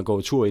 man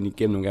går tur ind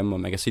igennem nogle af dem, og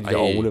man kan se de der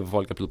ovle, hvor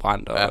folk er blevet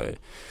brændt, og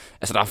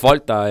altså der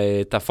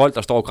er folk,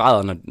 der står og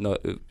græder når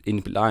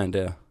inde i lejren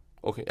der.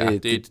 Okay, ja,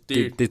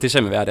 det er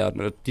simpelthen værd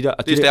der. Det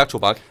er stærk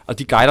tobak. Og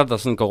de guider, der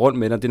sådan går rundt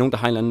med det er nogen, der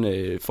har en eller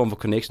anden form for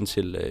connection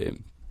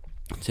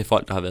til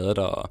folk, der har været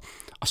der.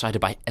 Og så er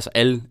det bare, altså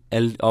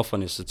alle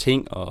offernes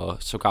ting, og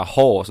sågar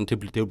hår, og sådan, det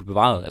er jo blevet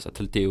bevaret. Altså,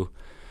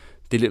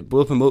 det er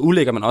både på en måde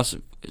ulækkert, men også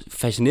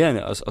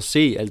fascinerende at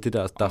se alt det,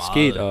 der er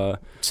sket. Og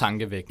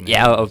tankevækkende.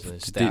 Ja, og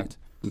stærkt.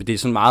 Det er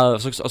sådan meget,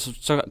 og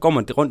så går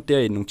man rundt der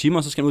i nogle timer,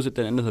 og så skal man ud til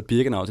den anden, der hedder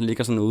Birkenau, den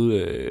ligger sådan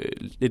ude,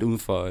 lidt uden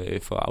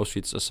for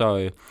Auschwitz, og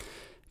så,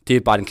 det er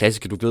bare den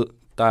klassiske, du ved,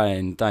 der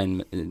er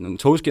nogle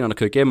togskinner, der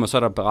kører igennem, og så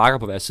er der barakker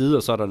på hver side,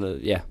 og så er der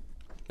noget, ja.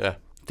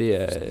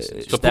 Det er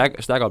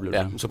stærk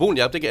oplevelse. Ja, så Polen,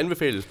 det kan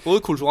anbefales, både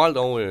kulturelt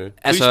og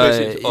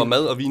prismæssigt, og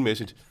mad- og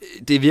vinmæssigt.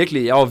 Det er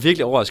virkelig, jeg var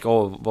virkelig overrasket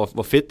over,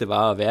 hvor fedt det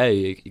var at være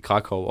i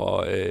Krakow,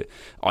 og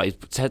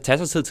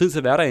tage sig tid til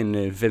at være der en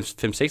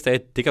 5-6 dage,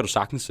 det kan du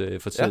sagtens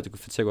få til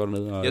at gå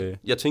derned. Og,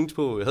 jeg tænkte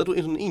på, havde du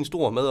en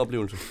stor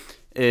madoplevelse?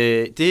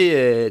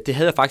 Det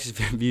havde jeg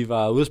faktisk. Vi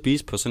var ude at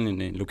spise på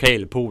sådan en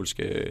lokal polsk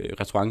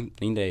restaurant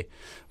en dag,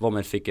 hvor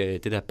man fik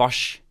det der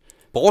borscht.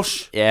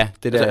 Borscht? Ja,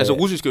 det der... Altså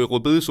russiske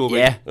rødbedesuppe?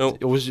 Ja,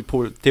 russisk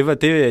det har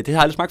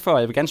jeg aldrig smagt før, og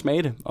jeg vil gerne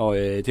smage det. Og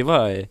det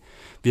var...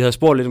 vi havde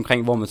spurgt lidt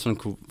omkring, hvor man sådan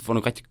kunne få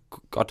noget rigtig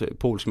godt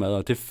polsk mad,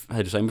 og det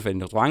havde de så anbefalet i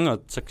en restaurant, og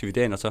så gik vi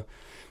derind, og så...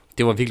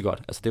 Det var virkelig godt.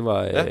 Altså, det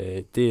var...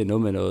 det er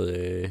noget med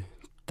noget...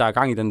 der er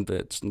gang i den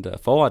sådan der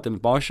forret, den med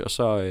borscht, og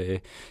så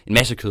en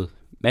masse kød.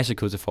 Masse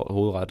kød til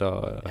hovedret,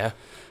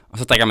 og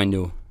så drikker man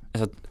jo...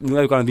 Altså, nu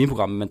er vi godt en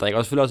vinprogram, men man drikker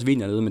også selvfølgelig også vin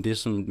dernede, men det er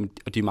sådan,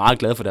 og de er meget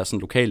glade for deres sådan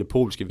lokale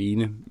polske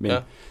vine. Men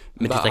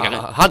de drikker...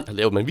 Har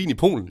lavet man vin i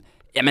Polen?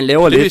 Ja, man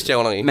laver det lidt. Vidste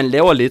jeg jo ikke. Man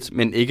laver lidt,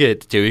 men ikke,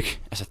 det er jo ikke...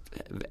 Altså,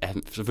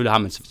 selvfølgelig har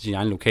man sine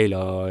egne lokaler,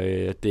 og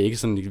det er ikke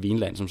sådan et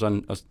vinland som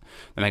sådan. Men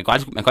man kan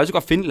altid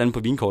godt finde et land på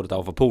vinkortet, der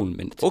var fra Polen,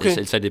 men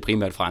så er det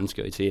primært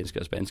franske og italienske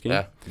og spanske.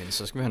 Ja, men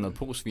så skal vi have noget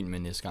polsvin med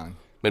næste gang.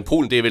 Men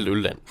Polen, det er vel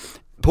ølland?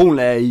 Polen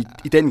er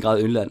i den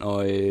grad ølland,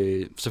 og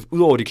så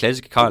udover de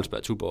klassiske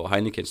Carlsberg, Tuborg og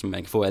Heineken, som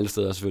man kan få alle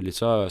steder selvfølgelig,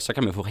 så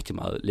kan man få rigtig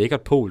meget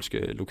lækkert polsk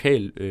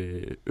lokal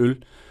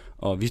øl.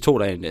 Og vi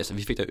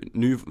fik der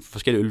nye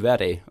forskellige øl hver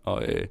dag,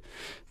 og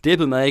det er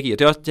blevet meget ikke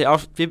i.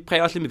 Og det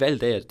præger også lidt mit valg i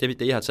dag,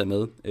 det jeg har taget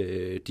med.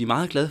 De er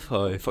meget glade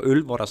for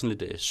øl, hvor der er sådan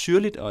lidt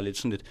syrligt og lidt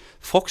sådan lidt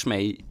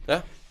frugtsmag i. Ja.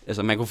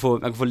 Altså man kunne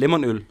få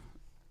lemonøl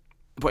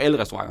på alle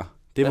restauranter.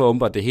 Det var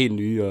åbenbart det helt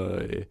nye,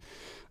 og...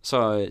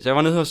 Så jeg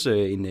var nede hos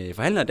en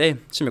forhandler i dag,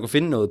 som jeg kunne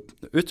finde noget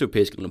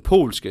østeuropæisk eller noget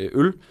polsk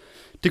øl.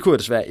 Det kunne jeg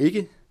desværre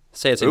ikke.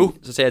 Så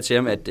sagde jeg til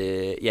ham, at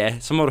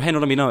så må du have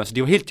noget, der minder. Altså,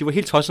 de var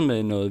helt tosset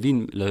med noget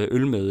vin eller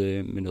øl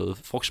med noget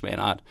frugtsmag af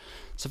en art.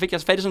 Så fik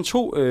jeg fat i sådan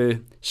 2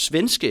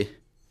 svenske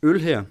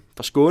øl her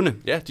fra Skåne.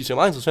 Ja, de ser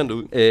meget interessante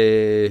ud.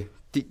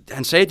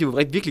 Han sagde, at de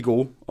var virkelig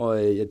gode, og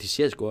de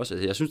siger sgu også.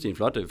 Altså, jeg synes, det er en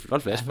flot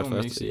flaske for det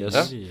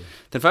første.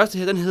 Den første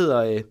her, den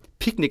hedder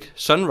Picnic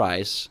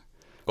Sunrise.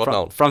 Godt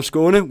navn. From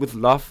Skåne with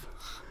love.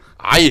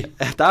 Ej!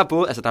 Der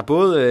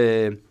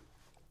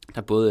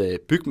er både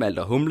bygmalt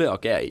og humle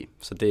og gær i,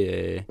 så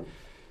det...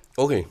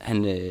 Okay.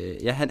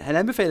 Han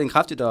anbefaler den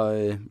kraftigt,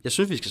 og jeg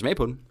synes, vi skal smage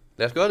på den.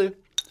 Lad os gøre det.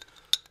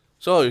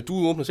 Så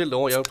du åbner selv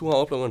derovre, du har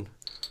oplukkeren.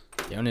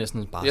 Det er jo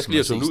næsten bare jeg skal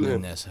lige sådan ud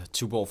en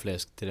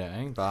Tuborg-flaske, det der,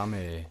 ikke? Bare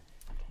med...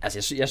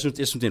 Altså, jeg synes,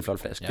 det er en flot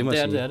flaske. Jamen,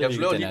 det må jeg sige. Jeg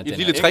vil lave et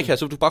lille trick her,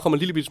 så du bare kommer en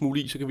lille bitte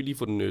smule i, så kan vi lige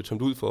få den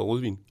tømt ud for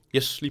rødvin.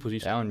 Yes, lige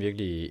præcis. Det er jo en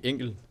virkelig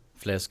enkel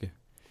flaske.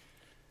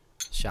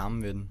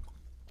 Charme ved den.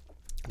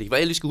 Det kan være,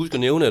 jeg lige skal huske at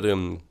nævne, at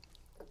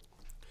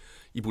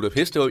i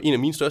Budapest, det var en af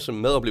mine største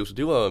madoplevelser,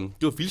 det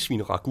var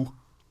vildsvin ragu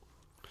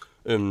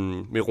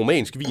med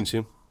romansk vin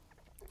til.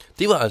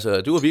 Det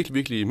var virkelig,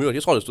 virkelig mørt.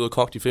 Jeg tror, det stod og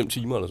kogt i 5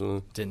 timer eller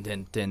sådan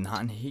noget. Den har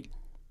en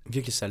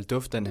virkelig salt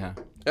duft, den her.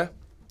 Ja.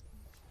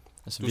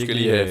 Altså, Du skal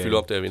lige have fyldt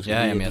op der, Vincent.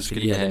 Ja, jamen, jeg Du skal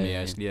skal lige have lige det mere. have-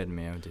 Jeg skal lige have det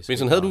mere. Det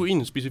Vincent, havde du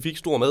en specifik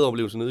stor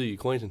madoplevelse nede i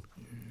Kroatien?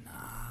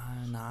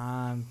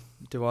 Nej,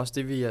 det var også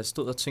det, vi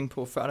stod og tænkte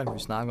på før, da vi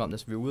snakkede om det.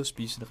 Altså, vi var ude at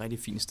spise et rigtig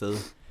fint sted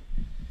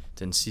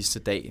den sidste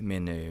dag,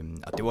 men,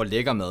 og det var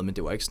lækker mad, men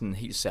det var ikke sådan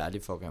helt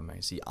særligt for, kan man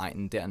sige,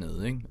 egnen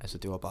dernede, ikke? Altså,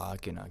 det var bare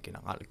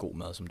generelt god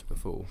mad, som du kan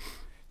få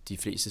de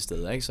fleste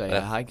steder, ikke? Så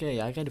jeg har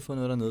ikke rigtig fået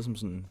noget dernede, som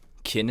sådan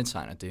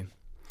kendetegner det.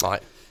 Nej.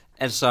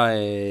 Altså,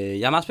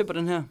 jeg er meget spændt på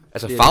den her.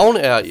 Altså, Det- farven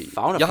er...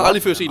 farven er Jeg har flot.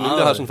 aldrig før set en øl,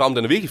 der har sådan en farve,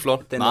 den er virkelig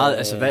flot. Den Meget, er,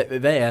 altså,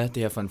 hvad er det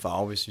her for en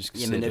farve, hvis vi skal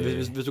Jamen,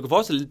 sætte... hvis du kan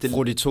forestille dig,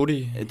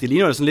 Frutti-tutti. det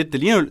ligner jo sådan lidt, det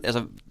ligner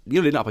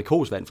jo lidt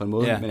aprikosvand på en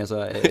måde, Ja. men altså,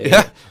 Ja.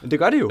 men det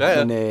gør det jo. Ja,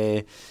 ja.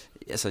 Men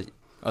altså,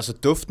 Og så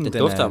duften, den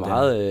dufter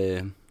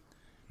meget.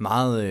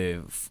 meget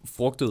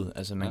frugtet.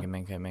 Altså,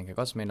 man kan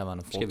godt smage, der var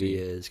noget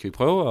frugt Skal vi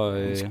prøve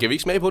at... Skal vi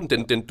ikke smage på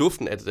den? Den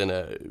duften, at den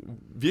er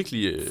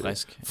virkelig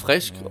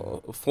frisk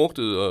og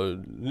frugtet og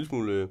en lille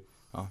smule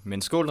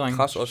Men skål, dreng.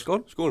 kras også.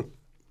 Skål. Skål.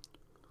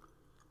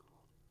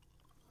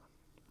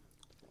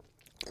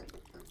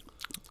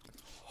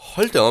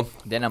 Hold da op.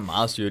 Den er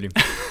meget syrlig.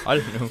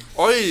 Hold nu.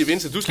 Øj,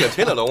 Vincent, du skal have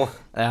tænder derovre.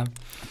 Ja.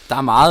 Der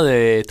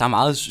er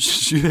meget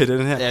syre i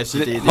den her. Ja, jeg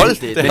siger,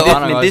 Hold da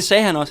op. Men det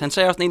sagde han også. Han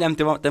sagde også en af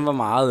dem, den var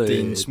meget... Det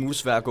er en smule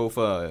svært at gå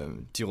for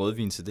de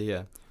rødvin til det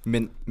her.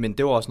 Men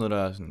det var også noget,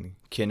 der sådan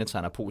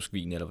kendetegner polsk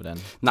vin, eller hvordan?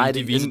 Nej, de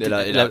det- vin,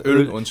 altså, eller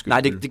øl, undskyld.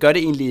 Nej, øl. det gør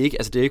det egentlig ikke.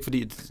 Altså, det er ikke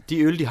fordi, de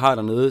øl, de har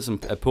dernede,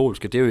 som er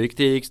polske, det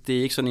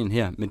er ikke sådan en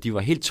her. Men de var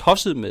helt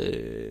tosset med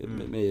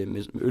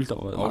øl, der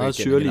var meget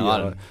syrlige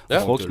og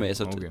frugtsmag.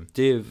 Så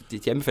de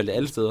anbefaler det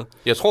alle steder.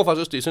 Jeg tror faktisk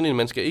også, det er sådan en,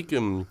 man skal ikke...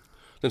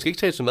 den skal ikke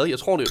tages til mad. Jeg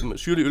tror, det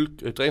syrlig øl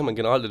drikker man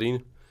generelt alene.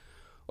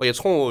 Og jeg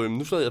tror,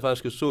 nu sad jeg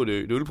faktisk og så et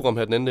ølprogram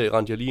her den anden dag,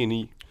 rendte jeg lige ind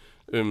i,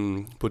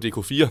 på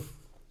DK4.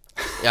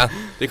 Ja,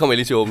 det kommer jeg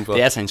lige til at åbne for. Det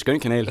er altså en skøn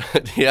kanal.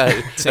 Det er,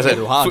 Altså,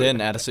 du har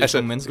den. Er der sikkert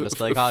nogle mennesker, der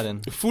stadig har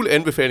den? Fuld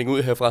anbefaling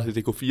ud herfra til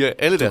DK4.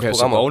 Alle Du deres kan se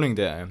programmer. bowling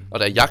der. Ja. Og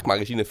der er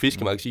jagtmagasinet,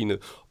 fiskemagasinet.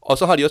 Og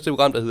så har de også det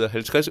program, der hedder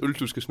 50 øl,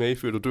 du skal smage,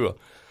 før du dør.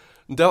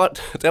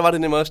 Der var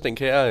det nemlig også den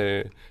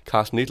kære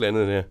Carsten et eller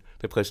andet,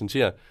 der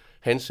præsenterer.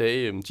 Han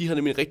sagde, de har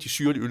nemlig en rigtig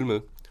syrlig øl med.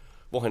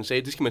 Hvor han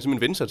sagde, det skal man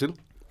simpelthen vende sig til.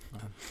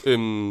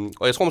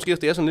 Og jeg tror måske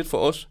også, det er sådan lidt for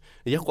os.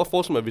 Jeg kunne godt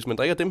forestille mig, at hvis man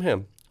drikker dem her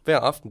hver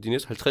aften de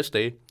næste 50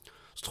 dage,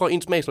 så tror jeg,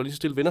 ens smagsløg lige så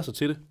stille vender sig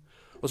til det.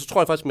 Og så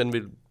tror jeg faktisk, man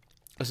vil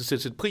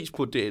sætte pris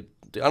på det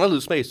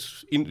anderledes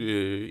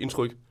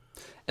smagsindtryk.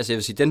 Altså jeg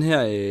vil sige, den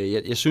her,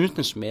 jeg synes,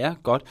 den smager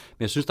godt,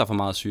 men jeg synes, der er for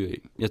meget syre i.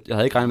 Jeg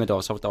havde ikke regnet med,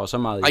 at der var så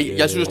meget i. Ej,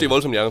 jeg synes, det er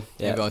voldsomt, Jacob.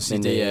 Jeg vil også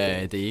sige, det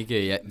er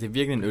ikke... Ja, det er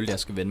virkelig en øl, jeg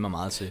skal vende mig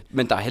meget til.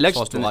 Men der er heller ikke,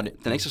 Forstår den du er, ret?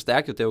 den er ikke så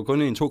stærk, det er jo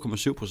kun en 2,7%. Kun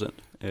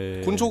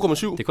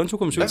 2,7. Det er kun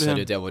 2,7 Så det er her.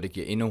 det der, hvor det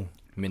giver endnu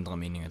mindre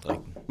mening at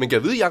drikke den. Men kan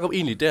jeg vide, Jacob,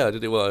 egentlig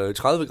det var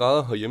 30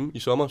 grader herhjemme i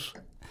sommers,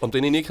 om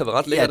den egentlig ikke havde været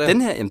ret lækker Ja, der?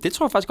 den her, jamen det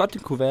tror jeg faktisk godt,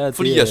 det kunne være.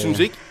 Fordi det, jeg synes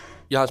ikke,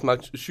 jeg har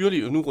smagt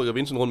syrlig, nu rykker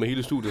Vincent rundt med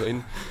hele studiet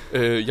herinde,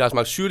 jeg har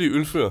smagt syrlig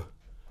øl før,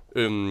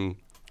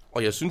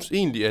 og jeg synes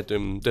egentlig, at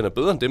den er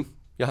bedre end dem,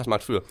 jeg har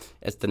smagt før.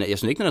 Altså, jeg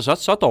synes ikke, den er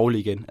så dårlig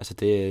igen. Altså,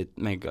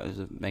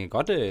 man kan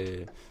godt...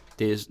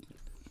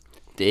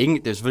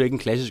 Det er selvfølgelig ikke en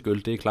klassisk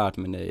øl, det er klart,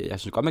 men jeg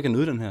synes godt, man kan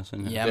nyde den her.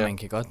 Sådan her. Ja, Ja. man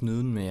kan godt nyde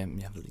den, men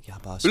jeg ved ikke, jeg har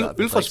bare svært ved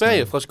Øl at fra drikke Sverige,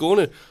 sådan fra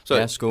Skåne, så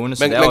noget. Ja, Skåne.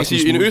 så man der er kan også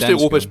sige en smule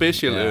Østeuropa dansk øl.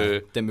 special. Ja,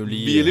 den vil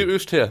lige, Vi er lidt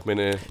øst her, men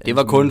Det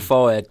var kun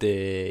for, at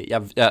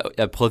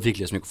jeg prøvede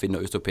virkelig, at jeg kunne finde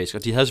noget østeuropæisk.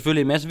 Og de havde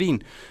selvfølgelig en masse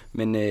vin,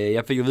 men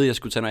jeg fik jo at vide, at jeg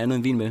skulle tage noget andet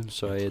end vin med.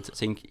 Så jeg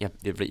tænkte,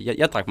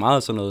 jeg drak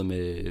meget sådan noget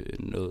med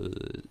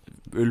noget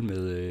øl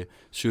med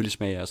syrlig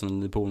smag og sådan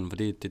noget i Polen, for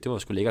det var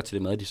sgu lækkert til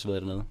det mad, de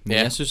serverede dernede. Men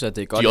Ja. jeg synes, at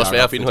det er godt, De er også svære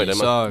at Jacob, finde her i fordi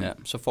Danmark.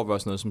 så får vi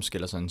også noget, som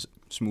skiller sig en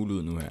smule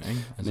ud nu her.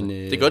 Ikke? Altså, Men,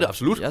 det gør det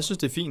absolut. jeg synes,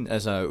 det er fint.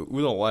 Altså,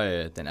 udover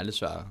at den er lidt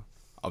svær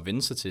at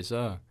vende sig til,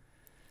 så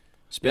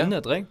spændende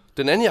at drikke.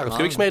 Den anden, Jacob,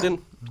 skal vi ikke smage den?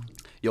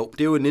 Jo,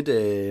 det er jo lidt...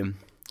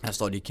 Her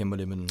står de og kæmper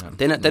lidt med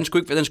den her. Den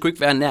skulle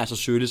ikke være nær så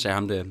syrlig, sagde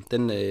ham det.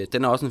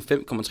 Den er også en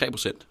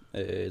 5,3%.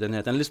 Den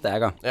her, den er lidt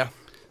stærkere. Ja.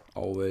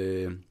 Og,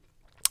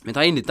 men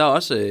der er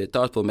også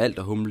både malt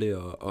og humle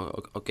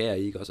og gær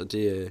i, ikke? Altså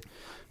det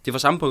er fra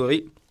samme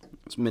bryggeri,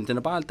 men der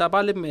er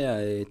bare lidt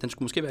mere, den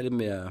skulle måske være lidt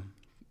mere,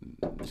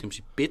 hvad skal man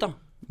sige, bitter.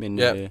 Men,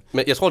 Ja,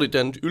 men jeg tror, det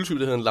er en øltype,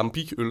 der hedder en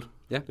Lambic-øl.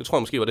 Ja. Det tror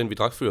jeg måske var den, vi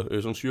drak før,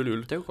 sådan en syrlig øl.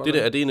 Det kunne godt Det der,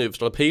 være. er det en,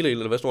 står der pale ale,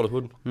 eller hvad står der på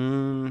den?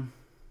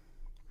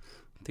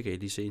 Det kan jeg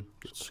lige se.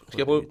 Skal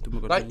jeg prøve? Du må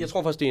godt Nej, vælge. jeg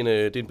tror faktisk, det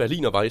er en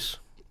Berliner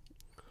Weiss.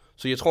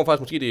 Så jeg tror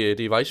faktisk måske, det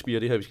er Weissbier,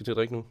 det her, vi skal til at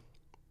drikke nu.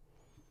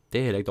 Det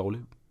er heller ikke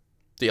dårligt.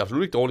 Det er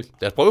absolut ikke dårligt.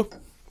 Lad os prøve.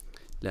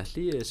 Lad os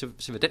lige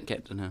se hvad den kan,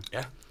 den her.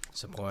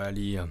 Så prøver jeg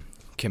lige at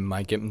kæmpe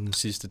mig igennem den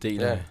sidste del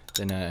Ja. af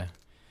den her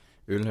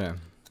øl her.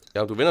 Ja,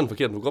 du vender den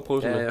forkert, du kan godt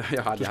prøve sådan noget.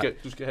 jeg har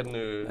Du skal have den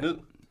ned.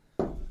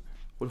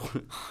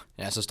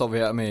 Ja, så står vi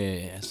her med...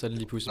 Ja, så er det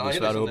lige pludselig Nej,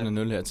 svært det er at sådan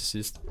åbne en øl her til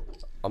sidst.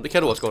 Jamen, det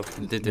kan du også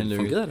godt. Det Den lykke.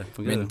 fungerede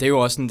det. Men det er jo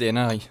også sådan, det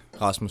ender i,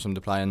 Rasmus, som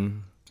det plejer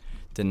inden.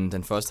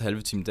 Den første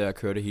halve time, der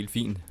kører det helt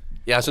fint.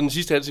 Ja, så den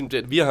sidste halve time,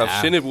 vi har haft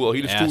sennep og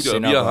hele Ja, studiet,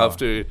 og vi sennep har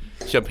haft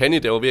champagne,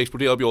 der var ved at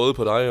eksplodere op i øjet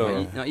på dig.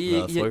 Og Nå,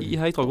 I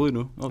har ikke drukket ud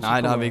endnu?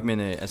 Nej, det har vi ikke, men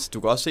altså, du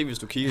kan også se, hvis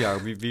du kigger,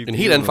 Jacob. en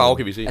helt anden farve,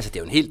 kan vi se. Altså, det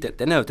er jo en helt...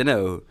 Den er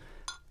jo...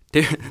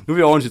 Nu er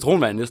vi over en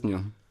citronvand næsten jo.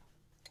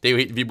 Det er jo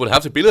helt, vi burde have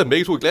haft et billede af dem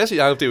begge to i glasset,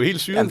 Jacob. Det er jo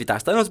helt sygt. Jamen, der er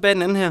stadig noget tilbage i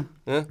den anden her.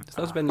 Ja. Der er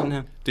stadig tilbage i den anden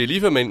her. Det er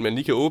lige før, man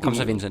lige kan åbne... Kom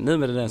så, Vincent, ned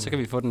med det der, så kan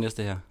vi få den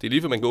næste her. Det er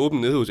lige før, man kan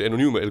åbne ned hos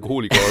anonyme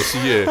alkoholikere og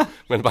sige,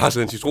 man bare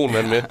har en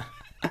citronvand med.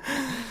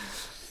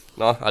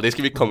 Nå, det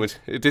skal vi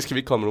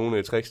ikke komme med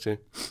nogle tricks til.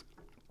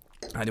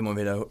 Nej, det må vi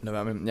da lade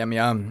være med.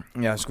 Jamen,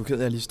 jeg er sgu ked af,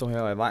 at jeg lige står her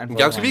og i vejen.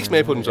 Jeg skal vi ikke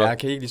smage på den så? Ja, jeg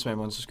kan ikke lige smage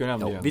på den, så skynder jeg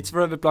mig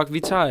lige. Vi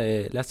tager...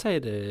 lad os tage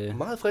et...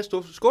 Meget frisk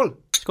duft. Skål.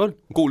 Skål.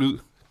 God lyd.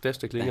 Das,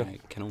 der klinger. Ja,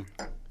 kanon.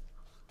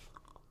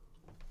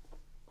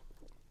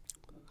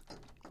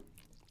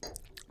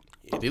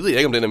 Ja, det ved jeg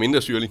ikke, om den er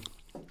mindre syrlig.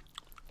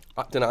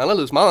 Den er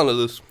anderledes, meget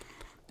anderledes.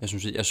 Jeg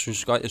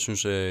synes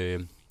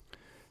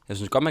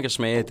godt, man kan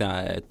smage,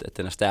 at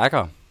den er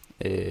stærkere.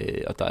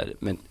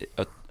 Men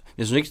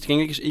jeg synes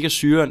ikke, at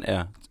syren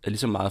er lige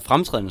så meget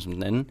fremtrædende som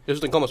den anden. Jeg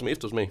synes, den kommer som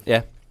eftersmag.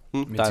 Ja.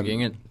 Men til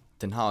gengæld,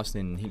 den har også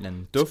en helt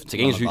anden duft. Til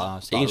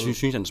gengæld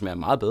synes jeg, den smager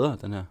meget bedre,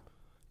 den her.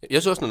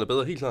 Jeg synes også, den er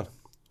bedre, helt klart.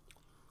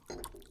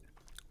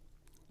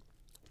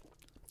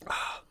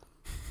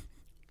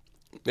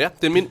 Ja,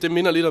 det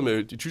minder lidt om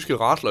de tyske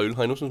Radlerøl.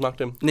 Har I nogensinde smagt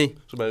dem? Nej.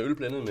 Som er øl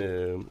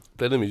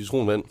blandet med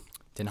citronvand.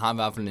 Den har i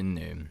hvert fald en...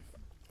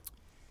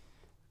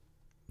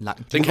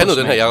 Den kan noget,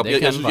 den her, Jacob.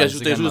 Jeg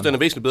synes, den er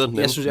væsentligt bedre end den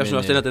anden. Jeg synes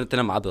også, den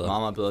er meget bedre.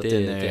 Meget bedre.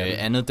 Den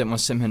andet, den var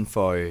simpelthen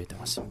for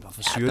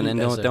syrlig. Den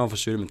var for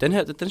syrlig. Men den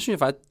her, den synes jeg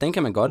faktisk, den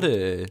kan man godt...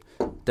 den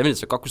vil jeg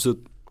så godt kunne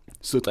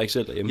sidde og drikke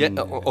selv derhjemme.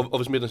 Ja, og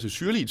hvis man er til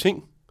syrlige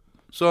ting,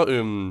 så...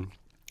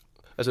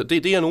 altså,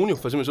 det er nogen jo.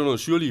 For eksempel sådan noget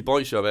syrlige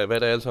boys og hvad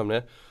der alt sammen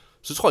er.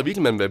 Så tror jeg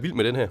virkelig, man vil være vild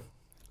med den her.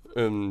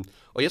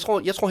 Og jeg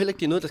tror heller ikke,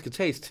 det er noget, der skal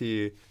tages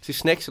til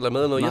snacks eller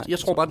mad. Noget. Jeg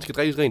tror bare, den skal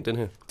drikkes rent, den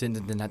her.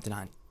 Den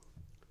har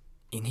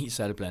en helt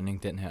særlig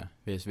blanding, den her,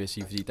 vil jeg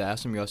sige. Fordi der er,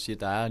 som jeg også siger,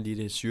 der er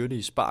lige det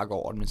syrlige spark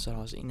over den, men så er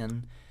der også en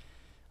anden...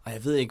 Og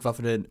jeg ved ikke,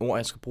 hvorfor det er et ord,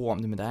 jeg skal bruge om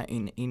det, men der er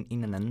en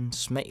eller anden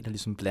smag, der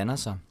ligesom blander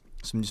sig,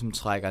 som ligesom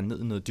trækker ned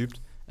i noget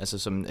dybt.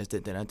 Altså, den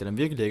er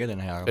virkelig lækker, den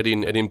her, Jacob. Er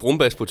det en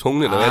brumbas på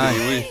tungen, eller hvad er det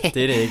ude i?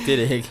 det er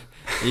det ikke.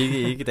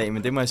 Ikke i dag,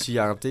 men det må jeg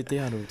sige, Jacob, det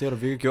har du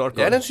virkelig gjort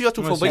godt. Ja, den synes jeg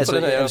også, du får brik på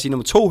den her. Jeg vil sige,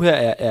 nummer 2 her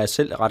er jeg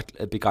selv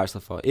ret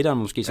begejstret for. Etteren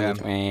måske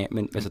sådan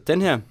men altså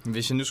den her...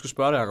 Hvis jeg nu skulle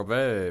spørge dig, Jacob,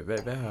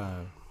 hvad har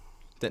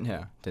den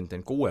her,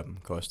 den gode af dem,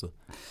 kostet?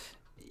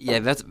 Ja,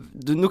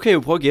 nu kan jeg jo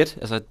prøve at gætte.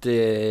 Altså,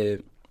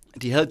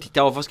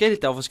 der var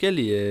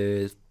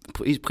forskellige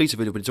priser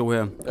på de to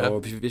her. Ja. Og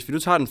hvis vi nu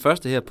tager den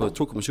første her på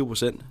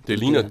 2,7%. Det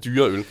ligner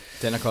dyre øl.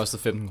 Den har kostet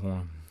 15 kroner.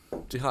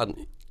 Det har den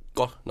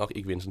godt nok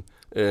ikke, Vincent.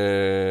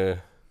 Det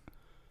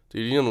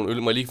ligner nogle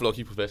øl. Må jeg lige få lov at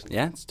kigge på flasken?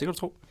 Ja, det kan du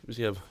tro. Hvis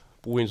jeg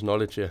bruger hendes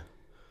knowledge, ja.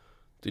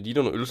 Det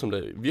ligner nogle øl, som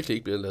der virkelig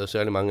ikke bliver lavet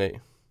særlig mange af.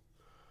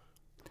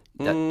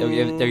 Jeg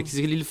kan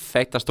sige en lille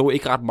fact. Der stod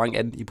ikke ret mange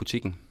af den i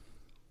butikken.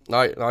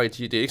 Nej,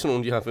 det er ikke sådan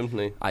nogen, de har 15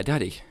 af. Nej, det har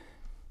det ikke.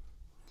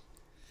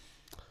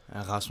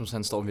 Ja, Rasmus,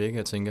 han står virkelig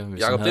og tænker,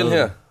 hvis Jacob, han den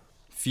havde her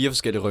 4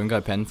 forskellige rynker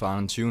i panden for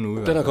en 20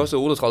 nu. Den har kostet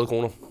 38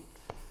 kroner.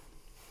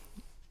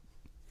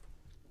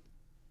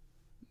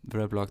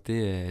 Blok,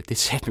 det er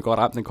sat med godt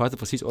ramt. Den kostede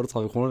præcis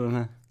 38 kroner, den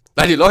her.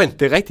 Nej, det er løgn.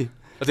 Det er rigtigt.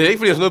 Og det er ikke,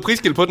 fordi jeg har sådan noget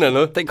prisskilt på den eller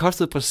noget. Den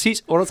kostede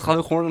præcis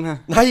 38 kroner, den her.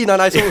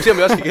 Nej, så må vi se, om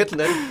jeg også kan gætte den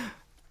anden.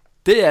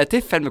 Det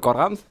er fandme godt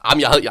ramt.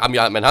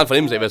 Man har en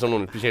fornemmelse af, hvad sådan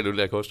nogle specielle øl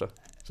der koster.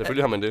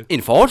 Selvfølgelig har man det.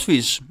 En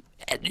forholdsvis.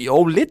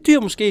 Jo, lidt dyr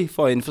måske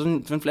for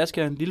sådan en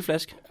flaske, en lille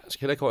flaske. Jeg skal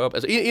heller ikke høje op.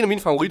 Altså en af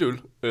mine favoritøl,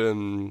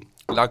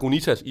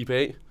 Lagunitas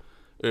IPA,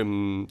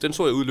 den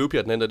så jeg ude i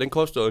Løbjerg den anden, den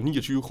koster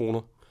 29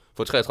 kroner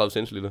for 33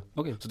 centiliter.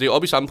 Okay. Så det er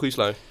oppe i samme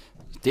prisleje.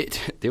 Det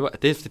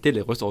er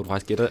lidt ryst over, du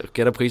faktisk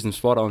gætter prisen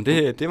sport om.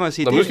 Det må jeg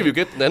sige. Nå, nu skal vi jo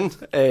gætte den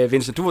anden.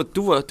 Vincent,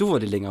 du var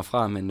lidt længere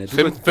fra, men...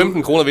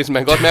 15 kroner, Vincent.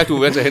 Man kan godt mærke, du er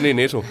vant til at hente i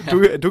Netto.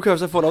 Du kan jo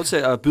så få lov til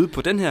at byde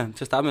på den her,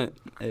 til at starte med,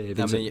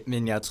 Vincent. Ja,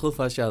 men jeg troede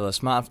faktisk, jeg havde været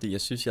smart, fordi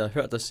jeg synes, jeg havde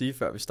hørt dig sige,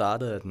 før vi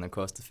startede, at den har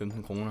kostet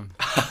 15 kroner.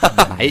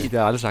 Nej, det har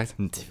jeg aldrig sagt.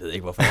 Det ved jeg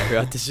ikke, hvorfor jeg har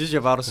hørt. Det synes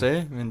jeg bare, du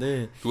sagde, men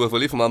det... Du har fået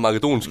lidt for meget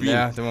makedonsk vin.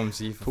 Ja, det må man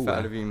sige.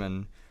 Forfærdelig vin,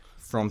 men...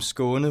 From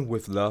Skåne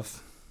with love.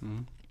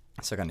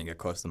 Så kan den ikke have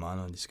kostet meget,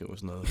 når de skriver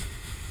sådan noget.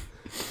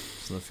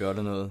 Sådan noget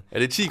fjortet noget. Er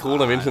det 10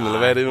 kroner, Vincent, eller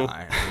hvad er det nu?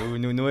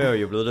 Nej, nu er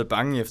jeg jo blevet lidt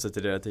bange efter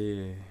det der. Det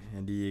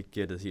er lige ikke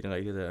gættet helt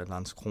rigtigt der.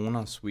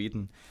 Landskrona,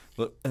 Sweden.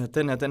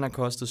 Den har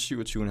kostet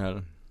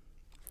 27,5.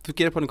 Du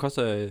gætter på, at den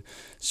koster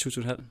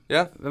 27,5?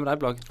 Ja. Hvem er dig,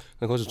 Blok?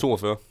 Den koster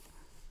 42.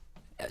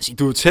 Altså,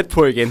 du er tæt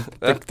på igen.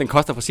 Ja. Den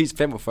koster præcis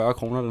 45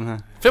 kroner, den her.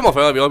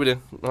 45 er vi oppe i det?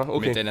 Nå,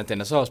 okay. Men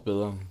den er så også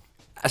bedre.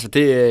 Altså,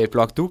 det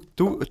Blok,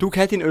 du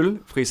kan din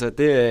ølpriser.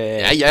 Det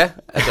Ja.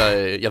 Altså,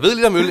 jeg ved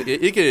lidt om øl.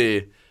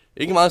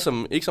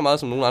 Ikke så meget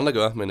som nogen andre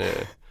gør, men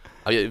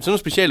sådan noget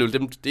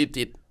specialøl,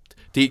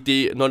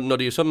 når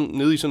det er sådan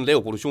nede i sådan en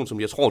lav produktion,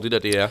 som jeg tror det der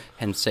det er.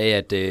 Han sagde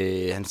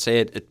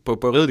at på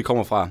bryggeriet det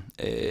kommer fra,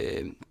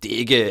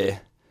 det er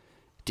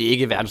Det er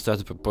ikke verdens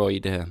største bryggeri,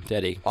 det her. Det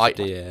er det ikke. Nej.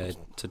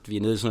 Så vi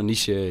er nede i sådan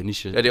en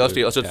niche. Ja, det er også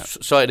det, og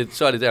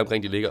så er det der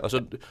omkring, de ligger. Og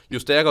så jo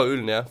stærkere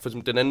øllen er, for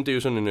den anden, det er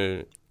jo sådan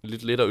en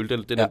lidt lettere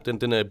øl,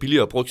 den er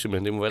billigere brugt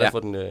simpelthen, det må være derfor,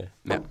 den...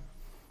 Ja.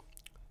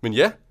 Men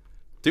ja,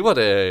 det var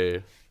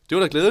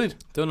da glædeligt.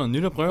 Det var noget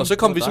nyt at prøve. Og så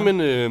kom vi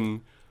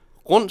simpelthen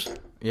rundt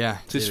ja,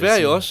 til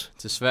Sverige også.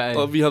 Til Sverige.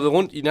 Og vi har været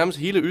rundt i nærmest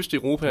hele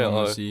Østeuropa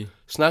og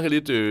snakket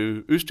lidt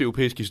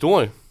østeuropæisk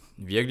historie.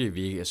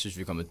 Virkelig, jeg synes,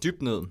 vi er kommet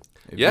dybt ned.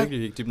 Ja.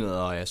 Virkelig dybt ned,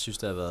 og jeg synes,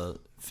 det har været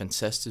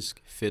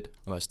fantastisk fedt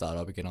at være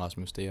startet op igen,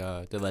 Rasmus. Det har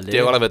været lækkert. Det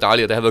har godt været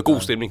dejligt, og der har været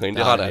god stemning herinde.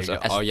 Det har der altså.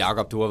 Og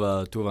Jakob, du har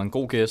været en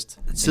god gæst.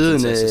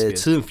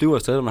 Tiden flyver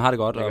afsted, og man har det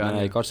godt, og man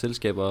er i godt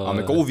selskab. Og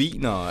med god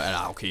vin,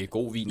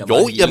 god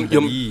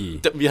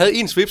vin. Vi havde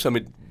en svipser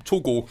med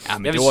 2 gode. Ja,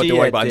 men det var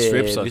ikke bare en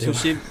svipser. Vi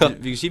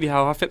kan sige, at vi har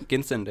jo haft 5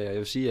 genstande. Jeg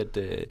vil sige, at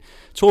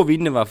 2 af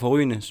vinene var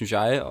forrygende, synes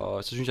jeg,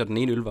 og så synes jeg, at den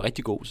ene øl var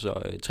rigtig god. Så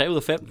 3 ud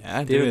af 5.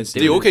 Ja,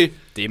 det er okay.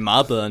 Det er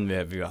meget bedre, end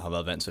vi har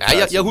været vant til.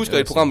 Ja, jeg husker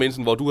et program,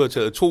 Vincent, hvor du havde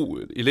taget 2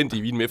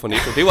 elendige vine med fra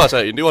Netto. Det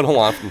var en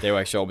hård aften. Det var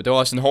ikke sjovt, men det var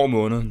også en hård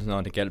måned,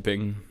 når det galt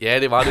penge. Ja,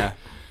 det var det.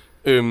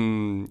 Ja.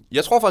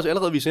 Jeg tror faktisk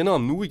allerede, vi sender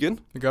om nu igen.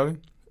 Det gør vi.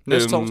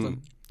 Næste torsdag.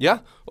 Ja,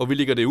 og vi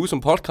lægger det ud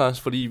som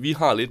podcast, fordi vi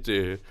har lidt,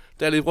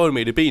 der er lidt rød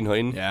med det ben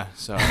herinde. Ja,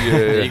 så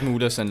det er ikke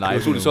muligt at sende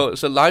live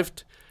så live,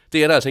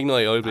 det er der altså ikke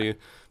noget i øjeblikket.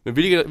 Men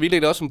vi lægger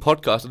det også som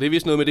podcast, og det er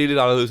vist noget med, det er lidt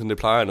anderledes, end det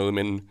plejer noget,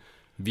 men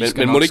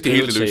må ikke det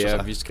hele det løser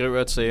sig. Vi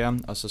skriver til jer,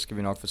 og så skal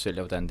vi nok fortælle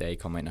jer, hvordan det er, I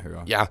kommer ind og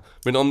hører. Ja,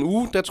 men om en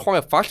uge, der tror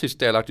jeg faktisk,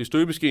 der er lagt i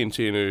støbeskeen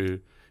til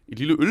et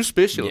lille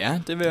ølspecial. Ja,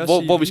 det vil jeg også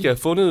sige. Hvor vi skal have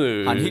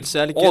fundet en helt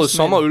særlig årets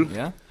sommerøl.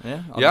 Ja,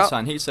 og vi tager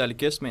en helt særlig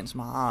gæst med,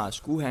 som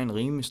skulle have en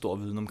rimelig stor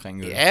viden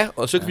omkring øl. Ja,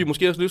 og så kan vi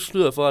måske også løfte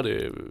sløret for, at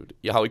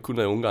jeg har jo ikke kun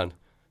været i Ungarn.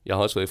 Jeg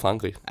har også været i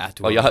Frankrig.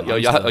 Ja,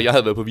 og jeg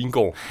havde været på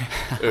vingård.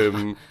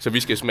 Så vi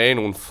skal smage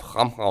nogle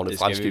fremragende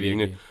franske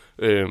vine.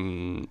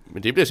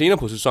 Men det bliver senere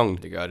på sæsonen.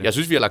 Det gør det. Jeg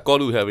synes, vi har lagt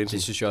godt ud her, Vincent.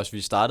 Det synes jeg også.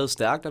 Vi startede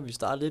stærkt, og vi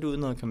startede lidt ud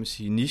noget, kan man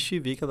sige,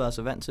 niche, vi ikke har været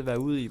så vant til at være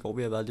ude i, hvor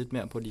vi har været lidt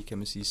mere på de, kan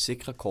man sige,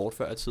 sikre kort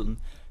før i tiden.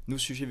 Nu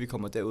synes jeg, vi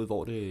kommer derud,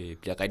 hvor det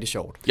bliver rigtig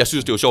sjovt. Jeg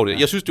synes, det var sjovt.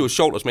 Jeg synes, det var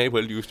sjovt at smage på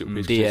alle de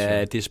østeuropæiske.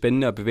 Det er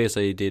spændende at bevæge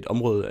sig i et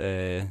område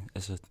af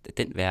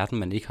den verden,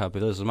 man ikke har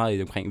bevæget sig så meget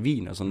i omkring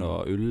vin og sådan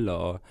og øl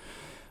og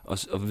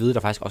vide, der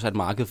faktisk også er et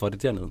marked for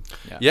det dernede.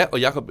 Ja, og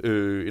Jacob,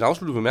 en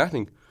afsluttende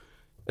bemærkning.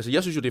 Altså,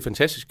 jeg synes jo, det er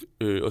fantastisk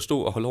at stå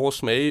og holde over at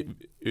smage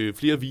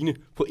flere vine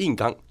på én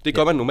gang. Det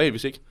gør man normalt,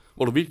 hvis ikke.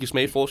 Hvor du virkelig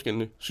smager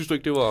forskellene. Synes du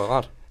ikke, det var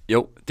rart?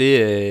 Jo,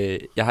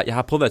 jeg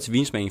har prøvet at være til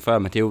vinsmagning før,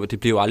 men det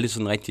bliver jo aldrig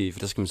sådan rigtigt, for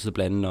der skal man sidde og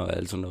blande og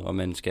alt sådan noget, og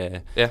man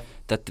skal... Ja.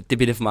 Det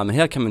bliver lidt for meget, men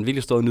her kan man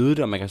virkelig stå og nyde det,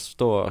 og man kan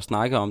stå og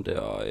snakke om det,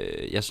 og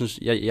jeg synes,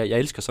 jeg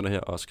elsker sådan her,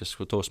 og skal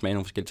stå og smage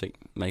nogle forskellige ting,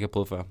 man ikke har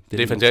prøvet før. Det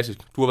er fantastisk.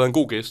 Du har været en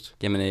god gæst.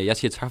 Jamen, jeg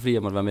siger tak, fordi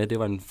jeg måtte være med. Det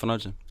var en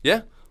fornøjelse.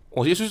 Ja,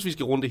 og jeg synes, vi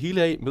skal runde det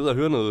hele af med at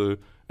høre noget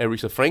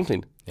Aretha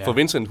Franklin. Ja. For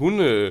Vincent, hun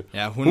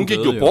gik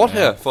jo bort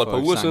her for et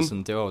par uger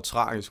siden. Det var jo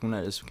tragisk. Hun er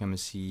altså, kan man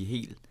sige,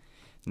 helt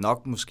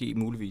nok måske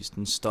muligvis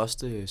den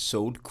største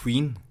soul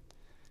queen.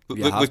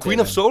 The Queen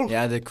of Soul?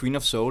 Ja, The Queen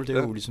of Soul. Det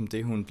er jo ligesom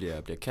det, hun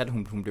bliver kaldt.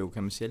 Hun blev,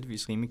 kan man sige,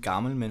 heldigvis rimelig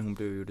gammel, men hun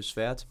blev jo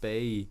desværre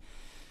tilbage i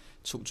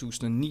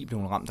 2009 blev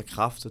hun ramt af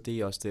kræft, og det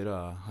er også det, der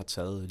har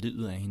taget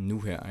livet af hende nu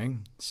her, ikke?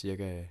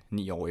 Cirka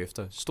 9 år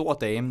efter. Stor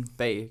dame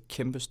bag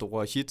kæmpe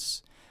store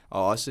hits,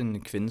 og også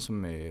en kvinde,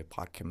 som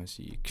bragte, kan man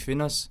sige,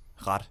 kvinders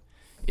ret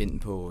ind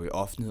på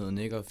offentligheden,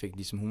 ikke? Og fik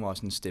ligesom, hun var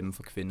også en stemme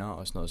for kvinder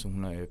og sådan noget, så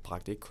hun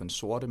bragte ikke kun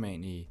sorte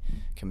mænd i,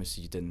 kan man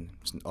sige, den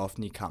sådan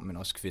offentlige kamp, men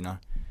også kvinder.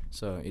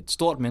 Så et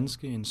stort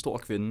menneske, en stor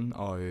kvinde,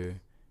 og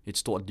et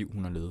stort liv,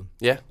 hun har levet.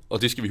 Ja,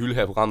 og det skal vi hylde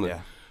her i programmet. Ja.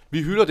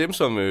 Vi hylder dem,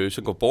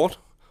 som går bort.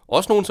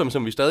 Også nogen,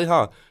 som vi stadig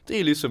har. Det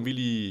er lidt, som vi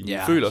lige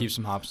føler. Ja,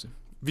 som hapse.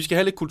 Vi skal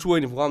have lidt kultur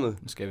ind i programmet.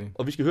 Det skal vi.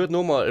 Og vi skal høre et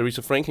nummer,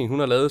 Aretha Franklin, hun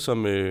har lavet,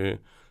 som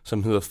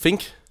hedder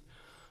Think.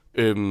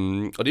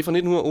 Og det er fra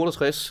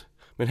 1968.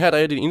 Men her der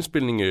er det en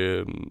indspilning,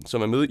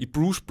 som er med i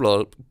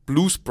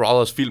Blues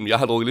Brothers film. Jeg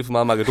har drukket lidt for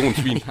meget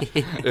makedonsk vin.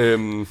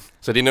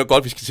 Så det er nok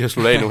godt, vi skal til at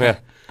slutte af nu her.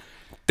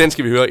 Den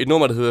skal vi høre. Et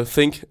nummer, der hedder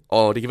Think.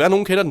 Og det kan være, at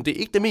nogen kender den. Det er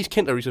ikke det mest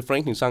kendte Aretha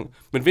Franklin sang.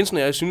 Men Vincent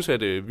og jeg synes,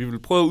 at vi vil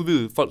prøve at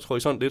udvide folks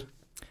horisont lidt.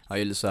 Og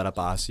ellers så er der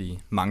bare at sige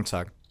mange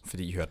tak,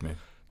 fordi I hørte med.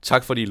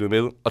 Tak fordi I lød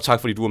med, og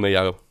tak fordi du var med,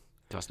 Jacob.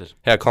 Det var slet.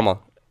 Her kommer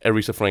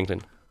Aretha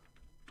Franklin.